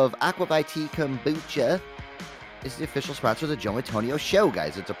sponsor of Aquavite Kombucha is the official sponsor of the Joe Antonio Show,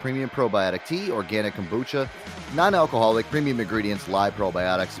 guys. It's a premium probiotic tea, organic kombucha, non-alcoholic, premium ingredients, live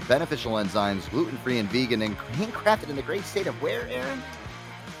probiotics, beneficial enzymes, gluten-free and vegan, and handcrafted in the great state of where, Aaron?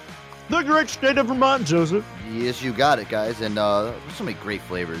 The great state of Vermont, Joseph. Yes, you got it, guys. And there's so many great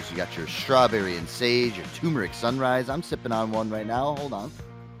flavors. You got your strawberry and sage, your turmeric sunrise. I'm sipping on one right now. Hold on.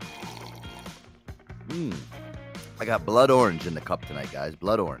 I got blood orange in the cup tonight, guys.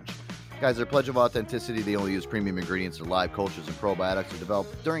 Blood orange. Guys, their pledge of authenticity, they only use premium ingredients. Their live cultures and probiotics are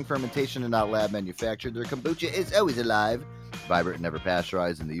developed during fermentation and not lab manufactured. Their kombucha is always alive, vibrant, and never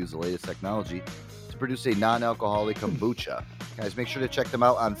pasteurized, and they use the latest technology to produce a non-alcoholic kombucha. Guys, make sure to check them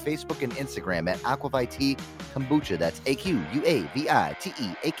out on Facebook and Instagram at Aquavite Kombucha. That's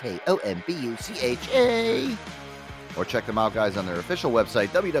AQUAVITEAKOMBUCHA. Or check them out, guys, on their official website,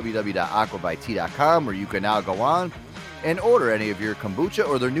 www.aquavite.com, where you can now go on and order any of your kombucha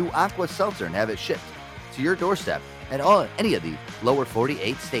or their new aqua seltzer and have it shipped to your doorstep at any of the lower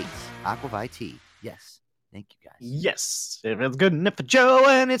 48 states. Aquavite. Yes. Thank you, guys. Yes. If it's good enough for Joe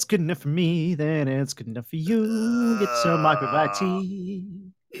and it's good enough for me, then it's good enough for you. Get some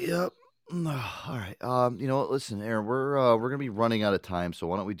Aquavite. Yep. All right. You know what? Listen, Aaron, we're gonna be running out of time, so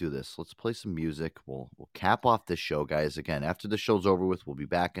why don't we do this? Let's play some music. We'll cap off this show, guys. Again, after the show's over with, we'll be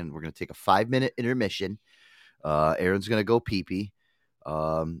back and we're gonna take a 5-minute intermission. Aaron's gonna go pee-pee.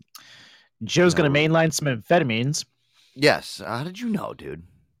 Joe's gonna mainline some amphetamines. Yes. How did you know, dude?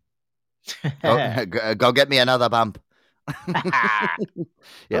 Go get me another bump.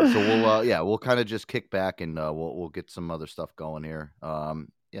 Yeah. So we'll kind of just kick back and we'll get some other stuff going here.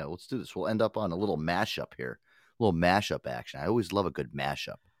 Yeah, let's do this. We'll end up on a little mashup here. A little mashup action. I always love a good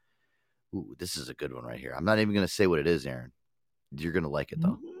mashup. Ooh, this is a good one right here. I'm not even going to say what it is, Aaron. You're going to like it,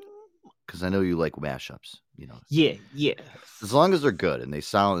 though. Because I know you like mashups. You know. Yeah. As long as they're good and they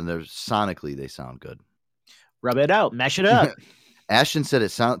sound sonically good. Rub it out. Mash it up. Ashton said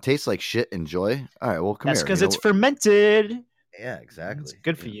it tastes like shit. Enjoy. All right, well, come That's here. because it's fermented. Yeah, exactly. It's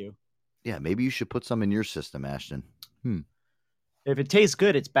good for you. Yeah, maybe you should put some in your system, Ashton. If it tastes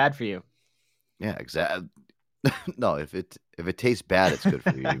good, it's bad for you. Yeah, exactly. No, if it tastes bad, it's good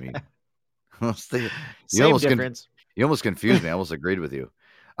for you. You mean? Same difference. You almost confused me. I almost agreed with you.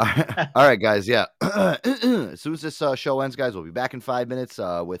 All right, guys. Yeah. As soon as this show ends, guys, we'll be back in 5 minutes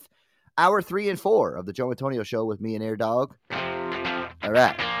with hour 3 and 4 of the Joe Antonio Show with me and Air Dog. All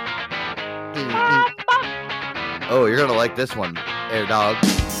right. Oh, you're gonna like this one, Air Dog. All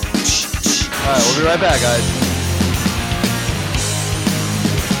right, we'll be right back, guys.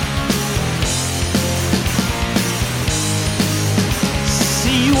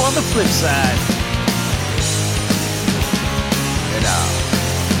 See you on the flip side. And now.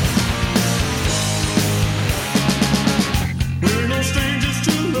 We're no strangers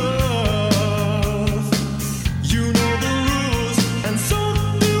to love. You know the rules, and so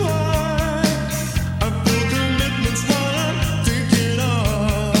do I. I put commitments what I'm thinking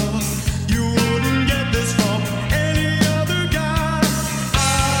of. You wouldn't get this from any other guy. I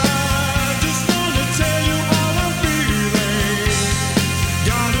just wanna tell you all I'm feeling.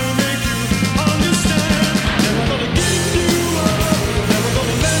 Gotta make you understand.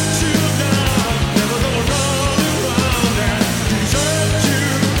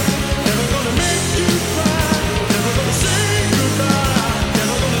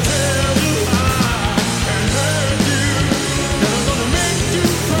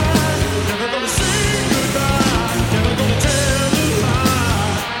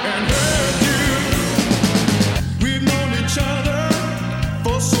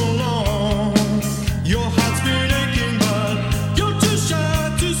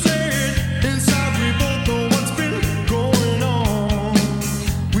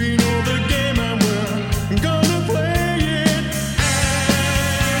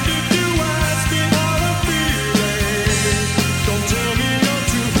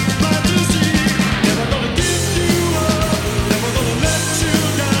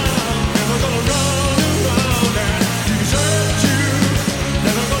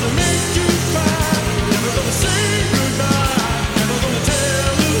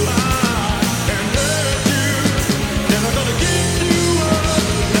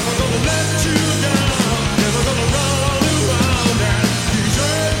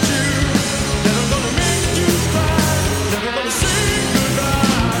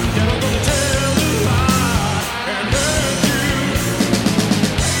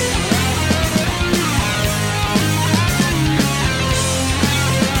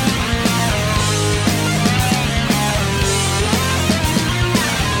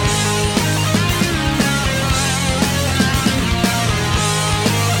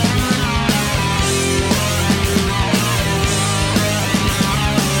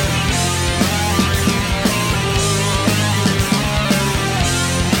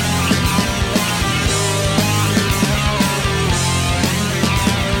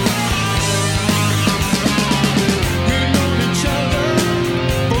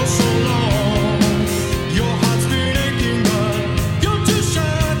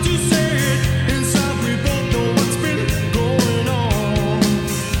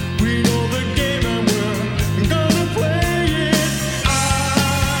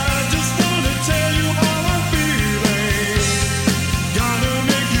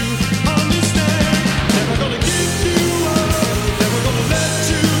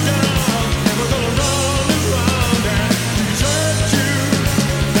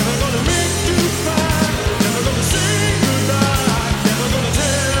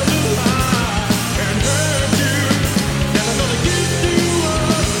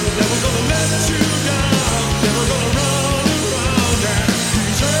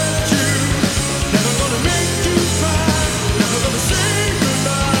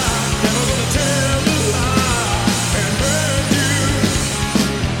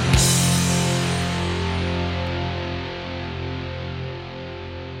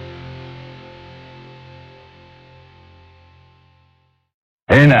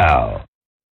 Hey now,